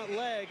his front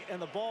leg,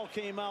 and the ball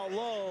came out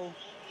low.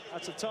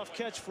 That's a tough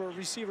catch for a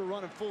receiver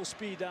running full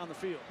speed down the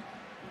field.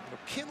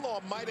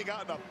 Kinlaw might have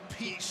gotten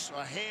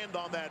a hand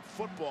on that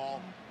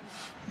football.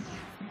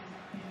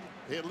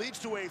 It leads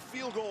to a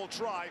field goal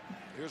try.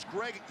 Here's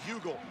Greg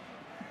Hugel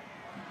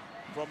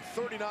from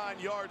 39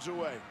 yards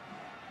away.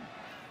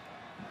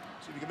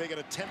 See if he can make it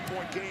a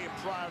 10-point game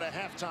prior to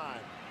halftime.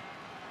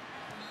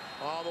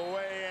 All the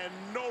way and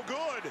no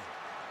good.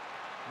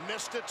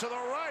 Missed it to the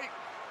right.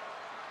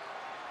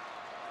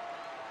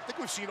 I think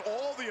we've seen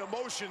all the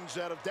emotions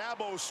out of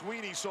Dabo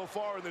Swinney so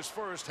far in this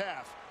first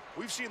half.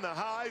 We've seen the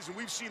highs and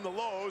we've seen the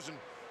lows, and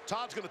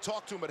Todd's going to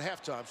talk to him at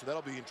halftime, so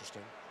that'll be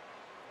interesting.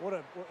 What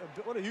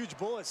a huge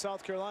bullet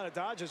South Carolina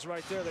dodges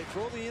right there. They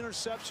throw the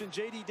interception.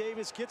 J.D.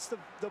 Davis gets the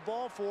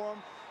ball for them,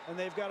 and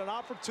they've got an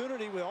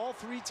opportunity with all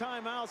 3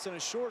 timeouts in a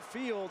short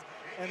field,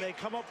 and they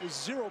come up with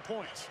 0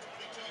 points.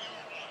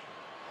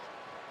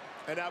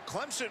 And now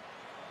Clemson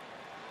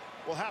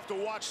will have to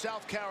watch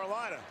South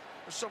Carolina.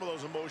 There's some of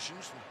those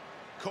emotions from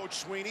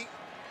Coach Swinney.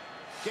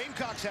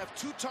 Gamecocks have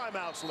 2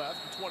 timeouts left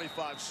in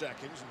 25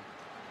 seconds.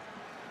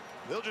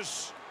 And they'll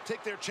just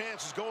take their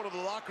chances going to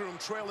the locker room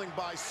trailing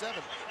by 7.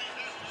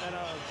 And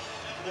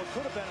what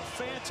could have been a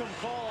phantom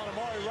call on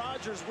Amari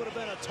Rogers would have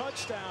been a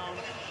touchdown.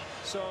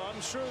 So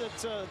I'm sure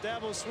that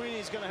Dabo Swinney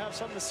is going to have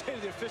something to say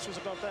to the officials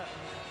about that.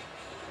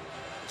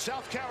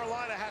 South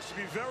Carolina has to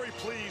be very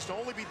pleased to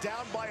only be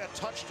down by a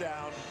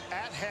touchdown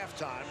at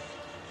halftime.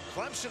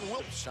 Clemson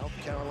will. South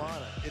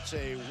Carolina. It's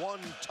a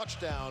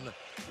 1-touchdown,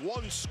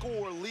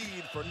 1-score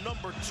lead for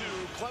number 2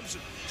 Clemson.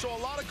 So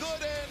a lot of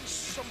good and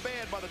some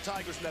bad by the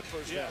Tigers in that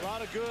first half. A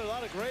lot of good, a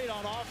lot of great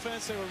on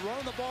offense. They were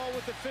running the ball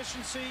with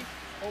efficiency,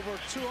 over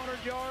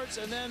 200 yards,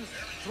 and then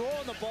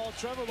throwing the ball.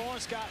 Trevor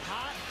Lawrence got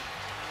hot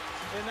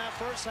in that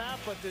first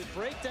half, but the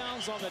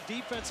breakdowns on the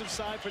defensive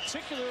side,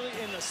 particularly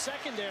in the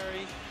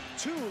secondary,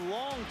 2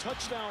 long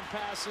touchdown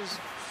passes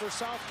for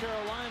South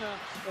Carolina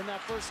in that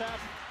first half.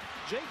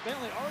 Jake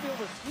Bentley already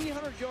over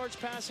 300 yards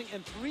passing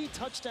and 3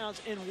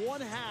 touchdowns in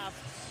 1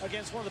 half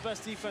against one of the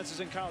best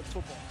defenses in college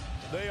football.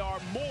 They are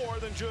more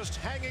than just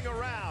hanging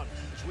around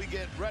as we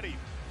get ready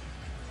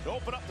To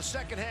open up the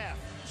second half,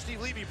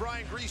 Steve Levy,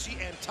 Brian Greasy,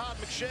 and Todd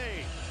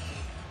McShay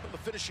put the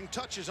finishing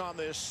touches on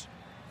this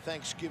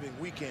Thanksgiving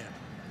weekend.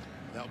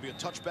 That'll be a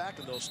touchback,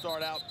 and they'll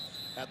start out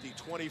at the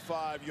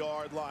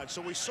 25-yard line. So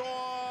we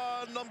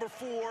saw number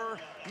 4,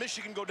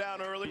 Michigan, go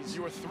down early.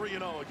 You were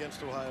 3-0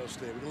 against Ohio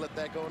State. We can let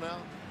that go now?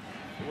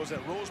 It was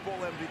that Rose Bowl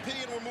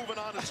MVP, and we're moving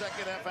on to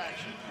second half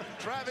action.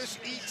 Travis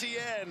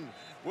Etienne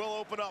will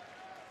open up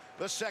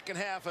the second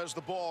half as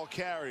the ball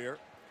carrier.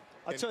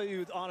 I'll tell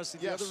you honestly,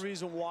 the other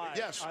reason why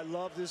I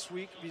love this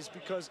week is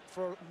because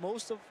for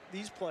most of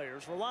these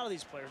players, for a lot of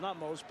these players, not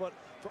most, but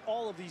for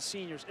all of these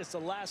seniors, it's the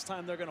last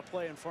time they're going to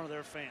play in front of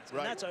their fans. And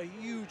that's a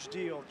huge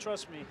deal,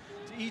 trust me,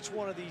 to each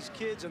one of these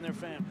kids and their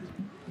families.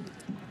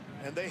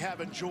 And they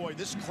have enjoyed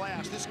this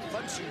class. This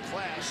Clemson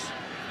class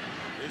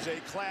is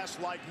a class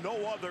like no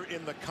other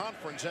in the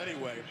conference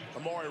anyway.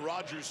 Amari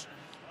Rodgers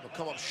will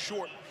come up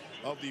short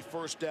of the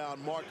first down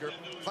marker.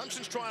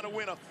 Clemson's trying to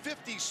win a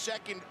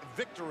 52nd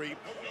victory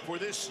for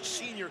this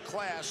senior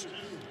class.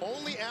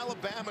 Only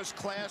Alabama's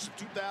class of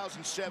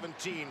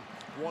 2017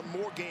 won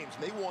more games.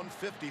 They won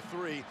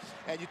 53.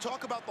 And you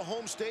talk about the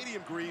home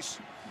stadium, Grease.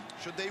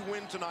 Should they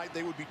win tonight,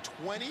 they would be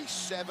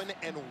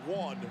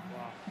 27-1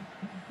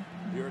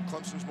 here at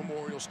Clemson's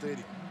Memorial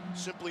Stadium.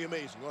 Simply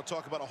amazing. We'll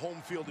talk about a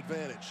home field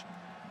advantage.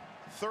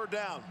 Third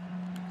down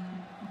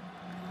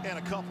and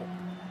a couple.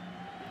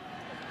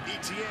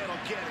 Etienne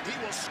will get it.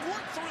 He will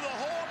squirt through the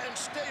hole and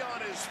stay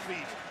on his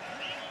feet.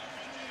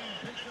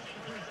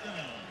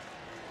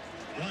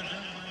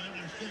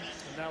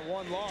 And that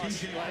one loss,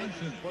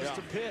 was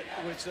to Pitt,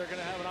 which they're going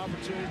to have an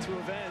opportunity to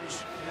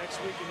avenge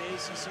next week in the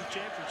ACC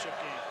championship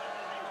game.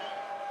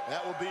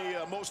 That will be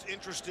a most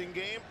interesting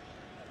game.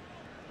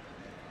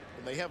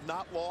 And they have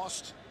not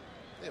lost.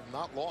 They have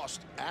not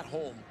lost at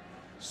home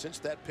since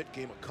that Pitt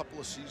game a couple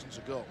of seasons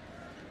ago.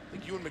 I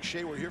think you and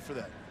McShay were here for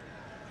that.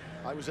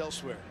 I was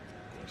elsewhere.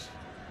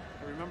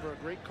 I remember a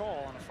great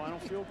call on a final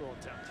field goal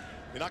attempt.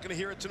 You're not going to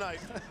hear it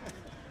tonight.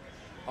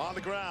 On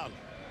the ground,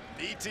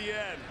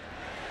 Etienne.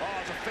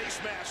 Oh, it's a face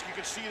mask. You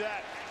can see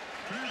that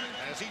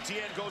as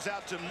Etienne goes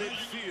out to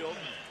midfield.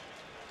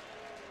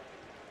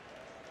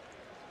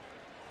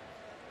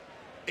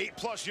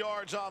 8+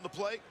 yards on the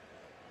play.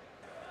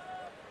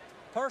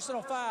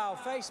 Personal foul,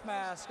 face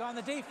mask on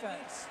the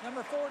defense.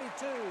 Number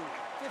 42,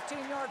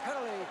 15-yard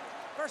penalty,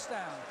 first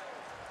down.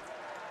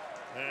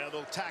 And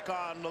they'll tack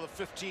on another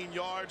 15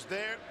 yards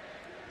there.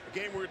 The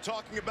game we were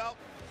talking about.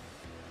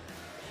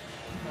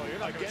 Oh, you're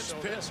not against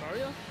Pitt, are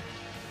you? Well,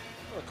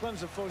 the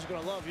Clemson folks are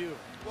going to love you.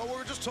 Well, we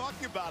were just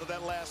talking about it,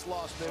 that last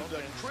loss.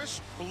 Chris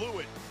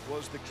Blewett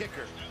was the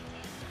kicker.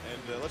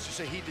 And let's just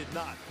say he did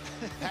not.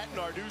 Pat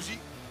Narduzzi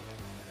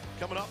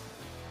coming up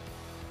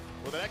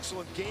with an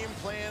excellent game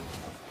plan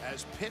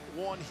as Pitt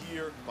won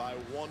here by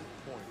 1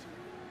 point.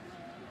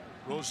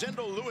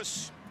 Rosendo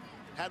Lewis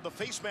had the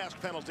face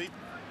mask penalty.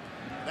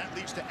 That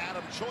leads to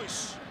Adam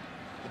Choice,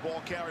 the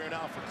ball carrier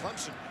now for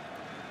Clemson.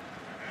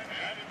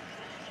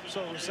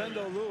 So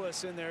Rosendo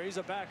Lewis in there. He's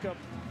a backup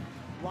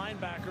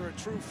linebacker, a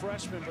true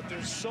freshman, but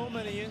there's so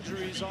many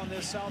injuries on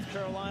this South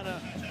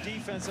Carolina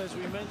defense, as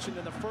we mentioned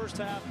in the first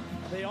half.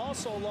 They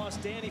also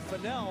lost Danny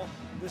Fennell,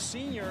 the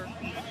senior,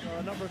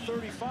 number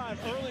 35,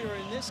 earlier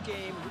in this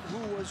game,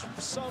 who was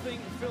subbing,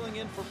 filling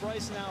in for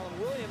Bryson Allen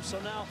Williams. So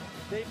now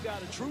they've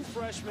got a true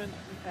freshman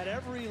at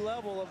every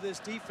level of this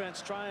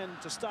defense trying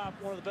to stop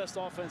one of the best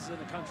offenses in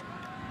the country.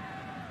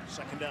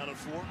 Second down and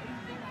 4.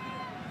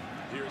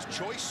 Here's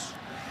Choice.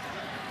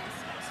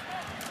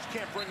 Just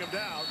can't bring him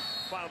down.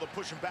 Finally,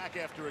 push him back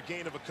after a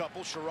gain of a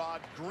couple. Sherrod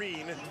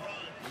Green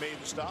made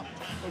the stop.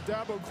 Well,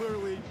 Dabo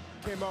clearly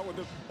came out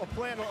with a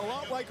plan a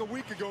lot like a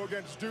week ago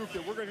against Duke,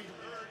 that we're going to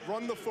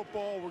run the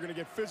football, we're going to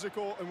get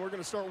physical, and we're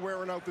going to start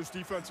wearing out this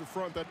defensive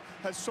front that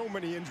has so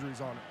many injuries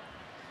on it.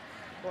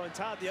 Well, and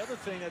Todd, the other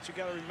thing that you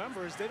got to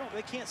remember is they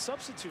can't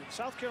substitute.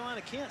 South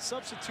Carolina can't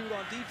substitute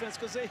on defense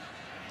because they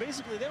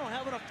don't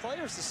have enough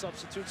players to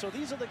substitute. So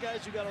these are the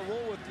guys you got to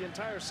roll with the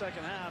entire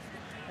second half,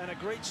 and a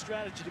great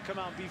strategy to come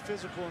out and be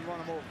physical and run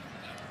them over.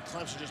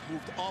 Clemson just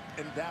moved up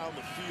and down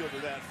the field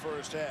in that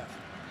first half.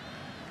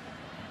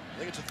 I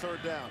think it's a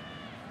third down.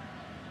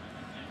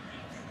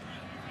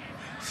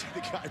 See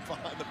the guy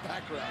behind the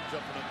background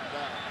jumping up and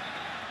down.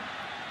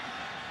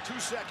 2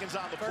 seconds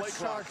on the play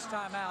clock. First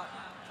charge timeout,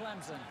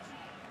 Clemson.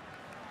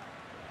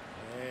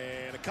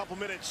 And a couple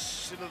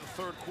minutes into the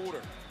third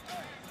quarter.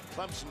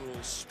 Clemson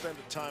will spend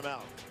a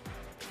timeout.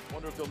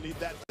 Wonder if they'll need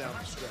that down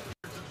the stretch.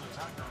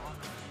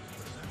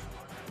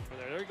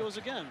 There he goes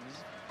again.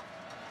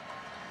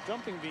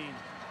 Jumping bean.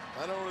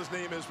 I don't know what his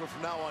name is, but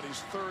from now on,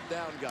 he's third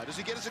down guy. Does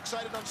he get as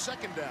excited on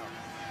second down?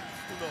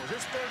 Who knows?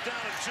 Here's third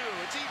down and 2.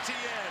 It's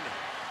Etienne.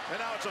 And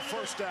now it's a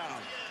first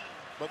down.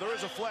 But there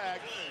is a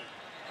flag.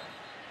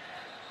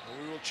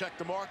 And we will check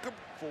the marker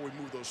before we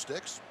move those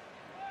sticks.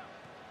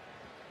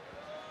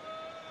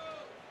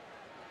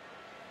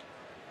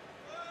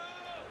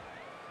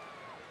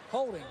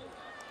 Holding.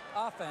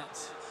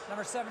 Offense.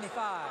 Number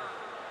 75.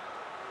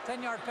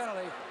 10-yard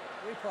penalty.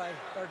 Replay.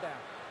 Third down.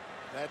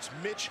 That's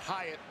Mitch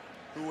Hyatt,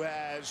 who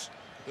has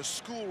the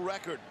school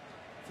record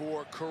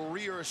for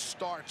career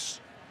starts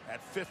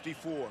at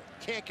 54.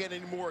 Can't get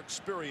any more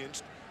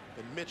experienced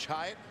than Mitch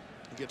Hyatt.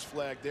 He gets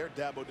flagged there.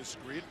 Dabo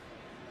disagreed.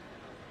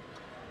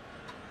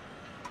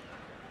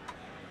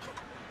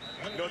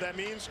 You know what that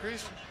means,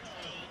 Chris?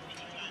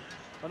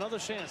 Another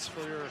chance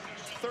for your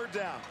third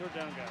down. Third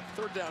down guy.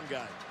 Third down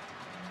guy.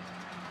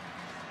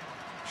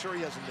 Sure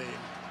he has a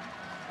name.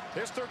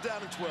 Here's third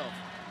down and 12.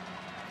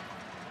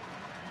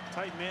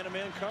 Tight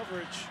man-to-man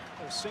coverage.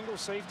 A single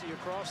safety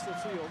across the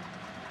field.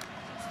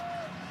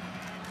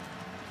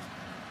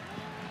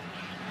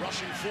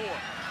 Rushing four.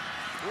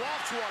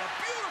 Lofts one. A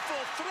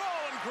beautiful throw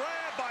and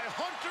grab by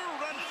Hunter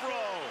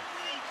Renfrow.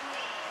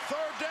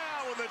 Third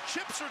down when the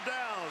chips are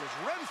down. It's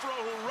Renfrow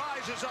who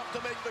rises up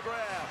to make the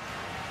grab.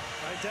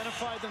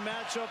 Identified the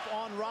matchup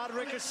on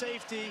Roderick as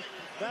safety.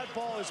 That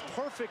ball is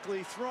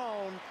perfectly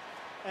thrown.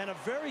 And a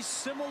very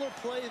similar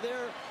play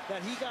there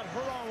that he got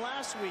hurt on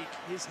last week.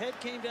 His head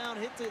came down,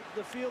 hit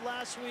the field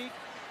last week.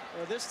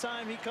 This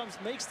time he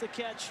makes the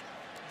catch.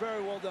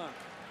 Very well done.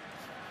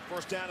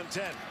 First down and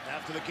 10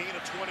 after the gain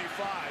of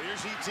 25.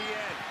 Here's Etienne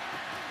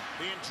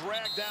being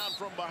dragged down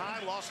from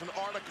behind. Lost an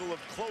article of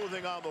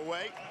clothing on the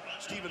way.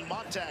 Stephen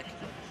Montack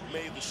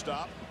made the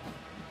stop.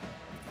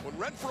 When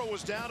Renfrow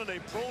was down in a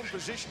prone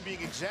position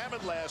being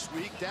examined last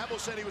week, Dabo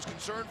said he was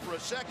concerned for a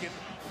second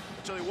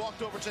until he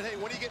walked over and said, hey,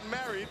 when are you getting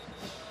married?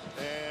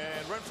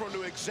 And Renfrow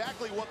knew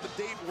exactly what the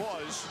date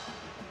was.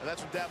 And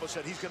that's what Dabo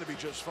said. He's going to be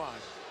just fine.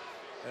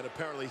 And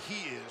apparently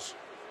he is.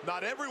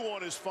 Not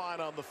everyone is fine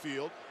on the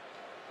field.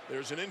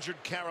 There's an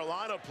injured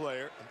Carolina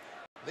player.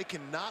 They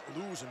cannot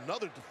lose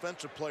another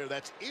defensive player.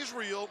 That's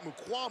Israel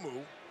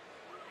Mukwamu,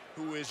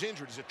 who is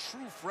injured. He's a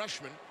true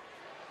freshman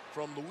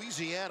from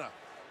Louisiana.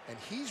 And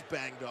he's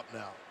banged up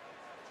now.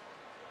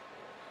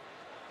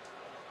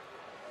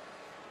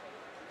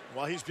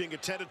 While he's being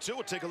attended to,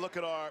 we'll take a look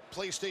at our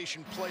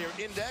PlayStation Player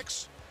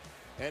Index.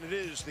 And it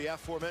is the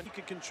aforementioned.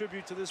 He could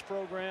contribute to this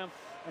program.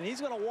 And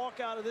he's going to walk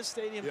out of this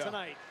stadium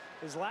tonight.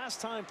 His last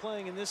time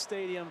playing in this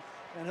stadium.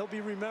 And he'll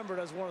be remembered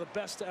as one of the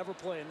best to ever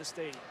play in this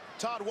stadium.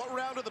 Todd, what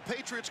round are the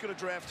Patriots going to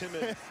draft him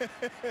in?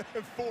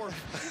 Fourth.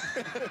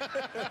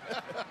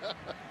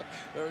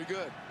 Very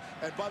good.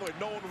 And by the way,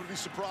 no one would be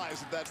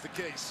surprised if that's the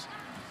case.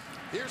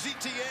 Here's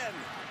Etienne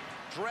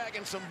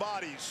dragging some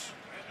bodies.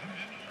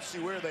 See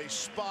where they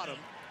spot him.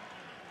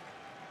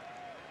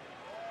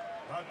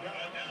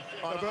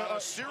 On a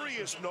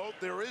serious note,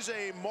 there is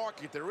a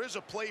market, there is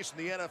a place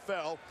in the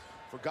NFL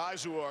for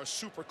guys who are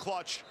super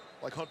clutch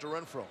like Hunter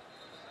Renfrow.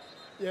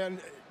 Yeah, and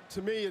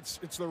to me, it's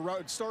the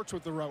route. It starts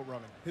with the route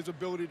running, his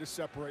ability to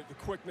separate, the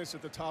quickness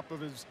at the top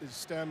of his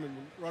stem and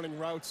running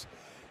routes,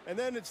 and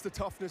then it's the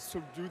toughness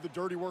to do the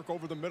dirty work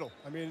over the middle.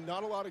 I mean,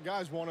 not a lot of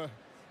guys want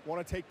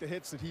to take the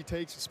hits that he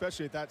takes,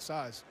 especially at that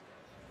size.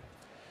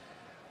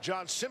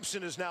 John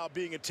Simpson is now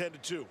being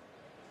attended to.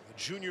 The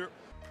junior.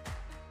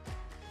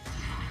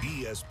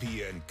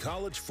 ESPN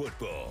College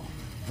Football,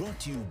 brought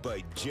to you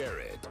by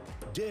Jared.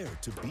 Dare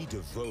to be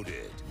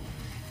devoted.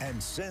 And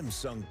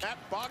Samsung. Matt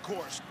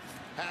Bockhorst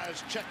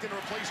has checked in to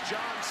replace John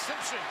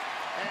Simpson,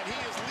 and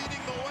he is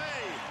leading the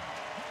way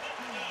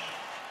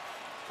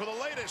for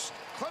the latest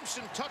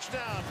Clemson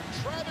touchdown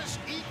from Travis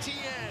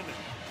Etienne.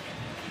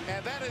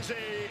 And that is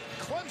a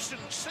Clemson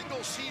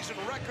single-season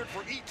record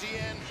for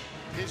Etienne,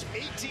 his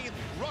 18th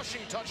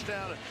rushing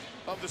touchdown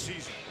of the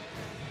season.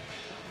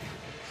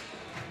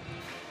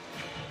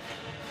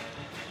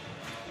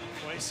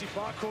 Well, you see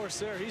Bockhorst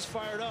there. He's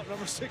fired up,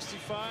 number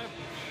 65.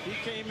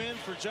 He came in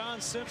for John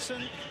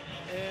Simpson,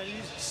 and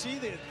you see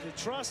the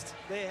trust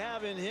they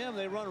have in him.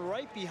 They run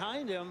right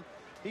behind him.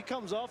 He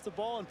comes off the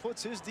ball and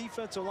puts his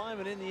defensive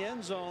lineman in the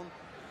end zone.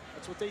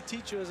 That's what they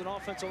teach you as an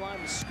offensive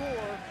lineman, score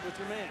with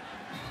your man.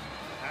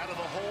 Out of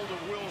the hold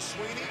of Will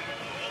Sweeney,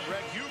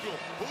 Greg Hugel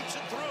boots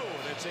it through,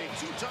 and it's a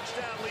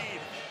 2-touchdown lead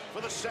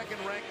for the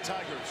second-ranked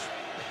Tigers.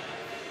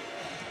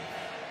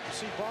 You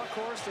see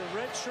Bockhorst, a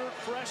redshirt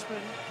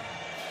freshman,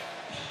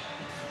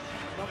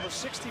 number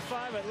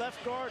 65 at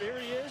left guard. Here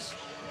he is.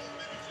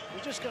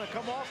 He's just going to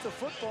come off the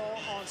football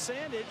on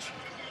Sandage.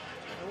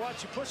 And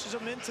watch, he pushes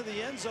him into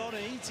the end zone,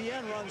 and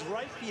Etienne runs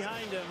right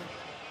behind him.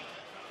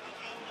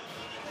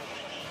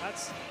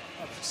 That's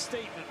a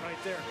statement right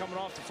there, coming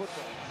off the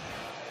football.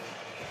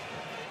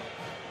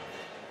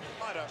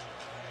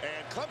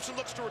 And Clemson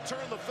looks to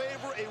return the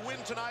favor. A win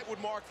tonight would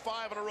mark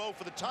 5 in a row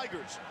for the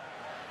Tigers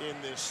in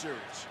this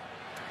series.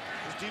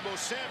 Here's Deebo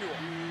Samuel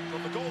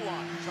from the goal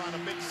line, trying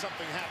to make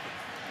something happen.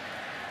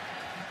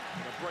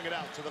 Gonna bring it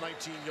out to the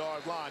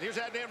 19-yard line.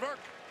 Here's Adnan Burke.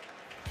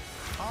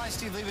 All right,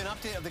 Steve, leave an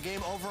update of the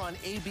game over on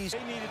ABC.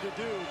 They needed to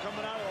do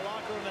coming out of the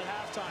locker room at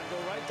halftime, go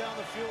right down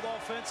the field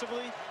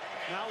offensively.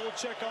 Now we'll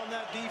check on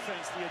that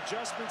defense, the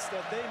adjustments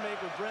that they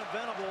make with Brent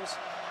Venables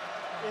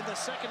in the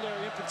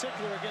secondary, in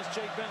particular against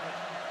Jake Bentley.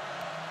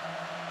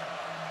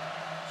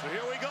 So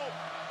here we go.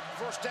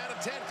 First down and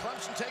 10.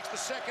 Clemson takes the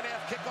second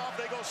half kickoff.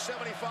 They go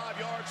 75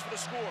 yards for the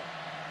score.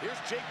 Here's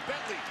Jake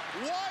Bentley,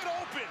 wide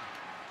open,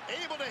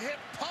 able to hit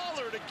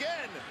Pollard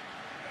again.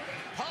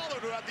 Pollard,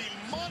 who had the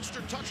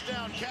monster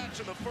touchdown catch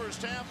in the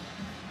first half,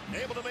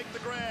 able to make the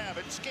grab.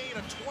 It's gain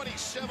of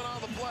 27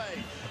 on the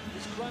play.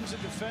 These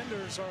Clemson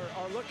defenders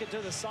are looking to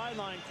the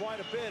sideline quite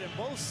a bit, and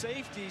both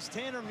safeties,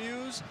 Tanner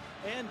Muse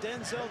and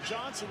Denzel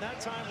Johnson, that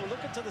time were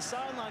looking to the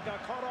sideline,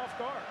 got caught off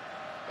guard.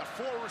 Got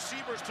 4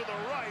 receivers to the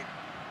right.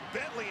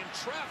 Bentley in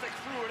traffic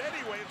threw it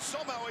anyway and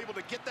somehow able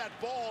to get that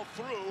ball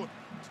through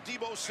to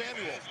Deebo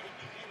Samuel.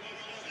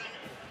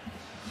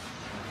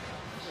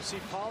 You see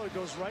Pollard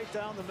goes right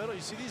down the middle. You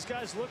see these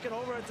guys looking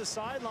over at the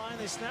sideline.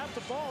 They snap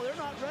the ball. They're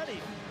not ready.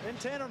 And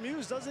Tanner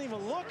Muse doesn't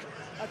even look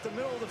at the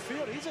middle of the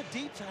field. He's a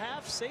deep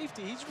half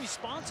safety. He's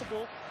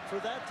responsible for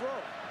that throw.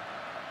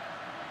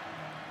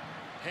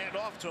 Hand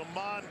off to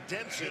Mon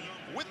Denson.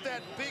 With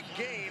that big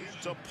gain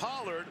to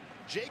Pollard,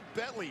 Jake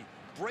Bentley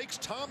breaks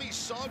Tommy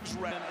Suggs'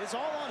 record. It's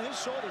all on his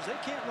shoulders. They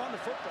can't run the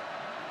football.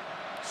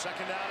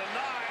 2nd down and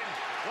 9.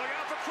 Look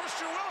out for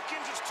Christian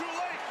Wilkins. It's too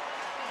late.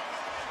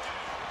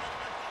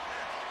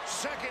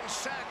 2nd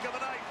sack of the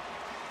night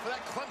for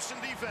that Clemson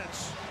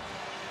defense.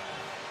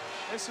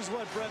 This is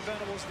what Brent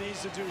Venables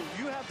needs to do.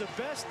 You have the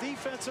best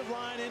defensive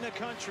line in the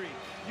country.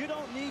 You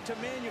don't need to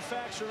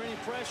manufacture any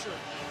pressure.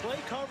 Play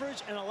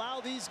coverage and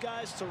allow these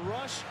guys to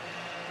rush.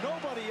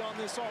 Nobody on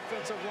this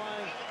offensive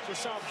line for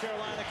South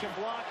Carolina can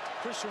block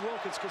Christian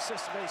Wilkins'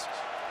 consistent basis.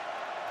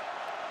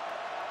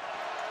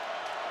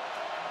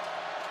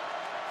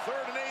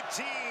 3rd and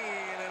 18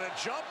 and a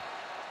jump.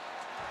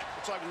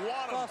 Looks like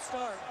Wadham. False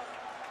start.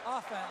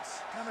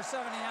 Offense, number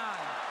 79.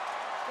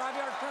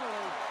 5-yard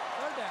penalty.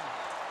 3rd down.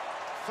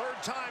 3rd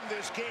time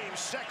this game,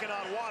 2nd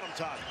on Wadham,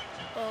 Todd.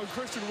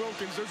 Christian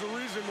Wilkins, there's a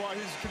reason why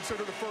he's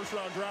considered a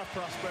first-round draft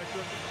prospect.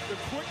 The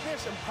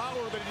quickness and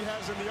power that he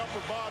has in the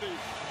upper body,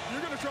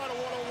 you're going to try to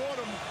one-on-one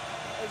him,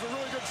 there's a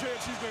really good chance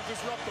he's going to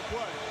disrupt the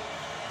play.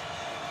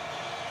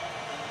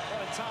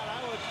 Todd,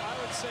 I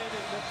would say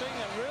that the thing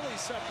that really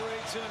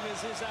separates him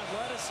is his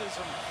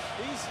athleticism.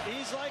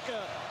 He's like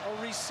a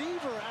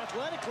receiver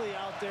athletically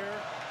out there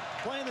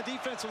playing the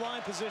defensive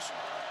line position.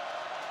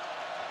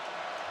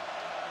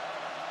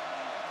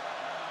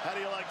 How do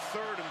you like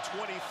 3rd and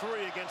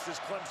 23 against this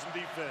Clemson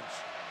defense?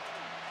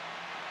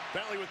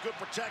 Bentley with good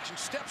protection,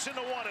 steps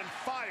into one and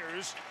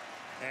fires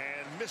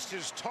and missed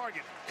his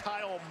target,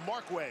 Kyle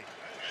Markway.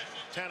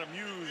 Tanner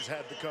Muse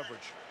had the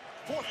coverage.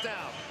 4th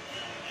down.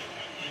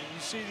 And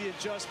you see the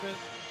adjustment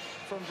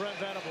from Brent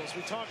Venables.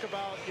 We talk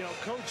about,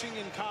 coaching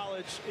in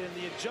college, and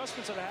the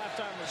adjustments at a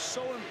halftime are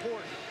so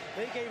important.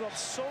 They gave up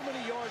so many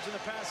yards in the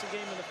passing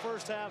game in the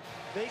first half.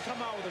 They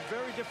come out with a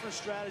very different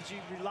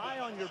strategy. Rely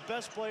on your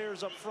best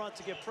players up front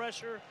to get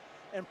pressure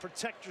and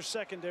protect your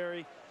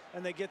secondary,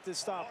 and they get this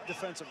stop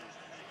defensively.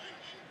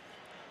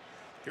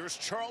 Here's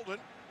Charlton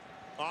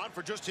on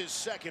for just his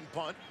 2nd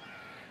punt,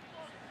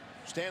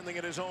 standing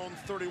at his own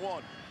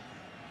 31.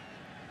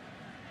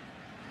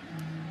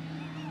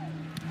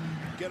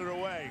 Get it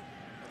away.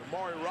 And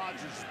Amari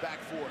Rogers is back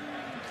for it.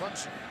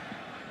 Clemson.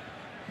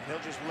 And he'll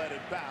just let it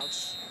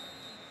bounce.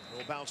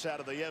 It'll bounce out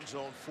of the end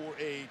zone for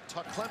a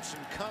Clemson,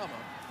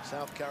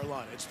 South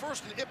Carolina. It's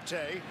 1st and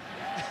Iptay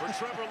for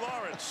Trevor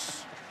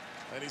Lawrence.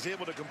 And he's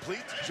able to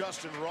complete to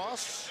Justin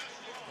Ross.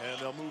 And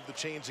they'll move the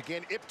chains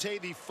again.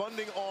 Iptay, the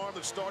funding arm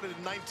that started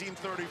in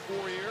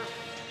 1934 here.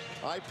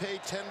 I pay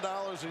 $10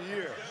 a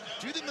year.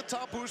 Do you think the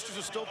top boosters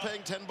are still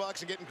paying $10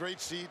 and getting great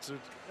seats? Or?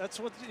 That's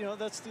what,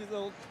 that's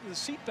the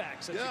seat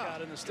backs that you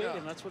got in the stadium.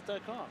 Yeah. That's what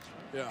that costs.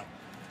 Right?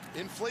 Yeah.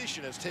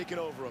 Inflation has taken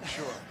over, I'm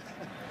sure.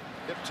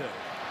 Iptay,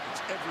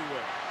 it's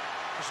everywhere.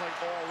 Just like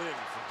all in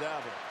for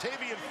Dabo.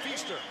 Tavian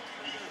Feaster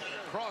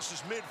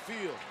crosses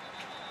midfield.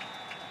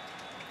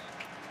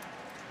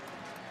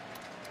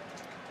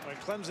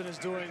 Clemson is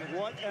doing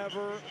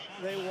whatever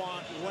they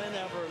want,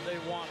 whenever they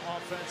want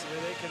offensively.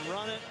 They can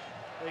run it.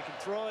 They can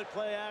throw it,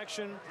 play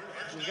action.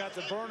 We've got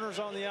the burners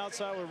on the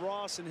outside with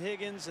Ross and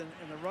Higgins, and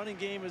the running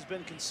game has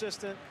been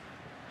consistent,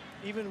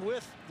 even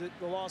with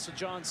the loss of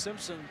John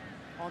Simpson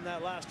on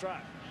that last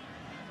drive.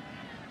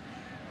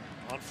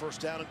 On 1st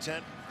down and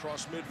 10,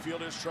 across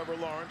midfield is Trevor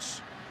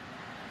Lawrence.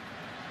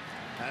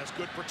 Has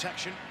good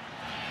protection.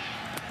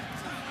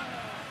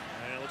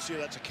 And let's see if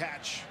that's a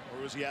catch,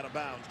 or is he out of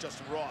bounds?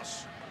 Justin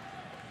Ross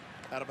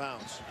out of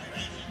bounds.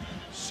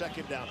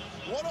 2nd down.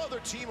 What other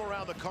team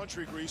around the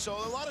country, Grease? So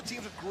a lot of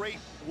teams with great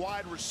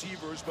wide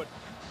receivers, but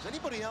does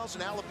anybody else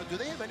in Alabama, do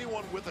they have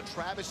anyone with a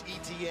Travis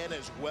Etienne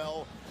as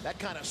well? That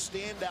kind of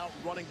standout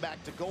running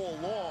back to go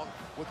along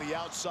with the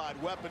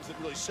outside weapons that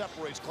really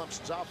separates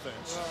Clemson's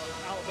offense.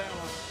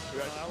 Alabama.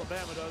 Right.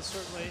 Alabama does,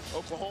 certainly.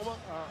 Oklahoma?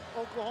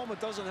 Oklahoma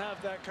doesn't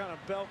have that kind of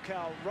bell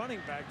cow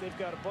running back. They've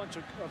got a bunch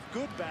of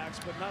good backs,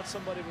 but not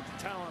somebody with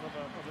the talent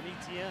of an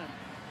Etienne.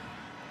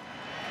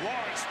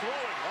 Lawrence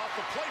throwing off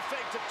the play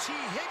fake to T.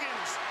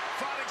 Higgins,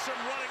 finding some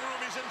running room.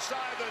 He's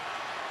inside the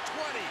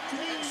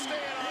 20 and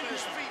staying on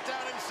his feet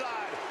down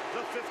inside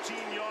the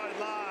 15-yard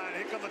line.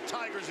 Here come the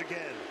Tigers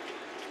again.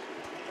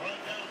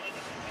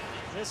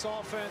 This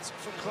offense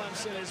for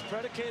Clemson is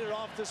predicated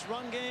off this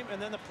run game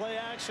and then the play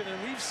action.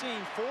 And we've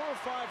seen 4 or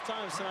 5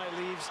 times tonight,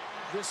 Leaves,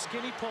 this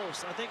skinny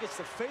post. I think it's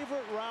the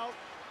favorite route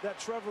that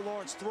Trevor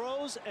Lawrence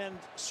throws, and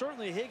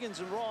certainly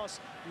Higgins and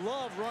Ross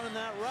love running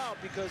that route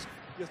because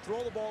You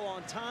throw the ball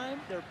on time.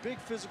 They're big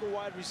physical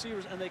wide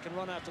receivers, and they can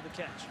run after the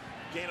catch.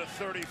 Gain of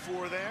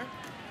 34 there.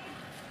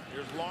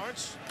 Here's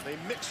Lawrence. They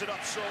mix it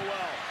up so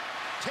well.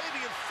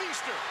 Tavian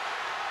Feaster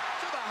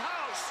to the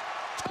house.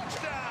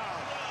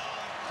 Touchdown.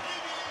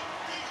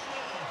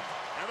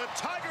 And the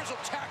Tigers will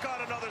tack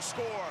on another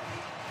score.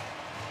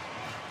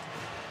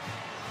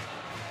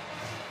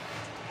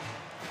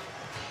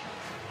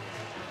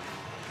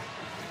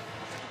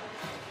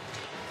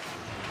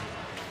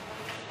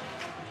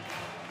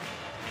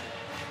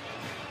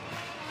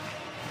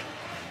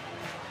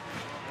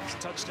 It's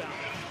a touchdown.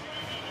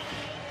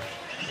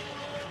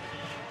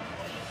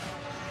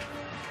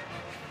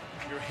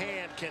 Your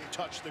hand can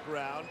touch the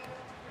ground,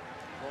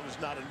 as long as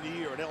not a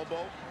knee or an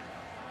elbow.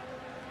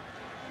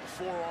 The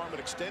forearm, an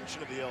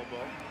extension of the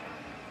elbow.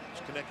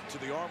 It's connected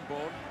to the arm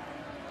bone.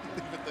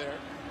 Leave it there.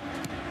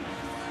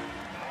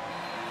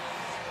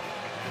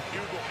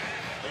 Bugle,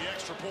 the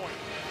extra point.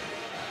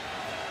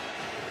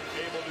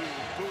 Able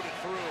to boot it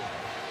through.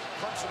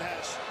 Clemson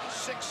has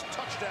 6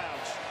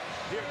 touchdowns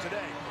here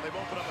today. They've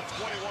opened up a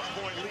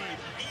 21-point lead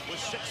with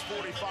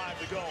 6:45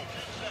 to go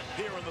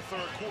here in the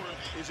third quarter.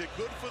 Is it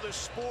good for the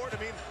sport?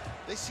 I mean,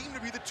 they seem to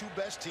be the 2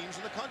 best teams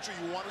in the country.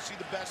 You want to see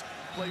the best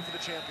play for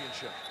the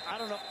championship. I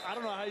don't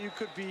know how you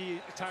could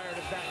be tired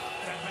of that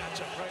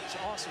matchup, right? It's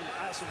an awesome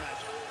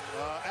matchup.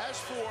 As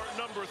for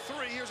number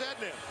 3, here's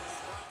Ednan.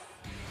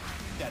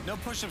 Yeah, no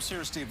push-ups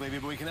here, Steve Levy,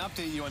 but we can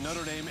update you on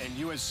Notre Dame and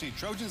USC.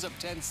 Trojans up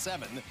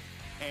 10-7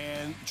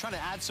 and trying to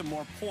add some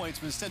more points,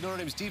 but instead Notre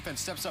Dame's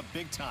defense steps up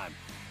big time,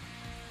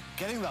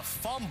 getting the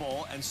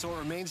fumble, and so it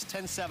remains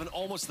 10-7,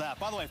 almost that.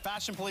 By the way,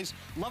 Fashion Police,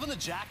 loving the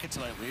jacket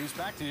tonight, Leaves.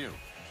 Back to you.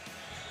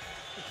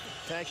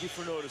 Thank you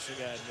for noticing,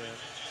 Adnan.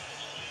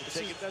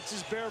 That's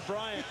his Bear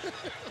Bryant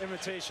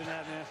imitation,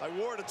 Adnan. I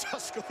wore it at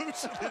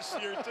Tuscaloosa this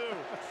year, too.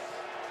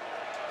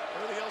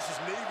 Everything else is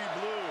navy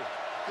blue.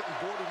 Getting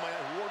bored with my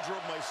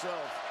wardrobe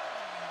myself.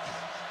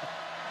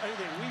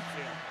 Anything we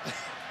feel.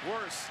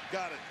 Worse.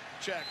 Got it.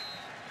 Check.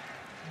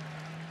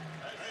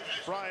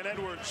 Brian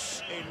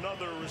Edwards,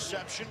 another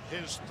reception,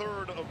 his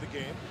 3rd of the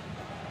game.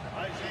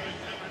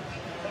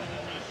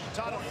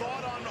 Todd, a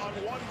thought on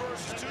 1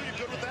 versus 2? You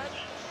good with that?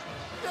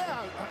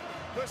 Yeah,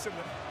 listen,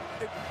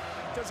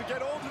 does it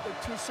get old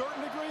to a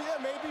certain degree?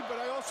 Yeah, maybe, but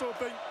I also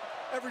think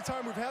every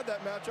time we've had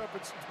that matchup,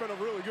 it's been a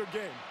really good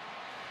game.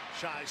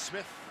 Shi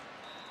Smith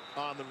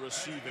on the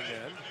receiving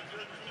end.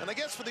 And I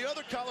guess for the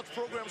other college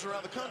programs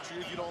around the country,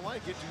 if you don't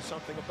like it, do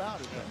something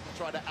about it.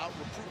 Try to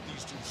out-recruit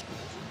these 2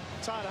 schools.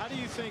 Todd, how do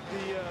you think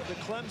the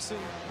Clemson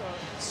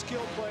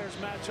skill players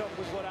match up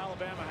with what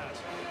Alabama has?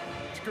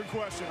 It's a good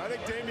question. I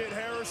think Damian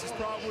Harris is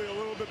probably a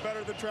little bit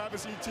better than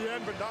Travis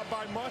Etienne, but not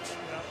by much.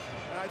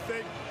 Yeah.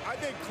 And I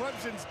think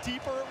Clemson's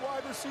deeper at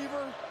wide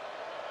receiver,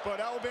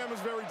 but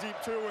Alabama's very deep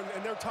too,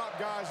 and their top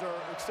guys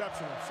are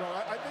exceptional. So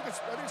I think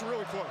it's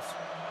really close.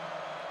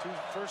 2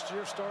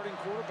 first-year starting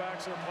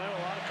quarterbacks that are playing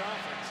with a lot of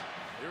confidence.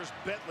 Here's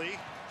Bentley,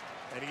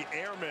 and he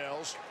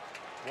airmails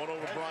one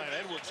over Brian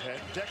Edwards' head.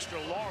 Dexter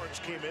Lawrence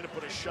came in and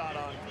put a shot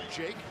on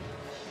Jake.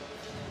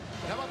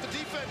 How about the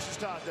defenses,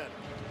 Todd, then?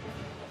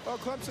 Well,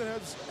 Clemson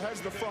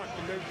has the front,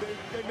 and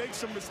they make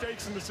some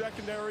mistakes in the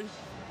secondary.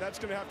 That's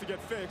going to have to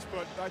get fixed,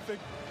 but I think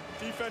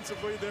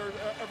defensively they're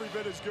every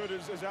bit as good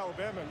as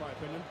Alabama, in my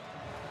opinion.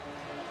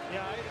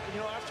 Yeah,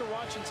 after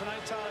watching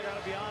tonight, Todd, I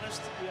got to be honest,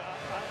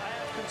 I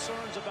have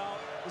concerns about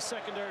the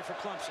secondary for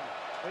Clemson.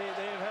 They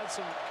have had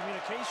some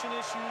communication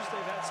issues.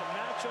 They've had some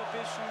matchup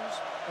issues.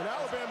 And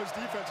Alabama's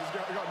defense has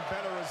gotten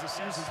better as the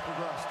season's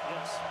progressed.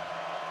 Yes.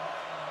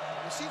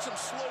 We've seen some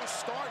slow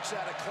starts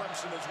out of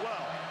Clemson as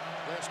well.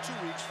 Last 2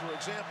 weeks, for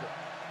example.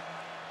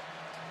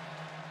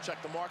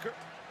 Check the marker.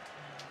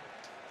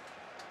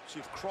 See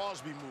if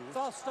Crosby moves.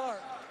 False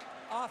start.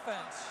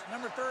 Offense.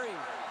 Number 3.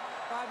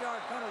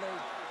 5-yard penalty.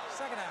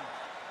 2nd down.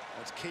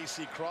 That's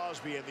Casey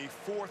Crosby, and the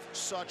 4th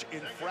such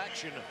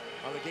infraction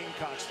on the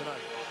Gamecocks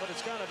tonight. But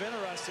it's kind of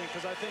interesting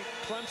because I think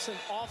Clemson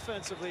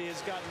offensively has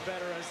gotten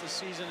better as the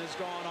season has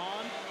gone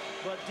on,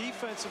 but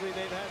defensively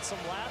they've had some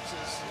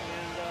lapses,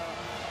 and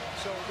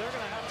so they're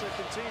going to have to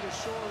continue to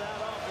shore that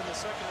up in the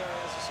secondary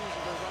as the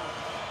season goes on.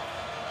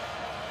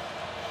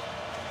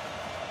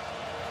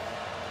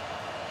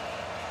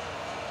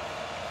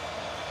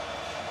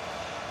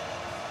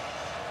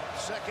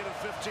 Second and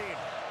 15.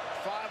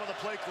 5 on the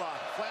play clock,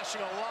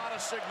 flashing a lot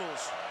of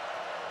signals.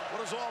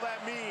 What does all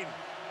that mean?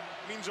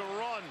 It means a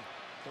run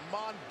to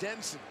Mon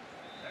Denson.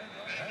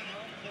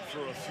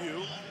 For a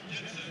few.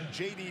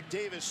 J.D.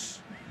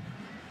 Davis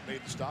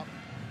made the stop.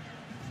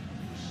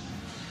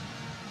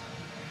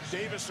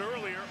 Davis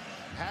earlier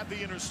had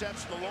the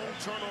interception, the lone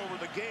turnover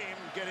of the game.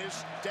 Again,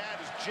 his dad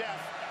is Jeff,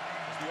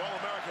 the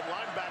All-American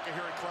linebacker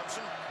here at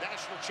Clemson,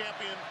 national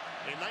champion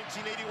in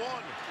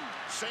 1981.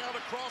 Sailed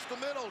across the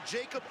middle.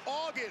 Jacob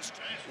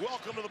August,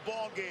 welcome to the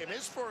ball game.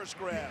 His first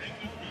grab.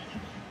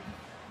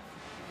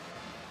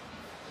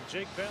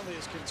 Jake Bentley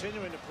is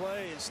continuing to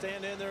play and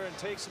stand in there and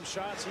take some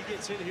shots. He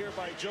gets hit here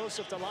by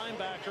Joseph, the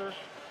linebacker,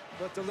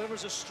 but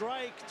delivers a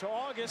strike to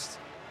August,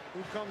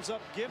 who comes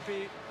up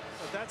gimpy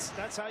But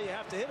that's how you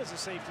have to hit as a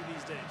safety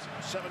these days.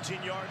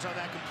 17 yards on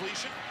that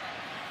completion.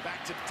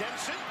 Back to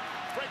Denson.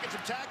 Breaking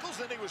some tackles.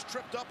 Then he was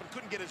tripped up and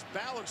couldn't get his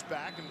balance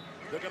back. And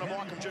they're going to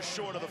mark him just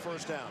short of the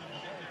first down.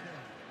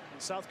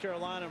 South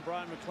Carolina and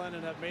Brian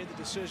McClendon have made the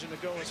decision to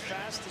go as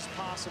fast as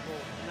possible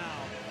now.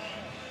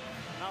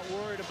 Not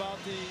worried about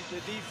the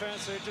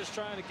defense. They're just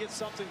trying to get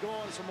something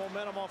going, some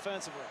momentum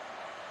offensively.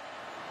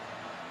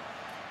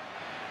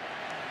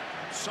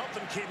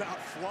 Something came out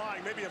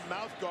flying, maybe a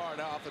mouth guard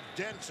off of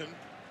Denson.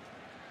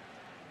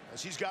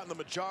 As he's gotten the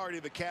majority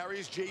of the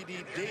carries, J.D.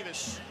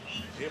 Davis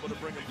able to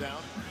bring him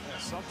down. Yeah,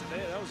 something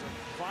there. That was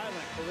a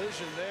violent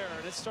collision there,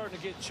 and it's starting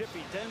to get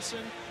chippy. Denson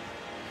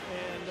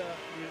and the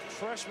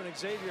freshman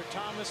Xavier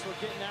Thomas were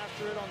getting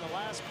after it on the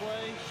last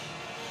play.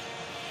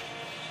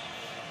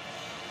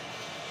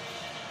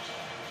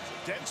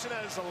 So Denson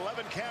has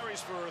 11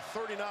 carries for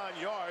 39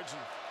 yards,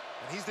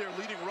 and he's their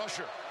leading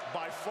rusher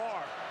by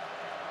far.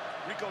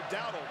 Rico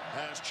Dowdle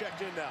has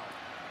checked in now.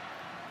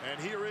 And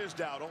here is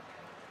Dowdle.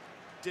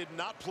 Did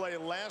not play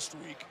last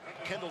week.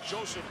 Kendall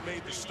Joseph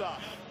made the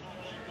stop.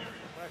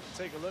 I can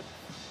take a look.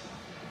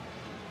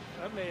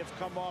 That may have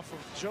come off of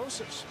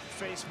Joseph's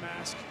face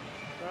mask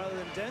rather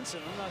than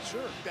Denson. I'm not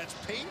sure. That's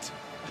paint?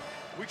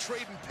 We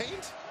trading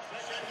paint?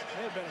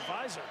 May have been a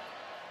visor.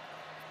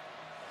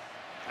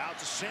 Out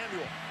to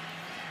Samuel.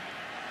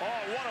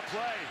 Oh, what a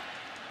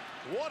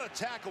play. What a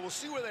tackle. We'll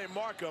see where they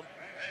mark him.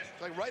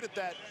 Like right at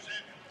that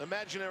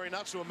imaginary,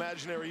 not so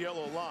imaginary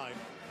yellow line.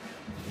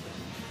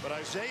 But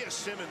Isaiah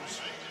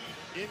Simmons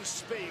in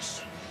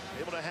space,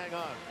 able to hang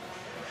on.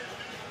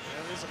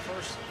 And it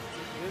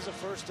is a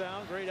first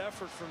down. Great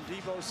effort from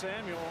Deebo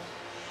Samuel.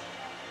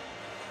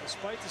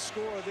 Despite the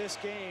score of this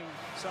game,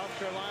 South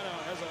Carolina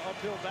has an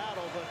uphill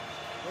battle, but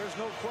there's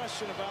no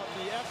question about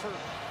the effort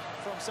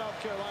from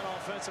South Carolina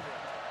offensively.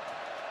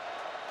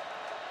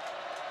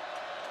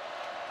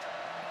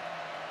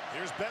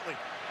 Here's Bentley.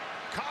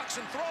 Cocks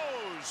and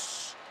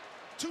throws.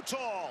 Too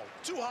tall,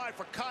 too high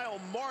for Kyle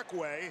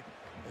Markway.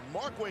 And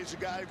Markway's a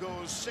guy who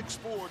goes 6'4",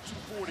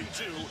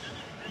 242.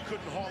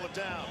 Couldn't haul it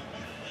down.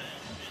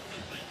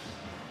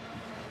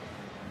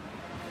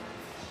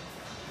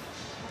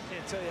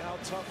 Can't tell you how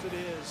tough it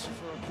is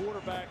for a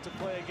quarterback to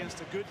play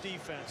against a good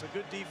defense, a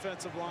good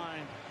defensive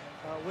line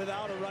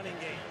without a running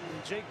game.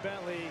 And Jake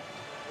Bentley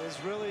is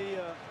really,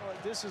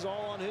 this is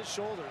all on his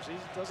shoulders. He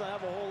doesn't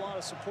have a whole lot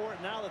of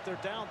support. Now that they're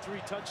down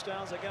 3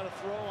 touchdowns, they got to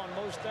throw on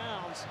most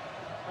downs.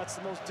 That's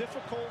the most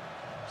difficult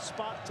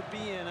spot to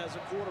be in as a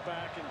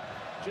quarterback, and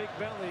Jake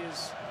Bentley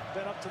has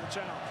been up to the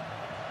challenge.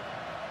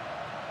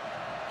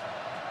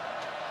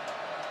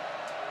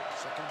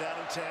 Second down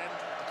and 10,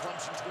 the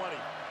Clemson 20.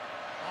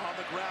 On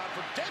the ground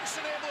for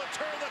Denson, able to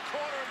turn the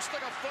corner and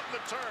stick a foot in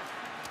the turf.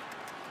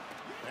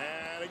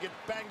 And they get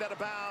banged out of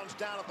bounds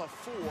down at the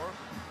 4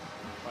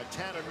 by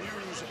Tanner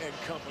Muse and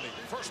company.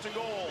 First and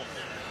goal.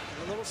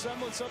 A little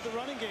semblance of the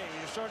running game.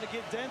 You're starting to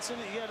get Denson.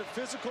 He had a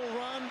physical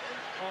run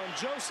on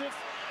Joseph.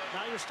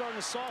 Now you're starting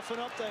to soften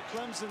up that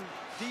Clemson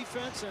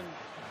defense, and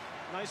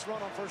nice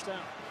run on first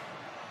down.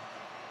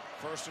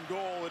 First and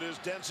goal, it is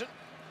Denson.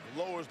 He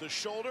lowers the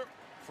shoulder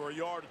for a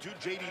yard or two.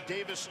 J.D.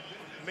 Davis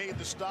made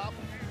the stop.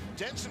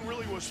 Denson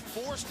really was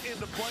forced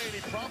into play, and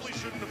he probably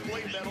shouldn't have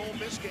played that Ole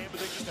Miss game, but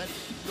they just had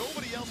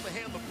nobody else to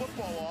hand the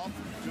football off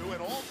to,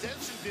 and all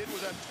Denson did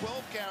was have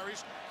 12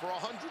 carries for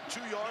 102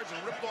 yards and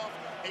ripped off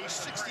a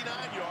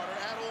 69-yarder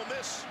at Ole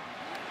Miss.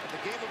 At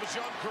the game of his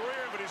young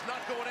career, but he's not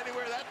going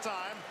anywhere that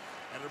time.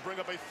 And to bring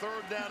up a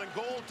third down and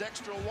goal,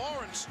 Dexter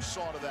Lawrence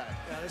saw to that.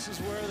 Yeah, this is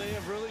where they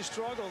have really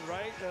struggled,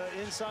 right?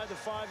 Inside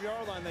the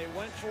 5-yard line. They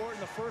went for it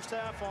in the first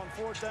half on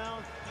fourth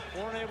down,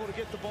 weren't able to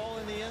get the ball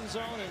in the end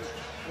zone, and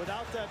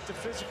without the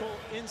physical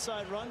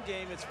inside run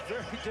game, it's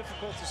very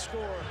difficult to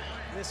score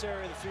in this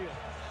area of the field.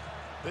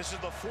 This is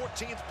the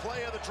 14th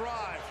play of the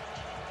drive.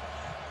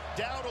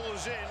 Dowdle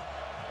is in,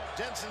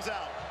 Denson's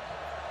out.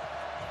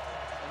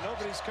 And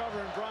nobody's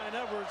covering Brian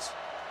Edwards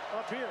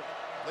up here.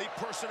 Late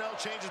personnel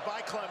changes by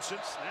Clemson.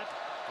 Snap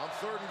on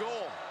third and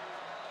goal.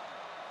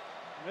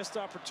 Missed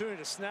opportunity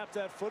to snap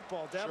that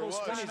football. Dabo Sure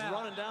Swinney's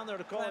running down there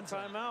to call a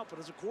timeout, but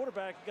as a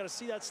quarterback, you got to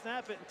see that,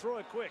 snap it, and throw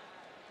it quick.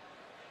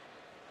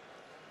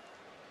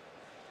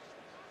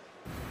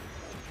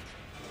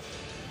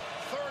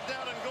 Third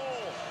down and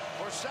goal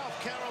for South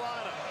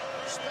Carolina.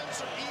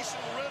 Spencer Eason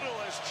Riddle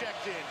has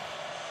checked in.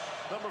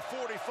 Number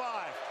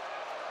 45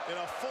 in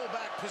a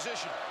fullback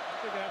position.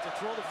 They're going to have to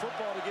throw the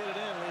football to get it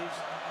in,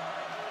 Leaves.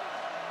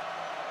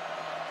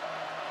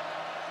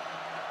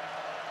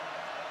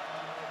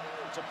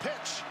 It's a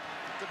pitch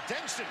to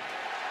Denson,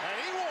 and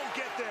he won't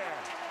get there.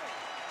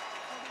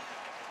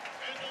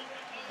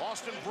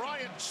 Austin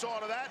Bryant saw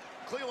to that.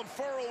 Cleveland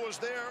Furl was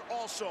there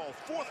also.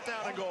 Fourth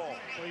down and goal.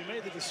 Well, you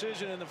made the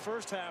decision in the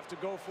first half to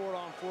go for it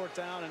on fourth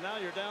down, and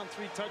now you're down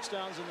 3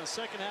 touchdowns in the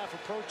second half,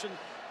 approaching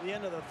the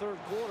end of the third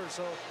quarter.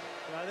 So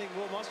I think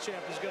Will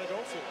Muschamp is going to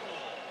go for it.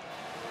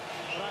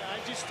 But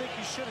I just think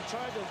you should have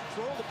tried to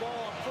throw the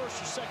ball on first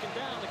or second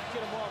down to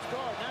get him off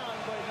guard. Now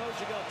everybody knows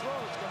you got to throw.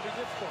 It's going to be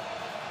difficult.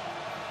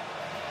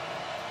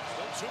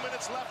 Still 2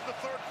 minutes left in the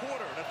third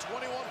quarter in a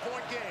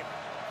 21-point game.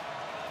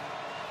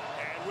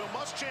 And Will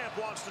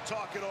Muschamp wants to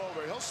talk it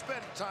over. He'll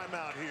spend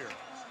timeout here.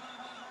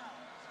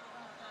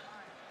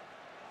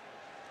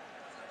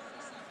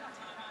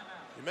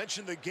 You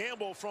mentioned the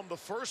gamble from the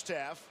first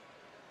half.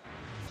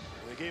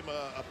 They gave him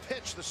a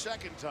pitch the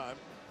second time.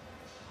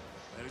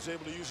 And he's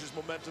able to use his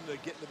momentum to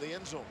get into the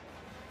end zone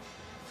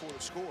for the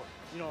score.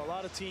 You know, a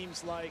lot of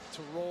teams like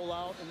to roll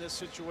out in this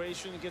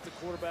situation and get the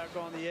quarterback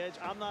on the edge.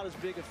 I'm not as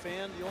big a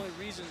fan. The only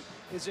reason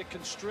is it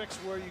constricts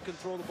where you can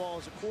throw the ball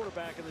as a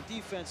quarterback, and the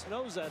defense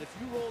knows that. If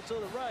you roll to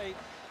the right,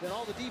 then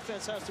all the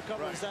defense has to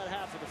cover is that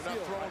half of the field.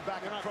 You're not throwing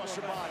back across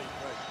your body.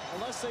 Right.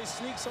 Unless they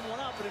sneak someone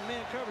out, but in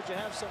man coverage, you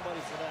have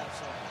somebody for that.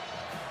 So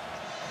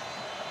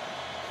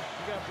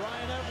you got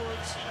Brian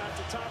Edwards at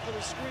the top of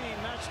the screen,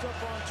 matched up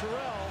on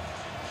Terrell.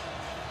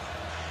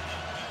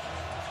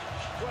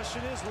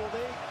 Question is, will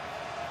they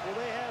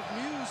have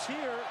Muse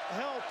here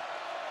help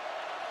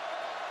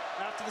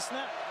after the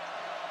snap?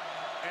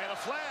 And a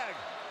flag.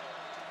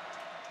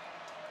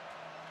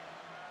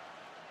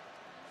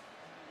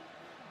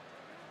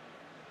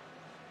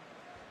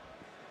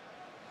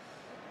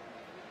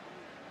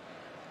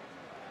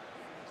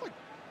 Like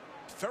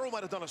Farrell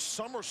might have done a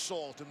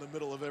somersault in the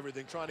middle of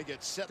everything, trying to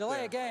get set Delay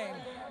there. a game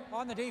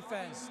on the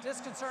defense.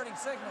 Disconcerting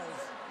signals.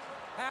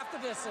 Half the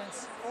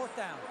distance, 4th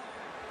down.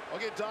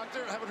 Okay,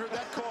 doctor, haven't heard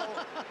that call.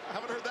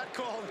 Haven't heard that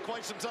call in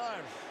quite some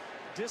time.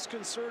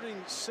 Disconcerting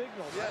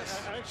signal. Yes.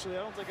 Actually,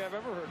 I don't think I've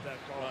ever heard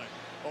that call. Right.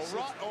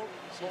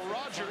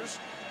 Rogers.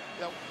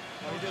 Yeah.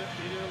 He did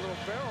a little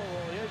barrel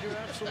roll. Yeah, you're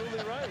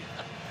absolutely right.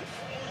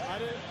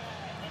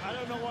 I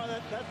don't know why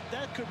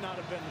that could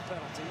not have been the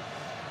penalty.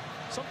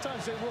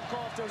 Sometimes they will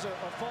call if there's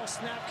a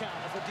false snap count.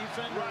 If a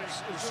defender is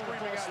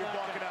screaming out, you're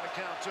walking out of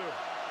count too.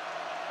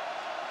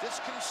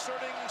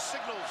 Disconcerting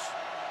signals.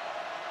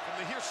 From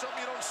the here's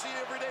something you don't see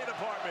every day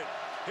department.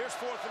 Here's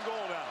 4th and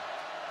goal now.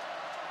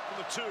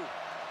 From the 2.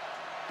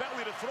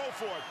 Bentley to throw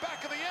for it.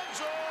 Back of the end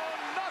zone.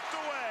 Knocked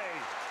away.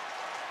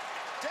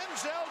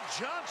 Denzel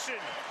Johnson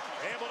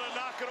able to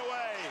knock it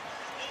away.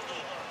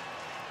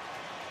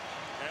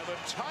 And the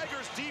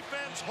Tigers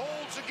defense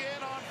holds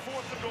again on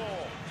 4th and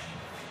goal.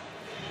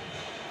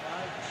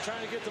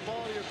 Trying to get the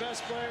ball to your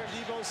best player,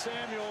 Deebo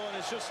Samuel, and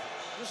it's just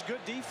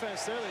good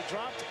defense there. They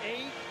dropped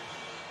 8.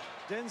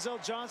 Denzel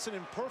Johnson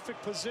in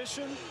perfect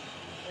position.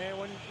 And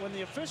when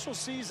the official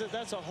sees that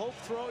that's a hope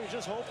throw, you're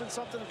just hoping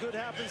something good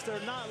happens, they're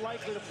not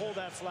likely to pull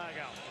that flag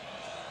out.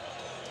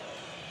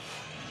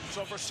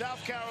 So for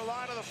South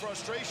Carolina, the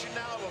frustration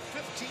now of a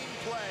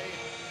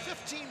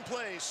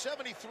 15-play,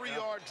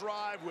 73-yard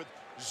drive with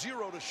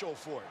 0 to show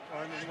for it.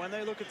 And when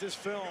they look at this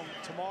film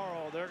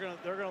tomorrow, they're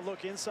gonna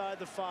look inside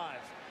the 5.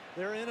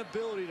 Their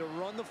inability to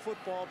run the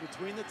football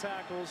between the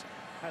tackles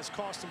has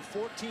cost them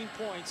 14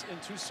 points in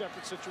 2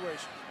 separate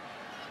situations.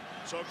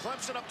 So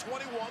Clemson up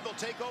 21. They'll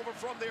take over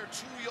from their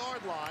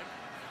 2-yard line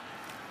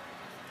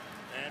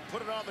and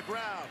put it on the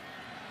ground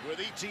with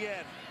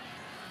Etienne.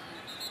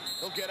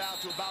 He'll get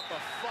out to about the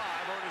 5.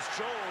 Ernest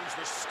Jones,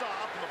 the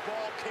stop, and the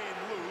ball came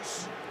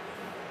loose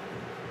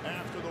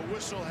after the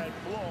whistle had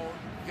blown.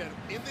 Again,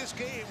 in this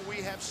game,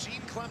 we have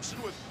seen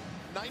Clemson with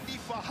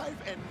 95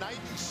 and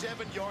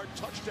 97-yard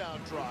touchdown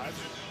drives.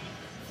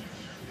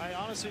 I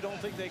honestly don't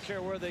think they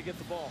care where they get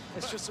the ball.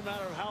 It's just a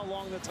matter of how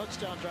long the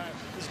touchdown drive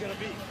is going to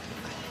be.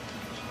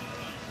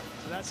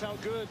 That's how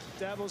good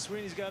Dabo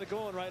Swinney's got it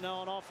going right now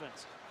on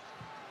offense.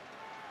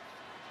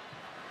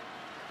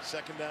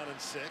 2nd down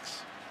and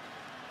 6.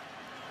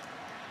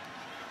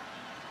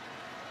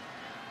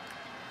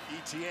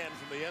 Etienne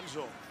from the end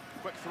zone.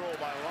 Quick throw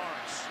by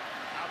Lawrence.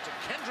 Out to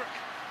Kendrick,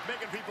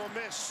 making people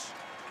miss.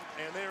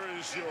 And there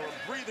is your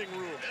breathing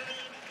room.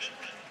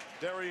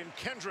 Darian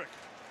Kendrick,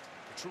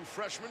 a true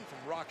freshman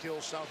from Rock Hill,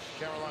 South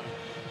Carolina.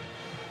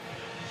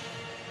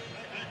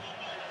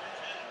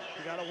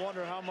 You got to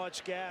wonder how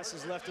much gas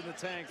is left in the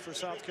tank for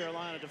South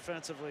Carolina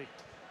defensively.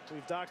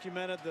 We've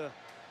documented the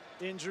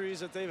injuries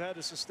that they've had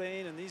to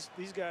sustain, and these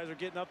guys are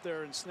getting up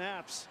there in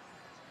snaps.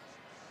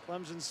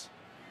 Clemson's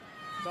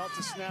about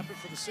to snap it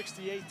for the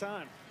 68th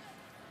time.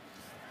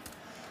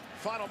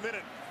 Final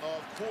minute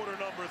of quarter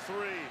number 3.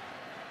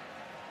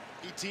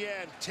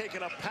 Etienne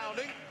taking a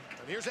pounding,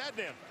 and here's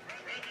Adnan.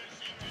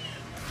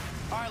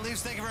 All right,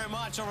 Leafs, thank you very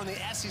much. Over on the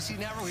SEC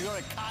Network, we go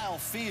to Kyle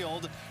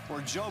Field,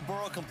 where Joe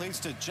Burrow completes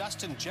to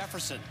Justin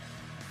Jefferson.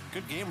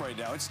 Good game right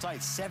now. It's tight,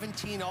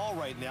 17-all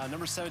right now.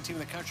 Number 17 in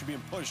the country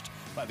being pushed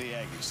by the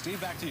Aggies.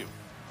 Steve, back to you.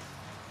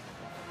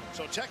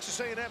 So Texas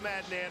A&M,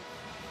 Adnan,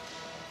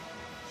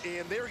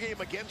 in their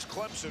game against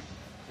Clemson,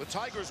 the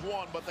Tigers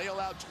won, but they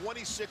allowed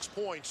 26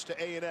 points to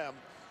A&M.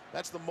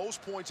 That's the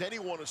most points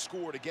anyone has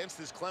scored against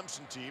this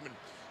Clemson team. And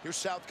here's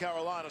South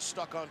Carolina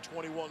stuck on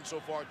 21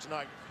 so far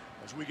tonight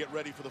as we get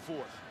ready for the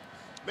 4th.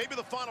 Maybe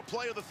the final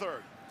play of the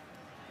 3rd.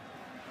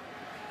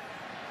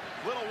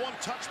 Little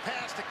one-touch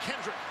pass to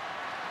Kendrick.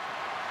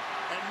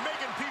 And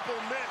making people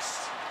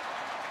miss.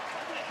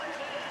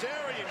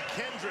 Darian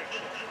Kendrick.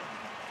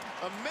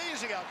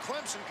 Amazing how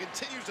Clemson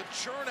continues to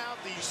churn out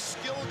these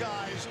skill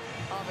guys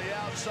on the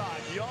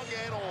outside, young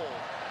and old.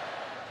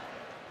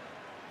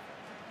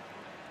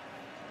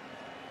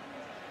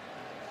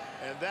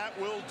 that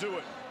will do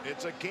it.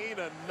 It's a gain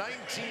of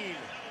 19.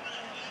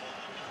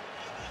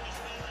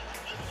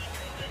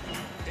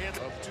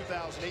 Of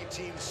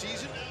 2018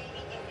 season.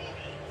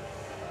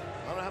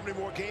 I don't know how many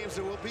more games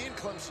there will be in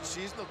Clemson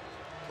season. They'll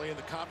play in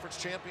the conference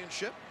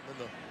championship, and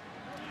then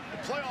the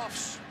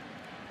playoffs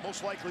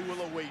most likely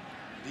will await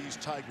these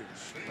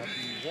Tigers. That'll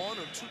be 1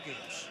 or 2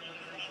 games.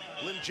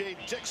 Lynn J.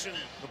 Dixon,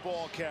 the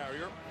ball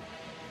carrier,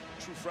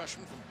 true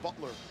freshman from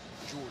Butler,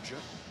 Georgia.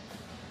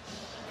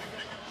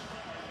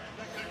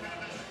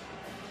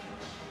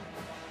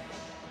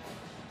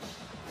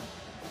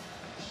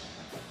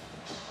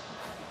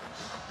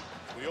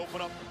 We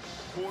open up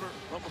quarter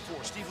number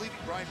 4. Steve Levy,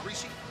 Brian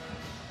Greasy,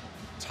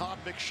 Todd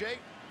McShay.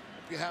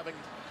 Hope you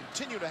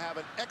continue to have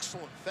an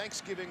excellent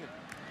Thanksgiving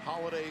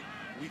holiday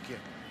weekend.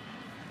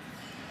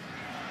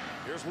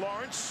 Here's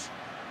Lawrence.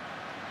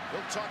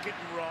 He'll tuck it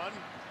and run.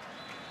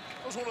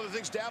 That was one of the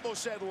things Dabo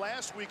said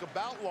last week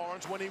about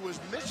Lawrence when he was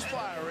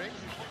misfiring.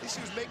 At least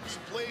he was making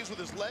some plays with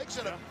his legs.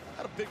 Had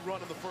a big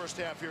run in the first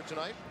half here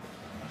tonight.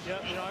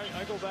 Yeah, you know,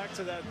 I go back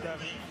to that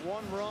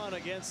one run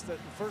against the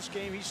first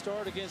game he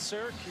started against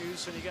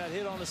Syracuse, and he got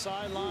hit on the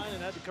sideline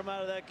and had to come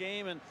out of that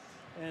game.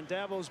 And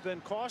Dabo's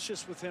been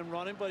cautious with him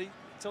running, but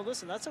so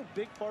listen, that's a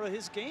big part of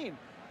his game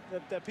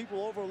that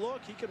people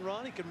overlook. He can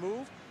run, he can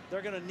move.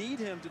 They're going to need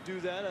him to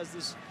do that as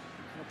this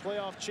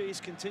playoff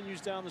chase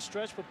continues down the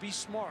stretch. But be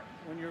smart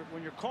when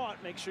you're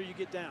caught. Make sure you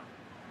get down.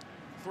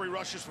 3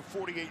 rushes for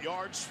 48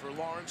 yards for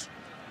Lawrence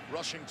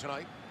rushing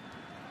tonight.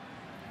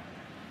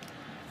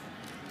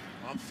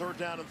 On 3rd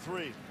down and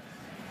 3.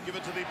 Give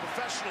it to the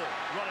professional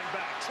running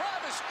back.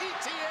 Travis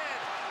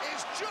Etienne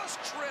is just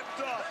tripped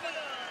up.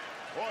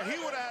 Or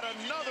he would have had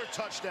another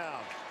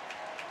touchdown.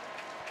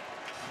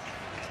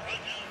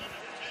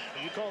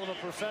 You call him a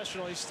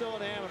professional. He's still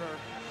an amateur,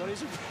 but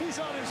he's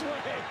on his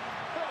way.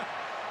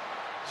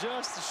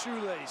 Just a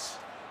shoelace.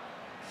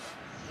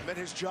 And then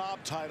his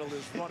job title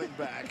is running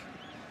back,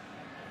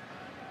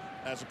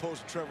 as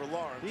opposed to Trevor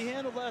Lawrence. He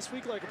handled last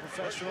week like a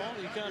professional.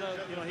 He kind of,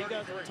 he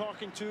got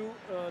talking to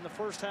in the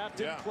first half,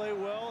 didn't play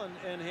well,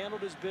 and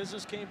handled his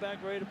business, came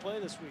back ready to play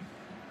this week.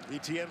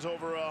 Etienne's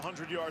over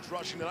 100 yards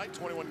rushing tonight,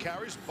 21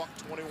 carries,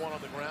 $121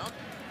 on the ground.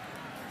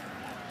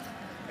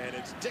 And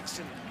it's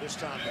Dixon this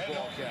time, the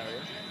ball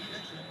carrier.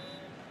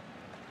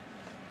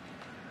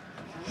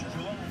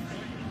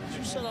 Did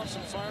you set off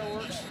some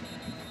fireworks?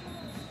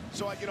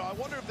 So I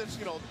wonder if there's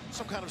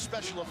some kind of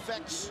special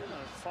effects.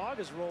 Fog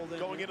has rolled in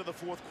going into the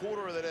 4th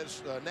quarter that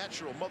has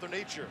natural Mother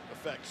Nature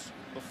effects.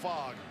 The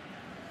fog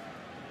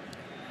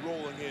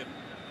rolling in.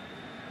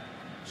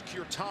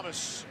 Keir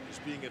Thomas is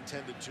being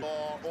attended to.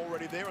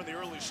 Already there in the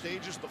early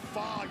stages. The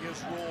fog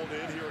has rolled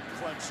in here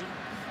at Clemson.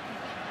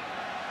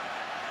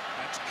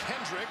 That's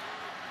Kendrick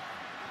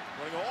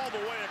running all the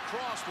way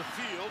across the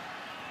field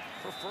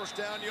for 1st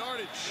down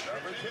yardage.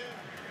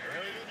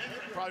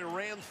 Probably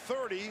ran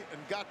 30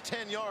 and got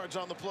 10 yards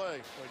on the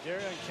play. Well,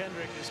 Darian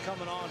Kendrick is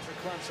coming on for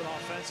Clemson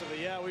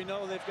offensively. Yeah, we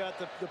know they've got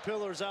the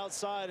pillars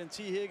outside, and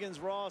T. Higgins,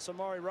 Ross,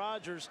 Amari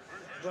Rogers.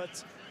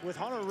 But with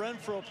Hunter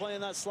Renfrow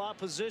playing that slot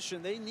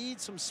position, they need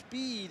some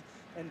speed,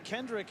 and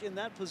Kendrick in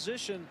that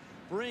position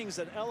brings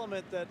an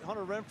element that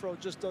Hunter Renfrow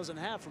just doesn't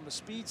have from a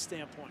speed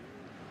standpoint.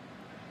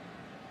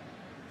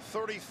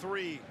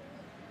 33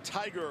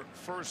 Tiger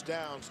 1st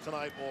downs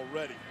tonight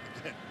already.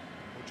 Again,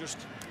 we're just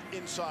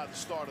inside the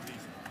start of the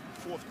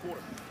 4th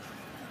quarter.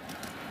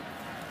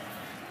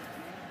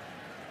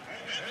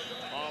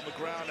 On the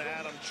ground to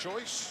Adam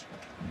Choice.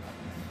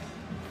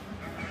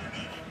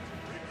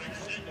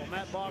 Well,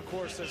 Matt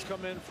Bockhorst has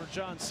come in for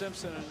John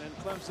Simpson, and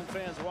Clemson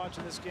fans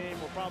watching this game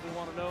will probably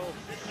want to know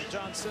that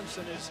John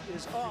Simpson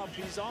is up.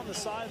 He's on the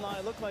sideline.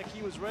 It looked like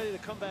he was ready to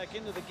come back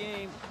into the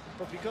game,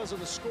 but because of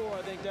the score,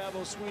 I think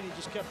Dabo Swinney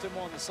just kept him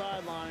on the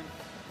sideline.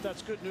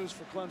 That's good news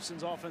for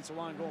Clemson's offensive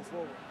line going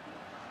forward.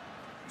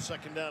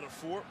 2nd down and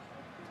 4.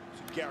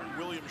 So Garrett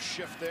Williams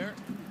shift there.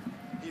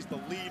 He's the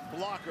lead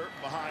blocker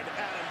behind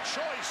Adam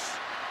Choice.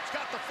 He's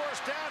got the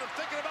 1st down and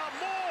thinking about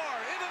more.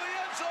 Into the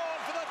end zone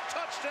for the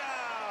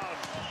touchdown.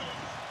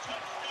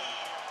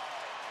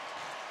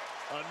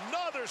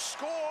 Another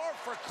score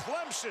for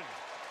Clemson.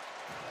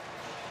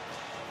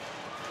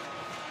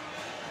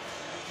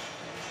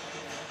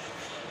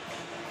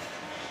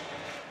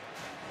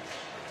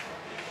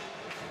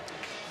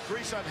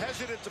 Grease, I'm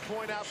hesitant to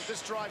point out that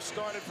this drive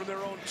started from their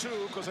own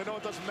 2, because I know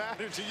it doesn't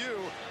matter to you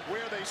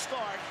where they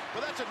start,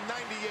 but that's a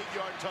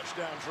 98-yard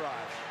touchdown drive.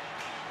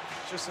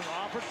 Just an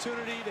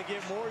opportunity to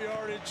get more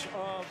yardage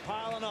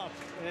piling up,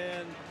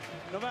 and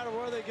no matter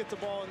where they get the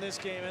ball in this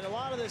game, and a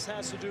lot of this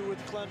has to do with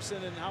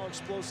Clemson and how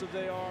explosive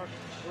they are.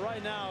 But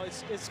right now,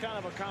 it's kind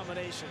of a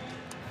combination.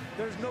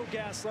 There's no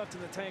gas left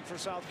in the tank for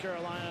South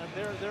Carolina.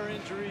 Their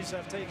injuries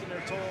have taken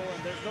their toll,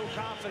 and there's no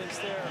confidence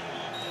there.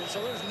 And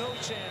so there's no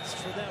chance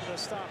for them to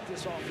stop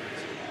this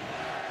offense.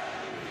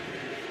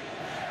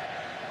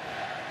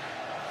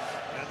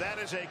 And that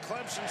is a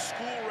Clemson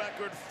school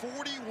record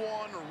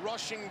 41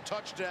 rushing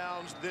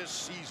touchdowns this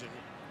season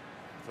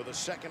for the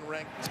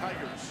 2nd-ranked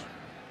 'Tigers.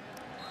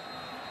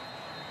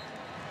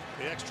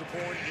 The extra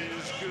point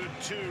is good,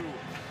 too.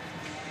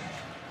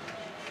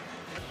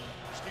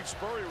 Steve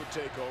Spurrier would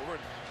take over.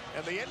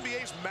 And the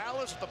NBA's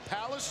Malice at the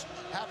Palace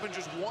happened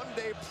just one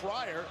day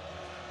prior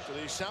to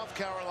the South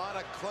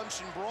Carolina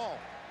Clemson brawl.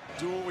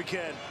 Do what we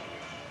can.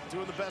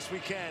 Doing the best we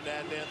can,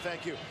 and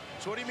thank you.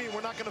 So what do you mean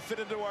we're not going to fit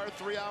into our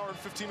 3-hour and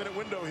 15-minute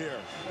window here?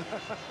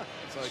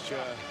 It's like,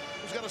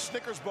 who's got a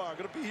Snickers bar?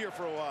 Going to be here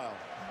for a while.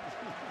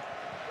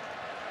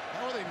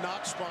 How are they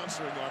not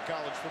sponsoring our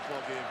college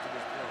football game to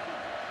this point?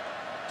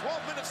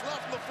 12 minutes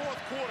left in the fourth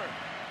quarter.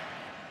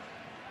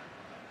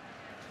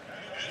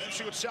 Let's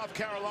see what South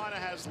Carolina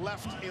has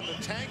left in the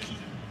tank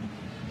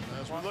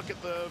as we look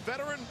at the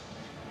veteran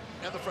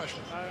and the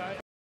freshman.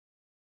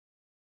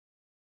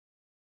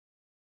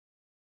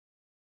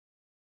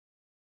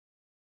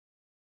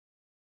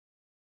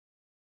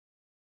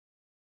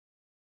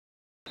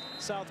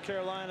 South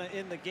Carolina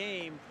in the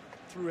game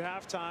through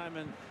halftime,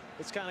 and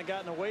it's kind of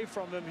gotten away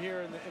from him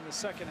here in the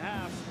second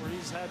half, where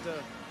he's had to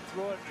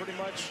throw it pretty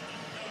much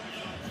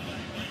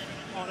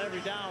on every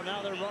down.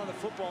 Now they're running the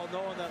football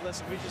knowing that,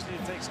 listen, we just need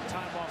to take some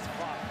time off the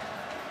clock.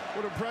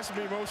 What impressed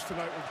me most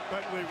tonight with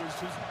Bentley was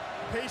his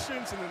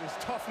patience and then his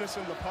toughness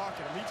in the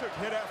pocket. I mean, he took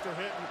hit after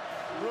hit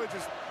and really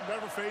just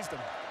never fazed him.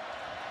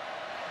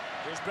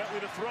 Here's Bentley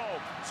to throw.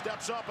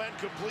 Steps up and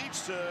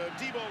completes to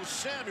Deebo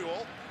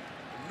Samuel.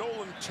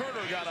 Nolan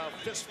Turner got a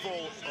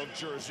fistful of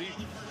jersey.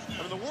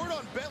 I mean, the word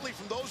on Bentley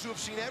from those who have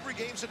seen every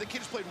game said the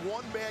kid's played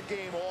one bad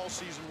game all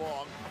season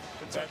long.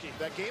 Kentucky.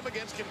 That game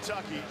against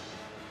Kentucky.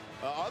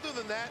 Other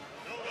than that,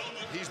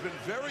 he's been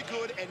very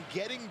good and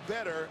getting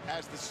better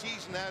as the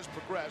season has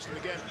progressed. And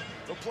again,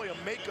 they'll play a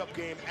makeup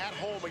game at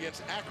home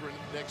against Akron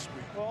next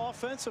week. Well,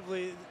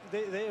 offensively,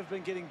 they have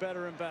been getting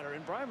better and better.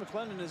 And Brian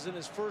McClendon is in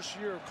his first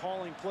year of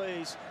calling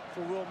plays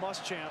for Will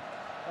Muschamp.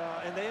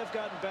 And they have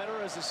gotten better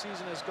as the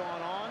season has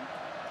gone on.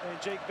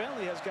 And Jake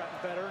Bentley has gotten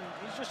better, and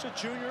he's just a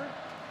junior.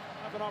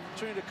 Have an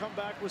opportunity to come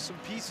back with some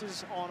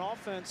pieces on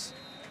offense.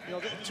 You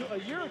know, a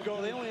year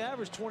ago, they only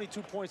averaged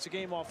 22 points a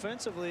game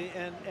offensively,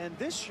 and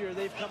this year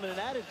they've come in and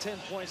added 10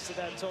 points to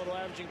that total,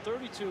 averaging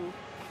 32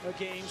 a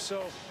game.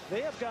 So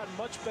they have gotten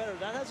much better.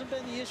 That hasn't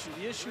been the issue.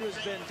 The issue has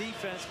been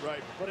defense.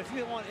 Right. But if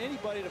you want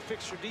anybody to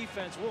fix your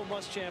defense, Will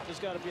Muschamp has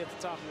got to be at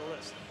the top of the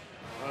list.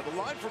 The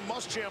line from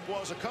Muschamp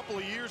was a couple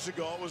of years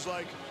ago, it was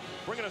like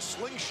bringing a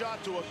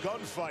slingshot to a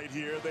gunfight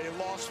here. They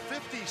lost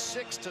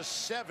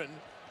 56-7.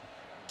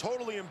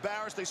 Totally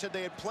embarrassed. They said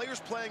they had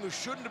players playing who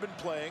shouldn't have been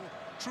playing.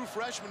 True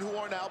freshmen who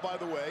are now, by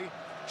the way,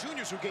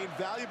 juniors who gained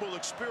valuable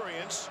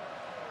experience.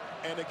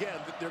 And again,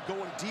 they're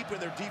going deep in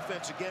their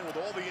defense again with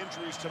all the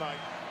injuries tonight.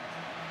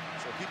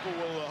 So people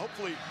will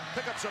hopefully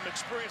pick up some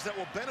experience that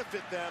will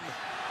benefit them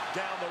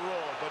down the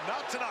road. But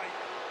not tonight.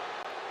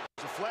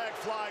 The flag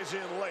flies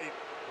in late.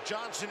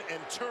 Johnson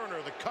and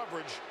Turner, the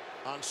coverage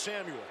on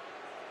Samuel.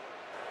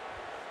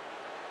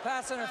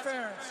 Pass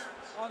interference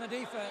on the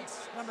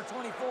defense, number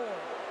 24.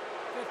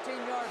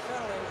 15-yard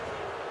penalty,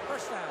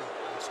 first down.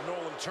 It's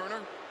Nolan Turner.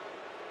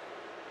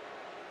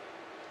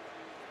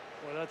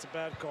 Well, that's a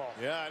bad call.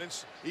 Yeah, and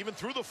it's even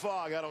through the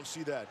fog, I don't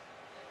see that.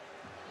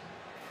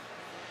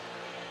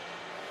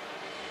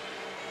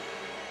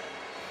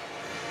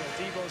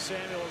 Yeah, Deebo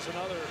Samuel is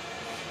another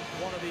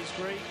one of these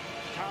great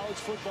college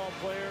football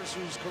players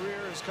whose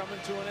career is coming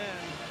to an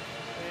end,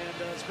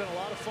 and it's been a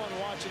lot of fun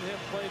watching him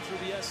play through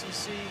the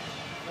SEC.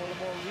 One of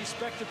the more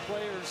respected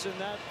players in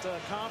that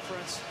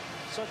conference.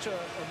 Such a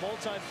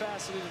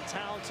multifaceted and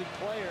talented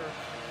player.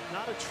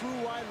 Not a true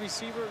wide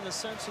receiver in the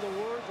sense of the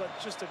word, but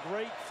just a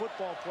great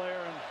football player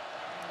and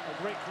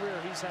a great career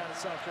he's had at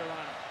South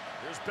Carolina.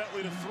 Here's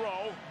Bentley to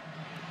throw.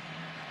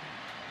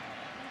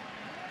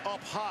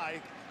 Up high.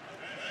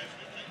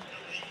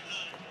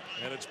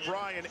 And it's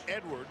Brian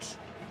Edwards.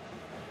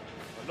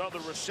 Another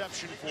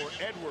reception for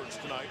Edwards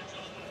tonight.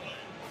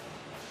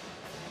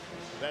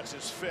 That's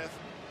his fifth.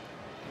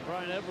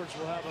 Brian Edwards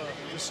will have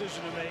a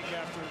decision to make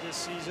after this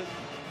season.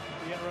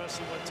 Be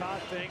interesting what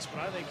Todd thinks, but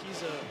I think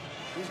he's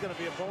going to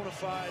be a bona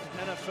fide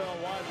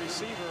NFL wide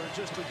receiver, and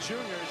just a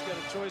junior. He's got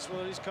a choice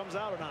whether he comes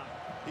out or not.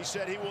 He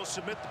said he will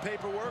submit the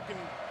paperwork and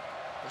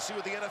we'll see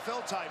what the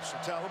NFL types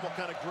will tell him what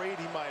kind of grade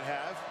he might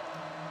have.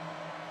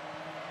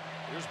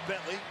 Here's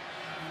Bentley.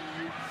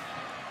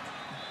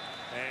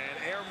 And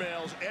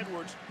airmails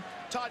Edwards.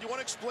 Todd, you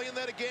want to explain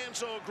that again?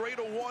 So a grade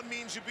of 1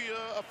 means you'd be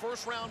a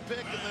first-round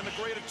pick, and then a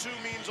grade of 2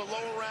 means a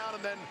lower round,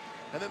 and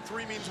then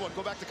 3 means what?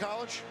 Go back to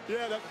college?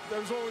 Yeah,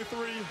 there's only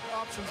 3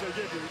 options they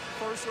give you: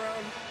 first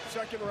round,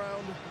 second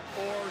round,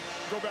 or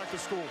go back to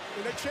school.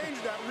 And they changed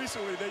that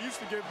recently. They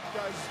used to give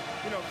guys,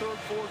 you know, 3rd,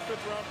 4th,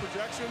 5th round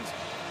projections,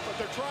 but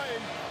they're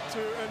trying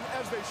to, and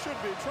as they should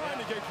be,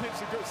 trying to get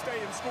kids to stay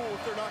in school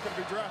if they're not going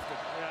to be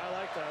drafted. Yeah, I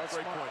like that. That's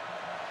great smart. point.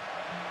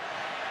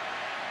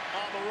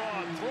 On the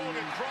run, throwing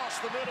it across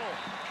the middle.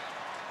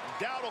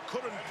 Dowdle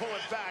couldn't pull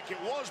it back. It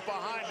was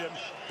behind him.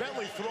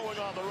 Bentley throwing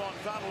on the run,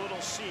 found a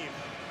little seam.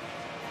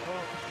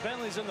 Well,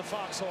 Bentley's in the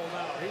foxhole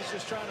now. He's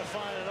just trying to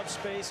find enough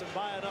space and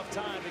buy enough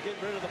time to get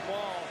rid of the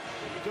ball.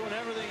 Doing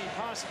everything he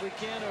possibly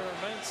can to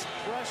immense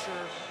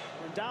pressure,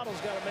 and Dowdle's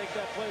got to make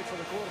that play for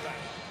the quarterback.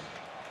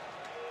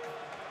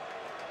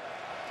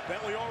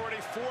 Bentley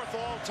already 4th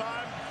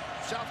all-time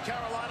South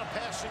Carolina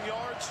passing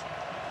yards,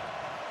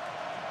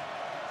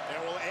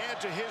 and will add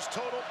to his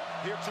total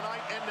here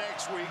tonight and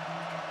next week.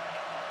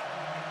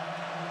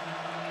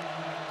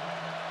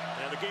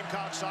 And the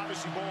Gamecocks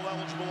obviously bowl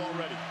eligible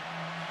already.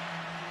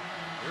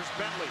 Here's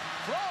Bentley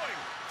throwing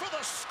for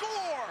the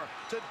score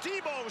to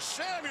Deebo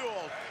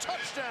Samuel.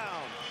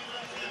 Touchdown.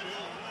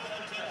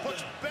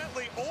 Puts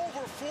Bentley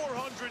over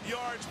 400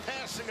 yards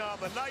passing on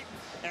the night,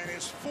 and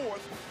his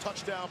 4th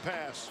touchdown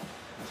pass.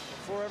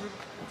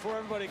 Before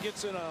everybody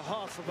gets in a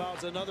huff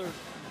about another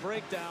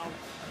breakdown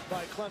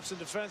by Clemson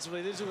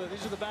defensively, these are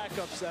the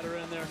backups that are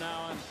in there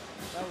now, and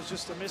that was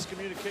just a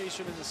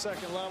miscommunication in the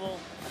second level,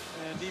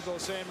 and Deebo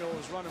Samuel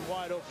was running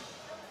wide open.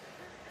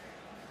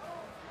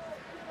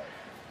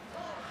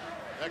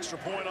 Extra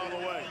point on the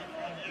way.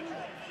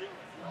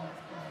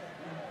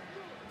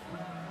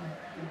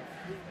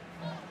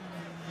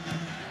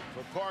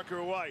 For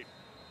Parker White.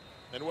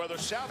 And whether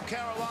South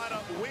Carolina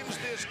wins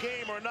this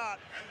game or not,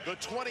 the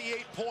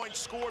 28 points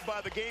scored by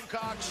the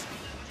Gamecocks,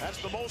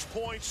 that's the most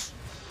points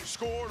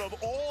scored of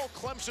all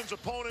Clemson's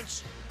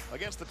opponents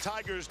against the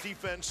Tigers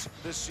defense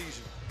this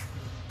season.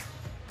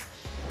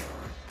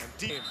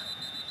 And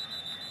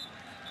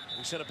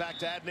we send it back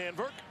to Adnan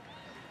Virk.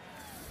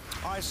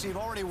 All right, Steve,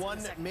 already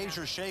one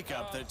major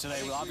shakeup today,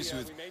 obviously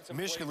with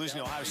Michigan losing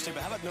to Ohio State.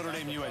 But how about Notre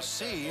Dame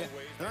USC?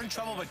 They're in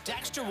trouble, but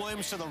Dexter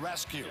Williams to the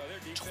rescue.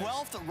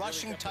 12th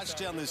rushing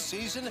touchdown this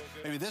season.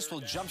 Maybe this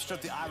will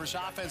jumpstart the Irish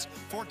offense.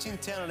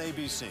 14-10 on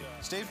ABC.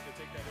 Steve?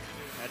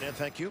 Adnan,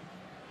 thank you.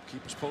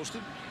 Keep us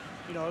posted.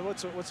 You know,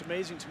 what's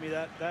amazing to me,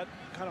 that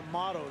kind of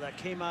motto that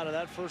came out of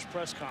that first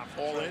press conference.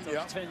 All in,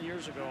 yeah. 10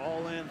 years ago,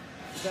 all in.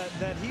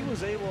 That he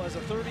was able, as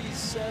a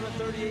 37,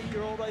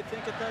 38-year-old, I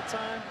think at that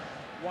time,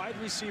 wide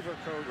receiver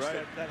coach,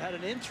 right, that had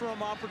an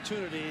interim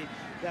opportunity,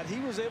 that he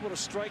was able to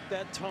strike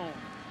that tone.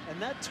 And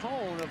that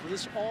tone of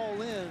this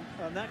all-in,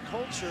 that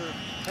culture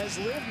has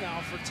lived now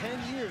for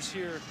 10 years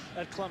here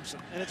at Clemson.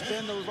 And it's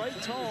been the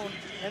right tone,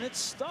 and it's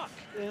stuck.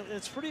 And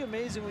it's pretty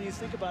amazing when you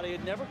think about it. He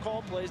had never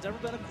called plays, never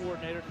been a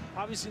coordinator,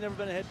 obviously never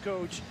been a head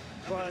coach.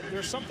 But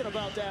there's something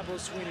about Dabo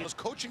Swinney. His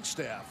coaching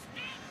staff.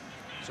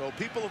 So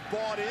people have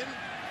bought in,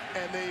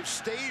 and they've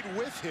stayed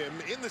with him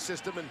in the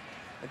system. And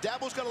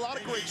Dabo's got a lot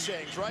of great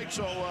sayings, right?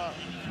 So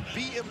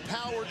be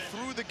empowered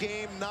through the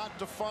game, not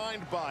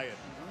defined by it.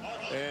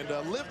 And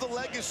live the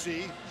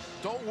legacy.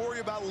 Don't worry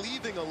about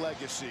leaving a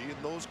legacy and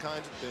those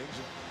kinds of things.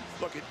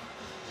 And look,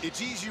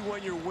 it's easy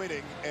when you're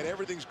winning and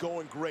everything's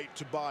going great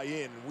to buy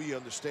in. We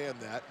understand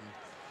that. And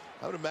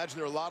I would imagine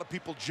there are a lot of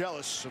people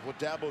jealous of what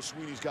Dabo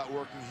Swinney's got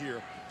working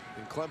here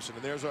in Clemson.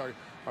 And there's our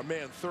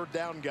man, third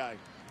down guy.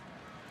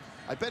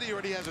 I bet he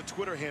already has a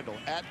Twitter handle,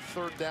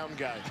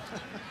 @thirddownguy.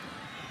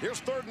 Here's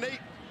 3rd and 8.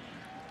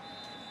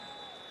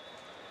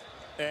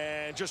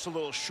 And just a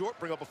little short,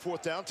 bring up a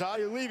 4th down. Todd?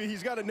 Hey, Levy,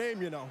 he's got a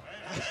name, you know.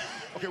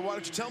 Okay, why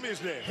don't you tell me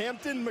his name?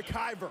 Hampton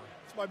McIver.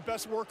 It's my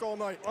best work all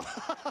night.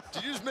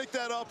 Did you just make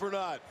that up or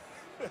not?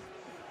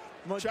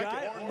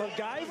 MacGyver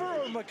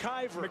or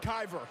McIver?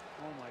 McIver.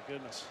 Oh, my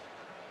goodness.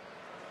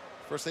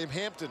 First name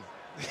Hampton.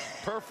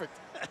 Perfect.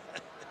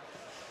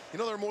 You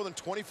know there are more than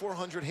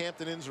 2,400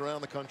 Hampton Inns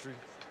around the country?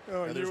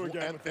 Oh, and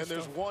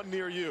there's one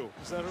near you.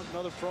 Is that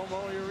another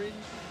promo you're reading?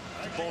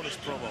 It's a bonus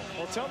promo.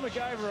 Well, tell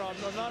McIver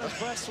I'm not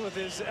impressed with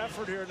his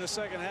effort here in the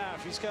second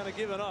half. He's kind of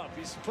given up.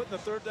 He's putting the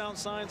 3rd down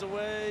signs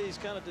away. He's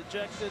kind of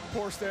dejected.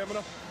 Poor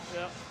stamina.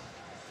 Yeah.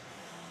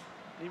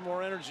 Need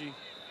more energy.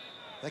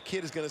 That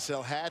kid is going to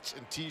sell hats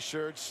and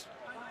T-shirts.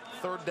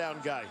 3rd down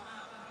guy.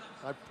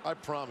 I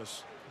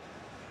promise.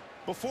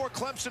 Before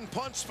Clemson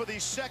punts for the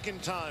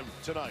 2nd time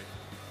tonight.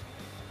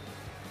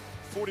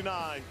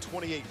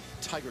 49-28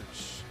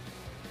 Tigers.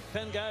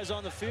 10 guys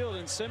on the field,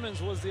 and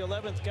Simmons was the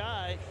 11th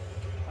guy.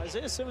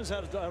 Isaiah Simmons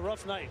had a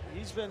rough night.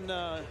 He's been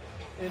and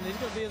he's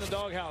going to be in the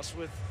doghouse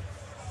with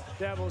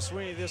Dabo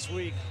Swinney this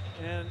week,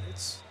 and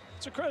it's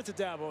a credit to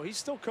Dabo. He's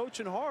still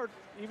coaching hard,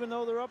 even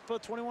though they're up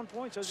 21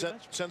 points. As you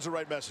mentioned. Sends the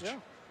right message. Yeah.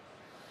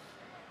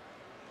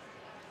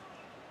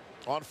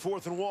 On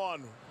 4th and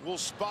 1, Will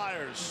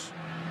Spires,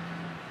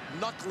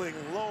 knuckling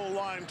low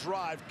line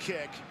drive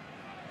kick.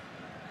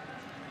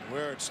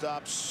 Where it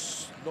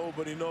stops,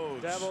 nobody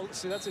knows. Dabo,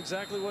 see, that's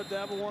exactly what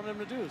Dabo wanted him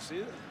to do.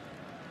 See,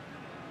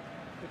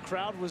 the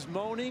crowd was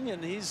moaning,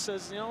 and he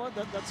says, you know what,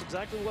 that's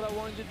exactly what I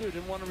wanted to do.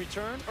 Didn't want to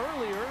return.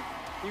 Earlier,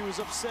 he was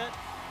upset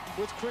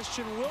with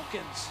Christian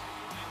Wilkins,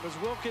 because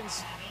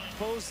Wilkins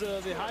posed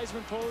the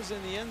Heisman pose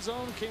in the end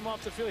zone, came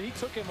off the field. He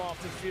took him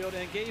off the field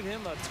and gave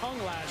him a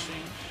tongue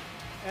lashing.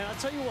 And I'll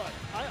tell you what,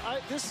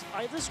 this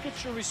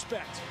gets your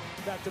respect,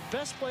 that the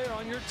best player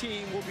on your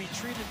team will be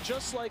treated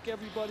just like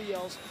everybody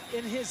else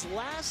in his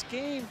last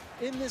game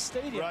in this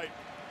stadium. Right.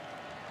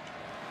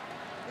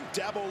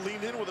 Dabo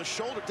leaned in with a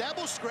shoulder.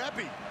 Dabo's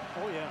scrappy.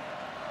 Oh, yeah.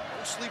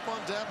 Don't sleep on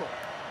Dabo.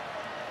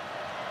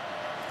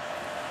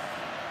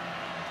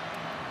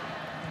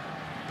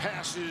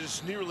 Pass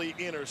is nearly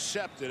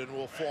intercepted and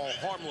will fall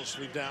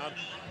harmlessly down.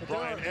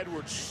 Brian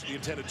Edwards, the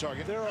intended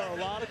target. There are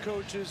a lot of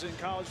coaches in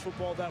college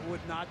football that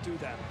would not do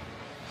that.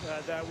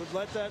 That would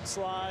let that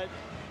slide.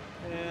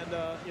 And,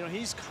 you know,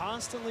 he's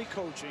constantly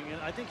coaching.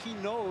 And I think he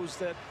knows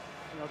that,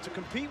 you know, to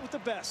compete with the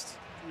best,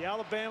 the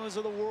Alabamas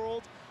of the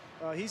world,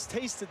 he's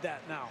tasted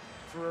that now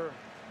for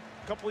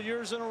a couple of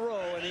years in a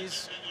row, and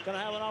he's going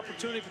to have an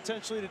opportunity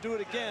potentially to do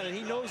it again. And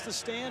he knows the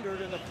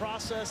standard and the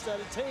process that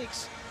it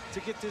takes to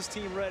get this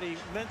team ready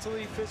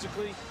mentally,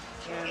 physically,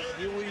 and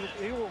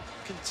he will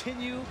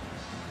continue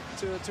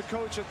to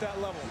coach at that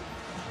level.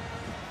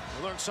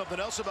 We learned something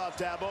else about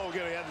Dabo.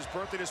 Again, he had his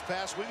birthday this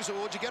past week. So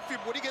what do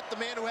you get the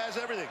man who has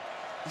everything?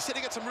 He said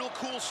he got some real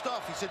cool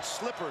stuff. He said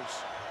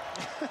slippers.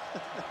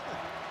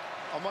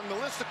 Among the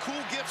list of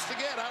cool gifts to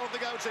get, I don't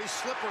think I would say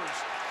slippers.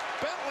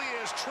 Bentley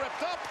is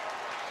tripped up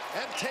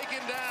and taken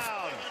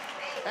down.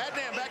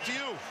 Adnan, back to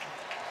you.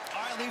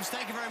 All right, Leaves,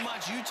 thank you very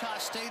much. Utah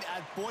State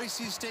at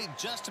Boise State,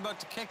 just about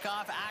to kick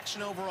off.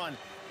 Action over on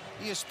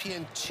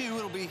ESPN2.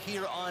 It'll be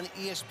here on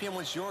ESPN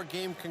once your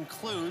game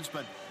concludes.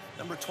 But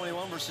number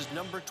 21 versus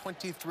number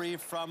 23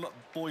 from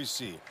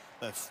Boise.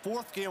 The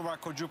fourth game of our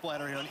quadruple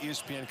header here on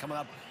ESPN coming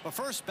up. But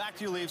first, back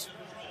to you, Leaves.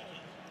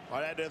 All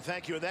right, Adnan,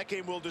 thank you. And that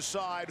game will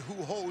decide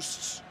who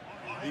hosts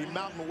the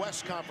Mountain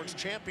West Conference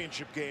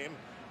Championship game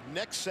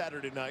next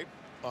Saturday night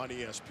on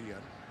ESPN.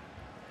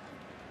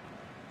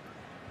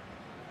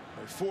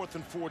 4th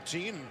and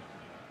 14.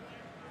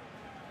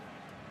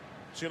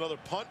 See another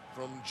punt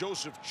from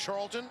Joseph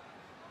Charlton,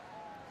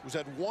 who's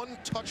had one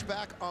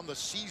touchback on the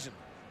season.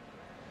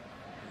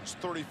 There's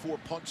 34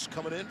 punts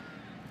coming in.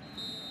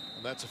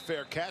 And that's a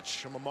fair catch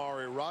from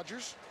Amari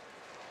Rogers.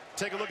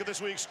 Take a look at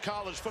this week's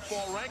college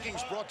football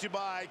rankings brought to you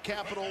by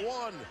Capital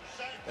One.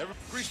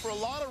 Greece, for a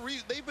lot of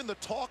reasons, they've been the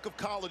talk of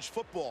college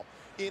football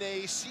in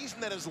a season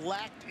that has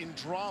lacked in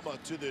drama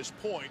to this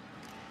point.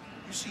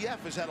 UCF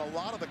has had a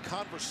lot of the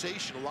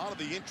conversation, a lot of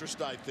the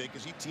interest, I think,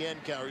 as Etienne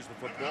carries the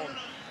football.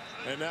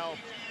 And now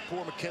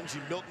poor Mackenzie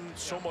Milton,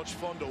 so much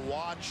fun to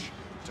watch,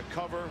 to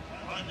cover.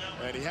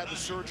 And he had the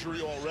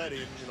surgery already,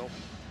 and, you know,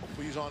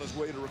 hopefully he's on his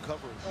way to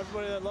recovery.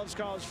 Everybody that loves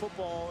college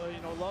football,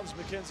 you know, loves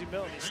Mackenzie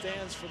Milton. He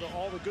stands for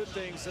all the good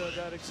things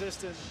that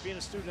exist in being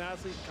a student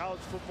athlete in college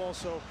football.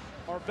 So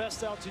our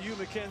best out to you,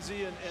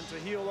 Mackenzie, and to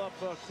heal up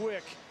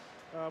quick.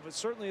 But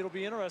certainly it'll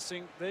be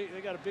interesting. They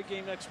got a big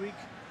game next week.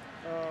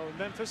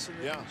 Memphis in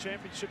the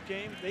championship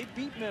game. They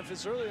beat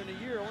Memphis earlier in the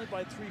year only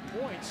by 3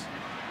 points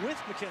with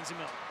Mackenzie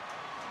Milton.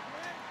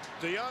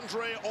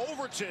 DeAndre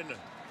Overton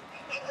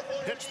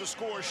hits the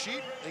score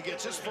sheet and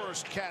gets his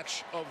first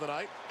catch of the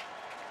night.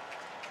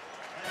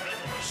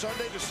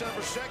 Sunday, December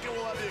 2nd,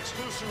 we'll have the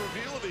exclusive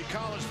reveal of the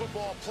college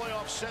football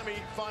playoff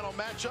semi-final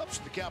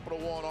matchups, the Capital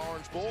One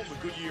Orange Bowl,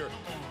 the Goodyear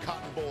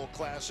Cotton Bowl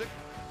Classic.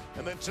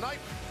 And then tonight,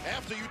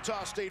 after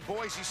Utah State,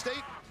 Boise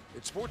State,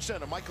 it's Sports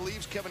Center. Michael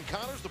Eaves, Kevin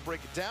Connors to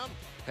break it down.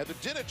 Heather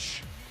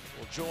Dinich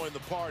will join the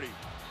party.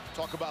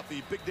 Talk about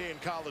the big day in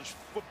college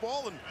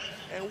football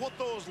and what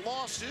those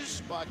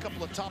losses by a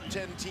couple of top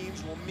 10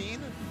 teams will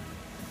mean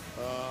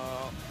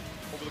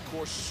over the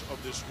course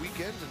of this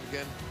weekend. And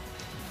again,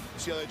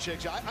 see how that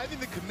checks out. I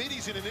think the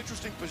committee's in an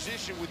interesting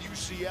position with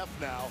UCF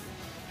now.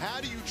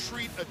 How do you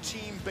treat a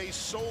team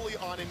based solely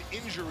on an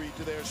injury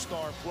to their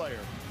star player?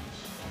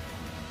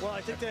 Well,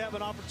 I think they have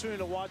an opportunity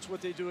to watch what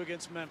they do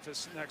against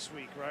Memphis next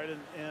week, right?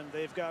 And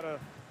they've got a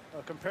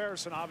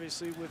comparison,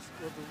 obviously, with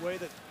the way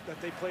that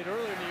they played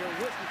earlier in the year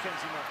with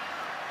Mackenzie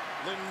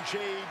Milton. Lynn J.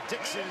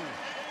 Dixon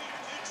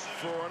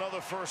for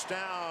another first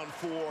down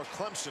for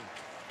Clemson.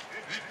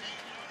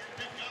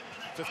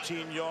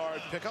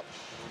 15-yard pickup.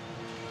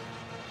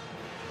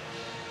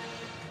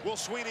 Will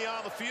Sweeney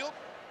on the field.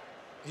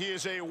 He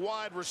is a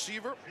wide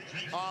receiver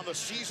on the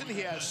season.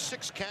 He has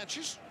 6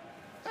 catches.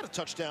 Had a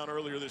touchdown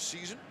earlier this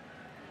season.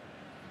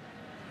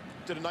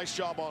 Did a nice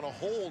job on a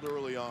hold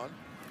early on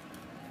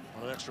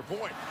an extra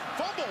point.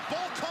 Fumble,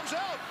 ball comes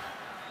out.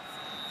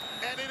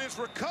 And it is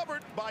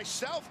recovered by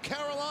South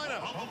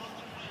Carolina.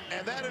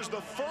 And that is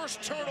the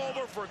first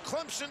turnover for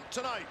Clemson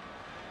tonight.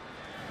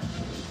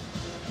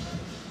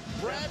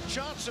 Brad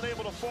Johnson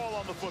able to fall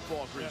on the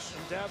football, Chris.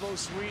 Yeah, and Dabo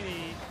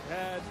Sweeney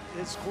had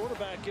his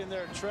quarterback in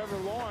there, Trevor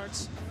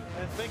Lawrence,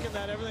 and thinking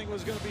that everything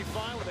was going to be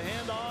fine with the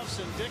handoffs,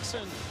 and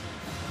Dixon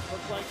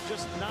looked like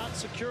just not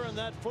securing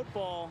that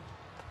football.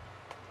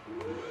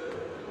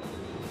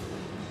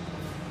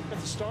 Got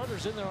the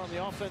starters in there on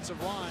the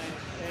offensive line,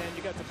 and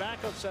you got the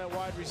backups at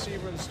wide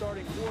receiver, the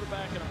starting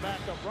quarterback, and a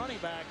backup running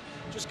back.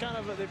 Just kind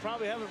of, they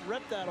probably haven't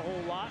repped that a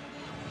whole lot.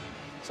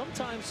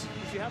 Sometimes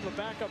if you have a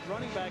backup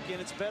running back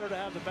in, it's better to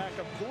have the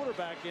backup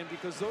quarterback in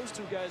because those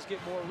two guys get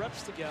more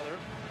reps together.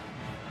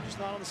 Just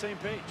not on the same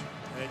page.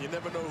 And you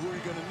never know who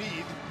you're going to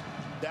need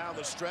down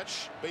the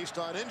stretch based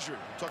on injury.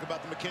 Talk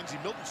about the Mackenzie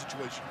Milton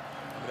situation.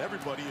 I mean,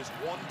 everybody is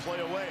one play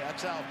away.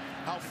 That's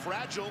how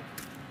fragile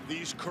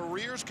these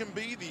careers can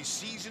be, these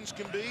seasons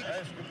can be.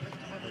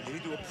 And you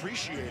need to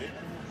appreciate it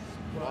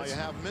while you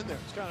have them in there.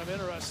 It's kind of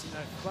interesting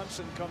that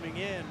Clemson coming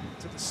in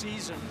to the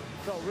season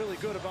felt really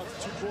good about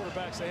the 2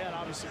 quarterbacks they had.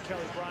 Obviously,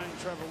 Kelly Bryant and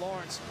Trevor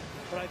Lawrence.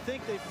 But I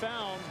think they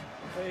found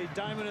a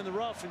diamond in the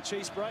rough in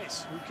Chase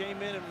Bryce, who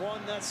came in and won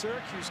that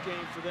Syracuse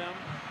game for them.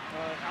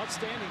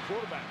 Outstanding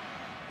quarterback.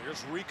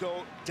 Here's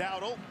Rico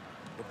Dowdle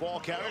The ball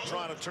carrier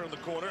trying to turn the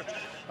corner.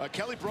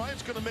 Kelly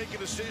Bryant's going to make a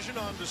decision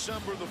on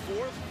December the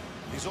 4th.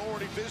 He's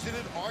already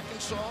visited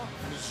Arkansas,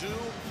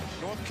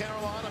 Mizzou, North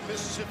Carolina,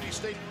 Mississippi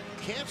State.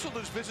 Canceled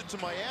his visit to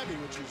Miami,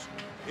 which is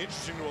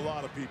interesting to a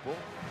lot of people.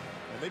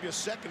 And maybe a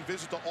second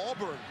visit to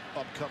Auburn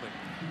upcoming.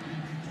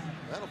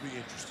 That'll be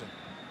interesting.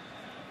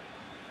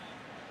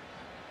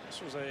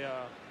 This was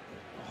a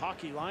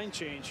hockey line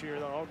change here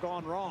that all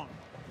gone wrong.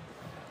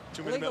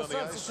 Too many men Legal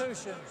on the ice.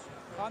 substitutions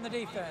on the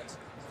defense.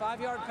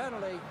 5-yard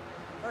penalty.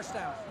 First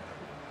down.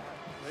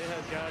 They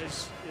had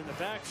guys in the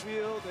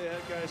backfield. They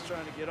had guys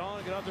trying to get on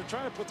and get out. They're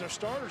trying to put their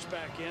starters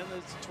back in.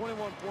 It's a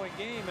 21-point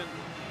game, and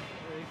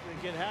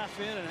they get half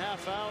in and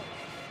half out.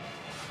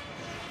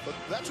 But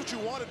that's what you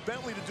wanted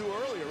Bentley to do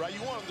earlier, right?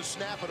 You wanted to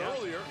snap it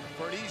earlier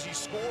for an easy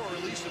score, or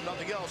at least if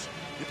nothing else,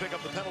 you pick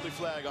up the penalty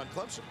flag on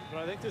Clemson. But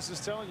I think this is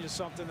telling you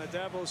something that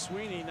Dabo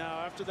Swinney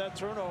now, after that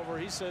turnover,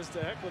 he says,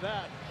 to heck with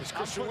that. It's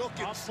Christian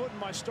Wilkins. I'm putting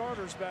my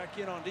starters back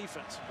in on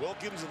defense.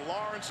 Wilkins and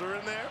Lawrence are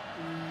in there.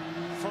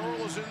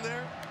 Furl is in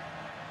there.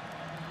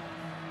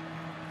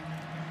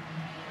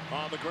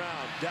 On the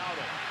ground,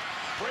 Dowdle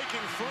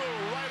breaking through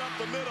right up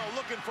the middle,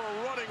 looking for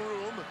a running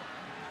room.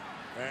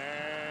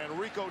 And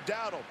Rico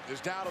Dowdle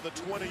is down to the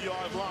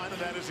 20-yard line,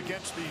 and that is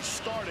against the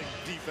starting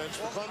defense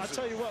for Clemson. I'll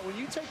tell you what, when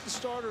you take the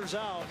starters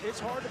out, it's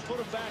hard to put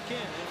them back in.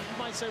 And you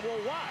might say, well,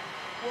 why?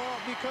 Well,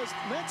 because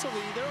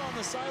mentally, they're on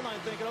the sideline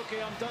thinking,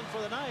 okay, I'm done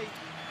for the night.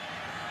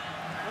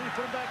 Then you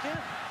put them back in.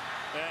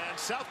 And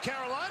South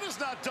Carolina's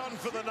not done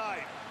for the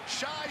night.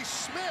 Shi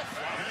Smith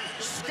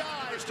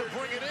skies to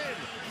bring it in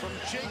from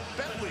Jake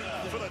Bentley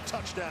for the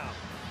touchdown.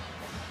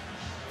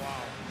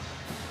 Wow.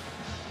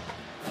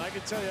 And I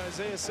can tell you,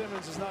 Isaiah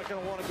Simmons is not going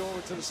to want to go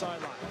over to the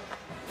sideline.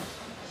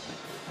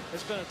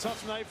 It's been a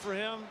tough night for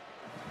him,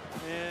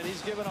 and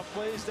he's given up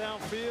plays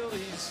downfield.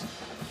 He's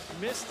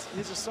missed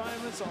his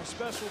assignments on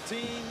special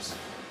teams,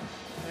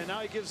 and now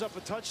he gives up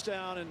a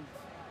touchdown, and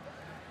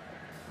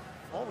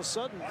all of a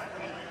sudden,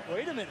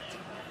 wait a minute.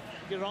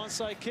 Get an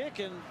onside kick,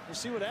 and we'll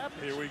see what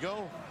happens. Here we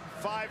go.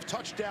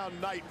 5-touchdown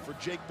night for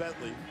Jake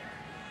Bentley.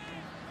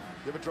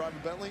 You ever drive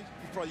a Bentley?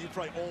 You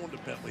probably owned a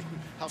Bentley.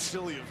 How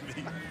silly of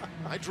me.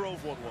 I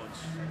drove one once.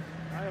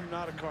 I am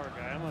not a car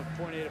guy. I'm a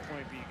point A to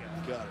point B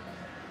guy. Got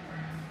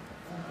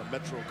it. A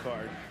Metro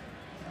card.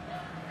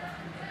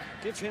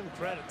 Give him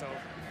credit, though.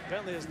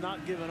 Bentley has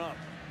not given up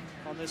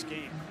on this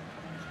game.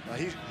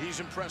 He's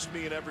impressed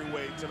me in every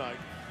way tonight.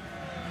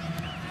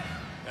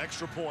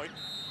 Extra point.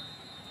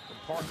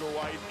 Parker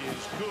White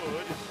is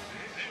good.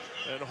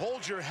 And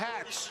hold your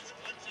hats.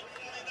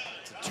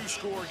 It's a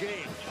 2-score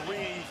game.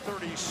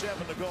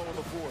 3:37 to go in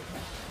the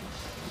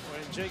fourth.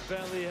 And Jake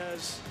Bentley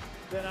has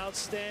been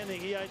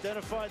outstanding. He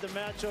identified the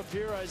matchup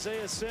here.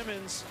 Isaiah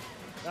Simmons.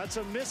 That's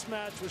a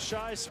mismatch with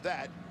Shi.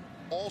 That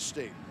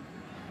All-State.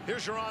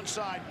 Here's your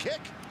onside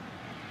kick.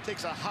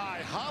 Takes a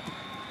high hop.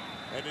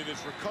 And it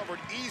is recovered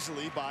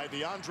easily by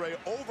DeAndre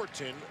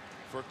Overton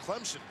for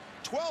Clemson.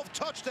 12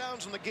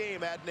 touchdowns in the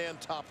game. Adnan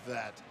topped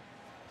that.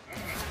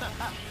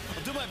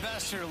 I'll do my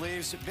best here,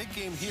 Leaves. Big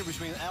game here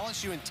between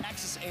LSU and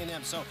Texas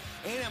A&M. So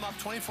A&M up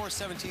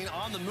 24-17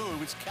 on the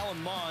move. It's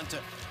Kellen Mond to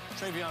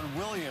Travion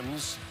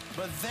Williams.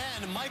 But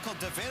then Michael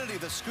Divinity,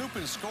 the scoop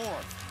and score.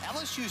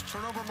 LSU's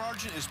turnover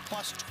margin is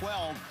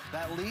 +12.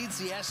 That leads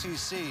the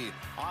SEC.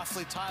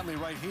 Awfully timely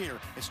right here.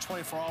 It's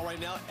 24-all right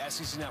now,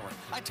 SEC Network.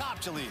 I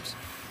topped you, Leaves.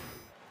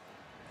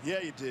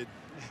 Yeah, you did.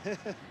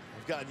 I've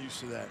gotten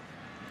used to that.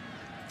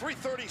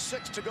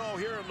 3:36 to go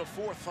here in the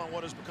fourth on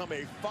what has become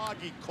a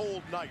foggy,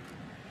 cold night.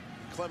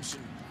 Clemson,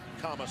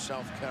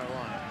 South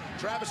Carolina.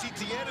 Travis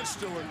Etienne is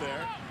still in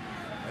there,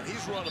 and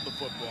he's running the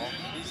football.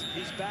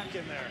 He's back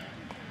in there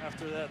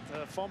after that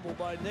fumble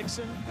by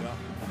Nixon. Yeah.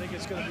 I think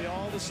it's going to be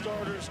all the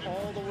starters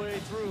all the way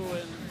through,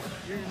 and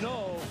you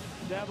know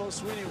Dabo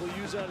Swinney will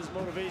use that as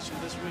motivation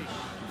this week.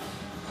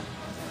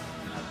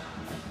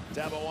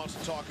 Dabo wants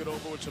to talk it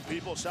over with some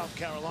people. South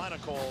Carolina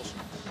calls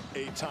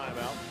a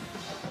timeout.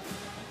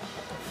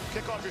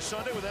 Kick off your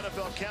Sunday with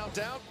NFL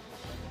Countdown.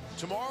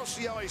 Tomorrow,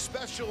 see how a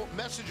special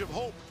message of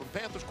hope from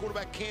Panthers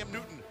quarterback Cam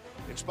Newton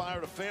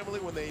inspired a family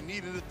when they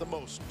needed it the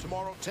most.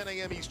 Tomorrow, 10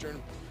 a.m.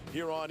 Eastern,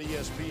 here on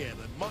ESPN.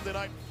 And Monday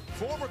night,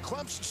 former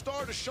Clemson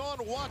star Deshaun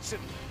Watson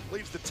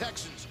leads the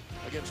Texans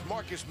against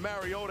Marcus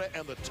Mariota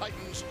and the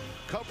Titans.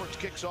 Coverage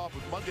kicks off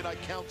with Monday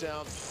Night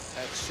Countdown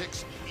at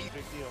 6. Big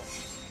deal.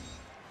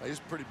 It's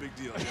a pretty big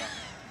deal, yeah.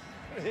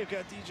 They've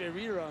got DJ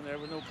Reader on there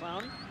with no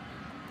clown.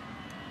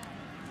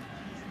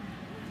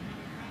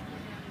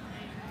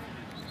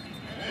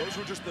 Those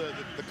were just the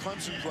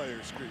Clemson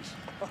players, Grease.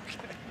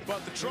 Okay.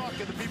 But the truck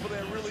and the people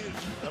there really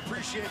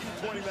appreciate you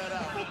pointing that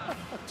out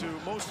to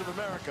most of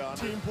America.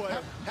 Team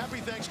player. Happy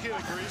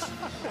Thanksgiving, Grease.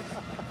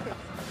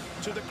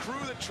 To the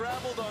crew that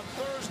traveled on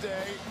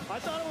Thursday. I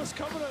thought it was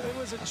coming. It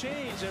was a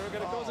change. They were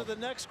going to go to the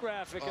next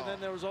graphic, and then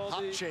there was all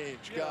hot the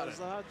change. Yeah, Got it was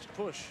it. the hot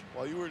push.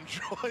 While you were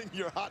enjoying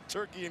your hot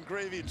turkey and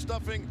gravy and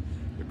stuffing,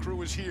 the crew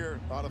was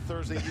here on a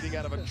Thursday eating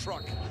out of a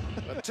truck.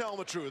 But tell them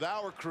the truth.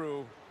 Our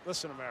crew.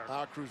 Listen, America.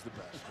 Our crew's the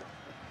best.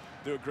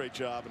 Do a great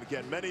job. And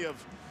again, many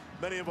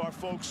of our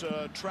folks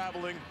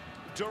traveling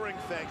during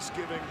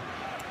Thanksgiving,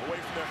 away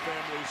from their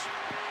families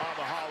on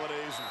the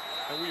holidays,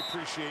 and we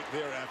appreciate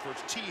their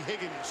efforts. T.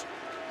 Higgins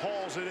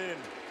hauls it in,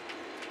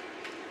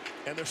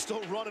 and they're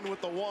still running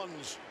with the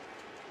ones.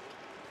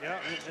 Yeah,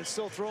 and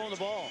still throwing the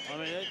ball. I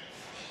mean,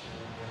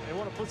 they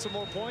want to put some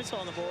more points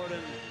on the board,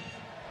 and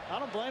I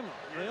don't blame them.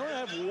 They only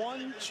have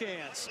one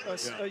chance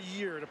a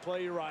year to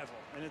play your rival,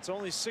 and it's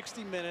only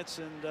 60 minutes,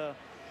 and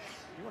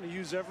you want to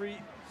use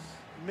every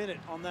minute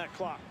on that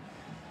clock.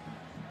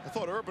 I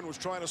thought Urban was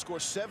trying to score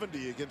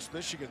 70 against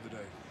Michigan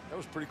today. That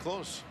was pretty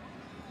close.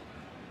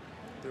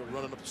 They were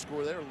running up the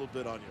score there a little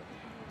bit on you.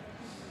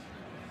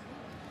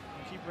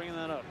 Keep bringing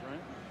that up, right?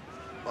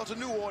 Well, it's a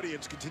new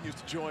audience continues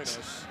to join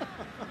us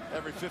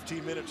every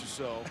 15 minutes or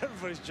so.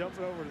 Everybody's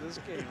jumping over to this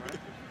game, right?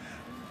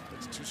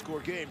 It's a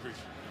 2-score game.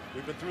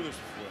 We've been through this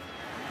before.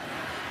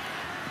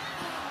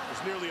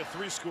 It's nearly a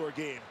 3-score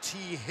game. T.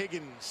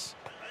 Higgins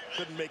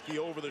couldn't make the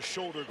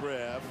over-the-shoulder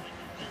grab.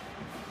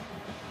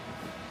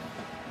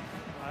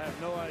 I have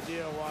no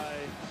idea why.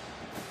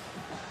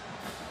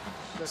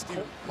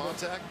 Steve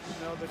Montag?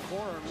 No, the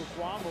corner,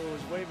 Mukwamu,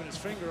 is waving his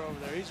finger over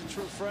there. He's a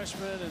true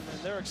freshman, and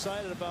they're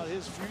excited about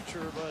his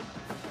future, but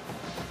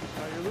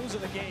you're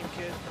losing the game,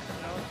 kid.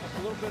 You know,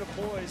 a little bit of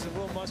poise, and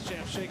Will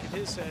Muschamp shaking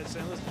his head,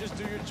 saying, listen, just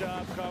do your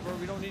job, cover.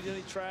 We don't need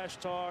any trash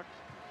talk.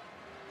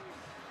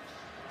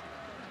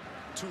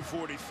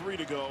 2:43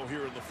 to go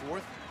here in the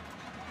fourth.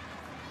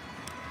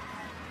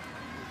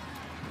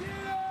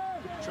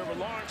 Trevor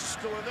Lawrence is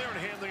still in there and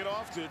handing it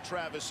off to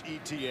Travis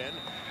Etienne.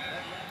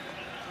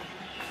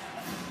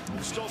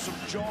 There's still some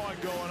jawing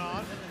going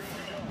on.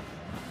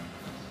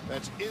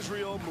 That's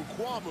Israel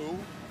Mukwamu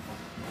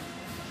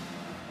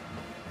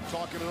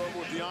talking it over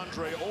with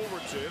DeAndre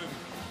Overton.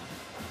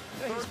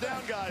 And third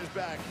down guy is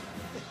back.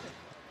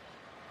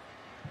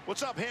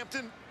 What's up,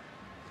 Hampton?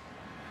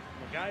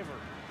 MacGyver.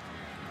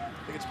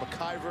 I think it's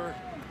McIver.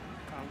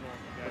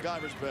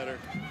 MacGyver's better.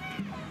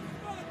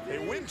 A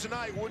win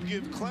tonight would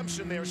give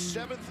Clemson their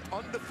 7th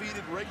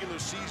undefeated regular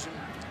season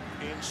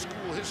in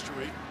school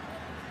history.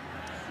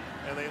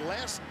 And they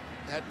last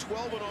had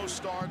 12-0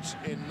 starts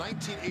in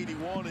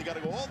 1981. They got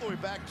to go all the way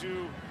back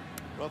to,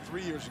 well,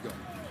 3 years ago,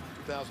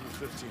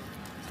 2015.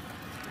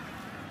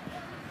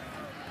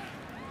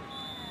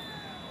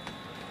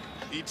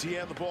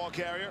 Etienne, the ball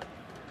carrier.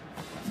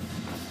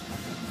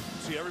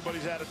 See,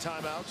 everybody's out of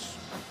timeouts.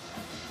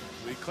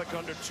 We click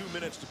under 2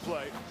 minutes to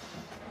play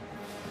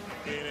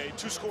in a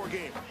 2-score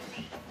game.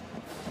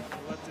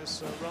 Let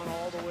this run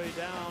all the way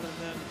down, and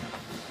then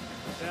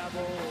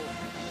Dabo will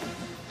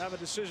have a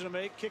decision to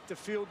make. Kick the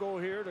field goal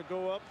here to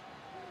go up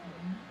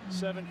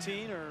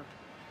 17, or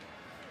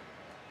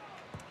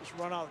just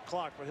run out the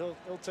clock. But he'll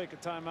take a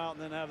timeout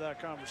and then have that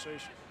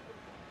conversation.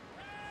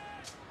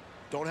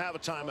 Don't have a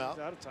timeout.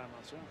 Out of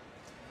timeouts, yeah.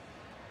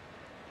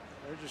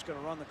 They're just going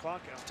to run the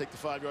clock out. Take the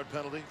 5-yard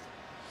penalty.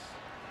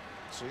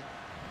 See.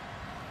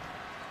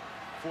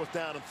 4th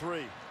down and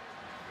 3.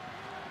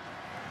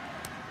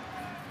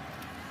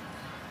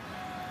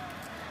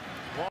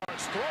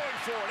 Lawrence throwing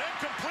for it and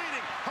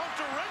completing.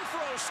 Hunter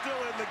Renfrow still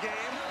in the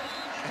game.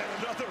 And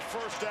another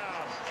first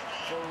down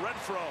for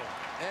Renfrow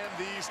and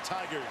these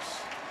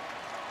Tigers.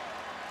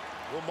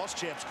 Will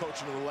Muschamp's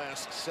coaching to the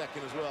last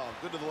second as well.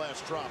 Good to the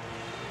last drop.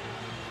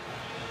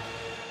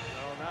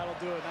 Oh, that'll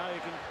do it. Now you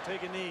can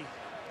take a knee.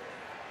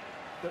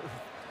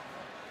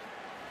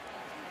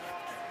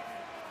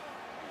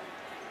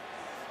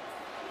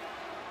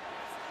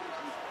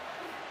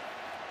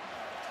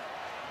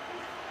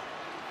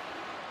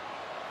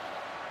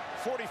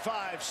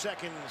 45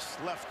 seconds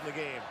left in the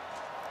game.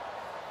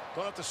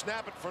 Don't have to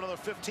snap it for another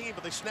 15,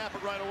 but they snap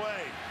it right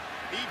away.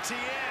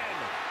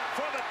 Etienne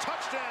for the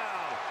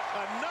touchdown.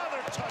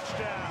 Another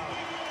touchdown.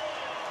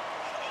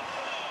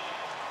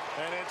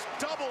 And it's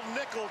double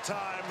nickel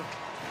time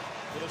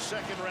for the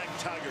second-ranked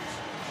Tigers.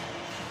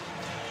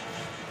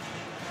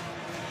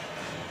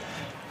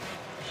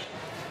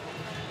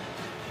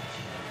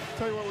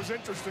 Tell you what was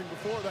interesting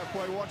before that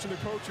play, watching the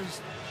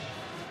coaches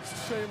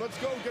saying, let's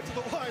go, get to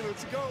the line,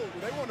 let's go.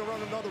 They want to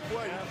run another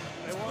play.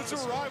 Yeah, it's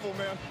a rival,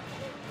 man.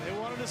 They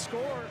wanted to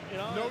score, you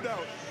know. No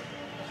doubt.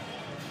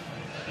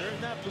 You're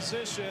in that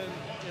position,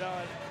 you know,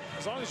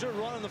 as long as you're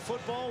running the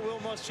football, Will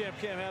Muschamp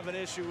can't have an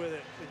issue with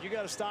it. But you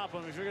got to stop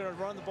him. If you're going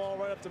to run the ball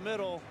right up the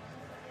middle,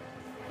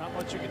 not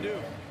much you can do.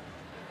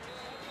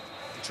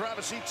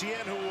 Travis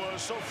Etienne, who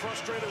was so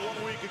frustrated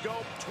 1 week ago,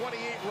 28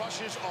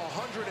 rushes,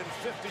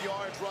 150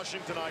 yards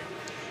rushing tonight,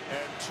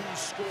 and 2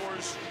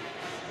 scores.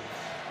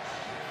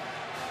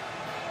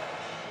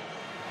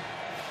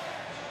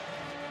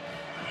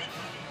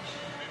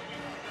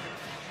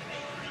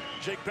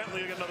 Jake Bentley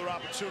will get another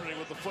opportunity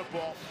with the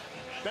football.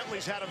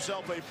 Bentley's had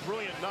himself a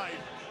brilliant night.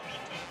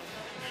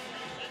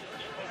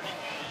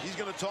 He's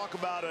going to talk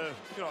about a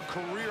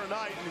career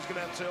night, and he's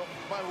going to have to say, oh,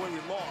 by the way, we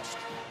lost.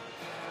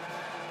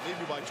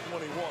 Maybe by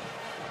 21.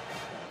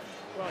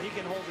 Well, he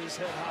can hold his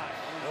head high.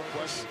 No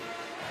question.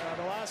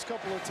 The last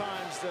couple of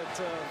times that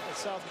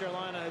South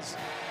Carolina has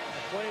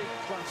played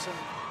Clemson,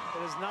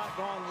 it has not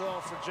gone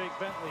well for Jake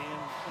Bentley.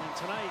 And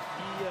tonight,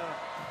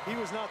 he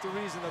was not the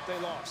reason that they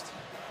lost.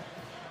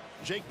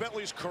 Jake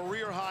Bentley's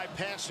career-high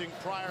passing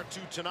prior to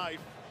tonight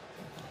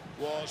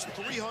was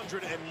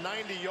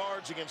 390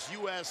 yards against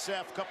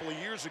USF a couple of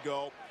years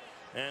ago.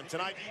 And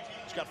tonight,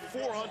 he's got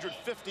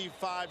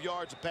 455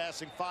 yards of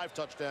passing, 5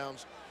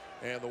 touchdowns,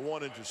 and the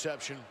 1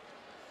 interception.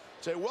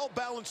 It's a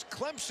well-balanced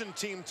Clemson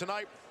team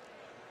tonight.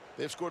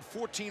 They've scored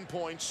 14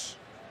 points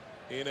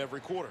in every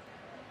quarter.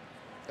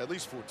 At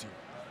least 14.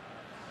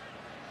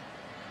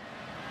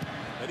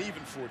 And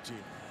even 14.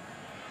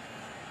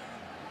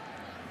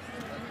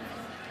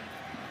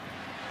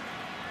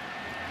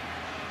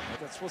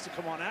 That's supposed to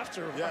come on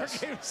after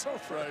yes. our game's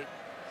over. Right.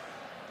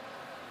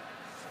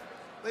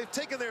 They've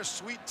taken their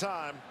sweet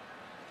time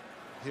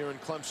here in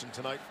Clemson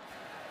tonight.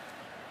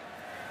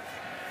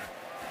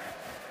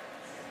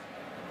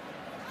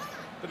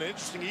 Been an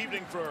interesting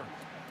evening for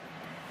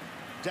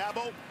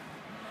Dabo.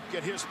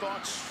 Get his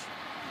thoughts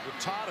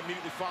with Todd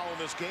immediately following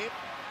this game.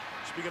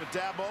 Speaking of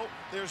Dabo,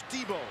 there's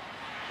Debo.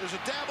 There's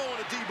a Dabo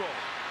and a Debo.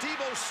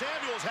 Debo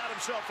Samuel's had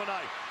himself a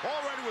night.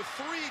 Already with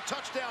 3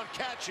 touchdown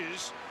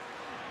catches.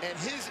 And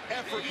his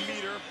effort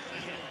meter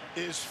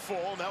is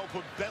full. Now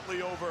we'll put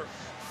Bentley over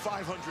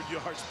 500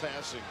 yards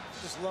passing.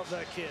 Just love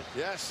that kid.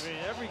 Yes. I mean,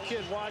 every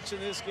kid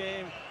watching this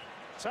game,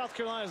 South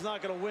Carolina's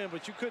not going to win,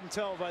 but you couldn't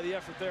tell by the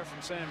effort there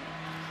from Samuel.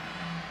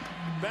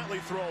 Bentley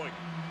throwing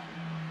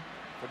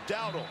for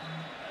Dowdle.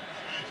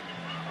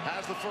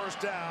 Has the first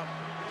down.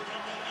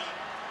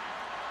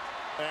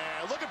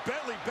 And look at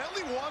Bentley.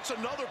 Bentley wants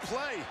another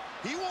play.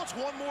 He wants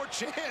one more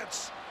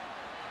chance.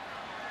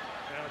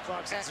 Yeah, the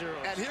clock's at 0.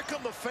 And here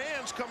come the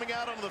fans coming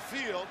out onto the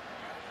field.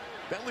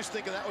 Bentley's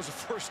thinking that was a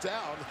first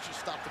down. Let's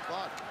just stop the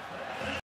clock.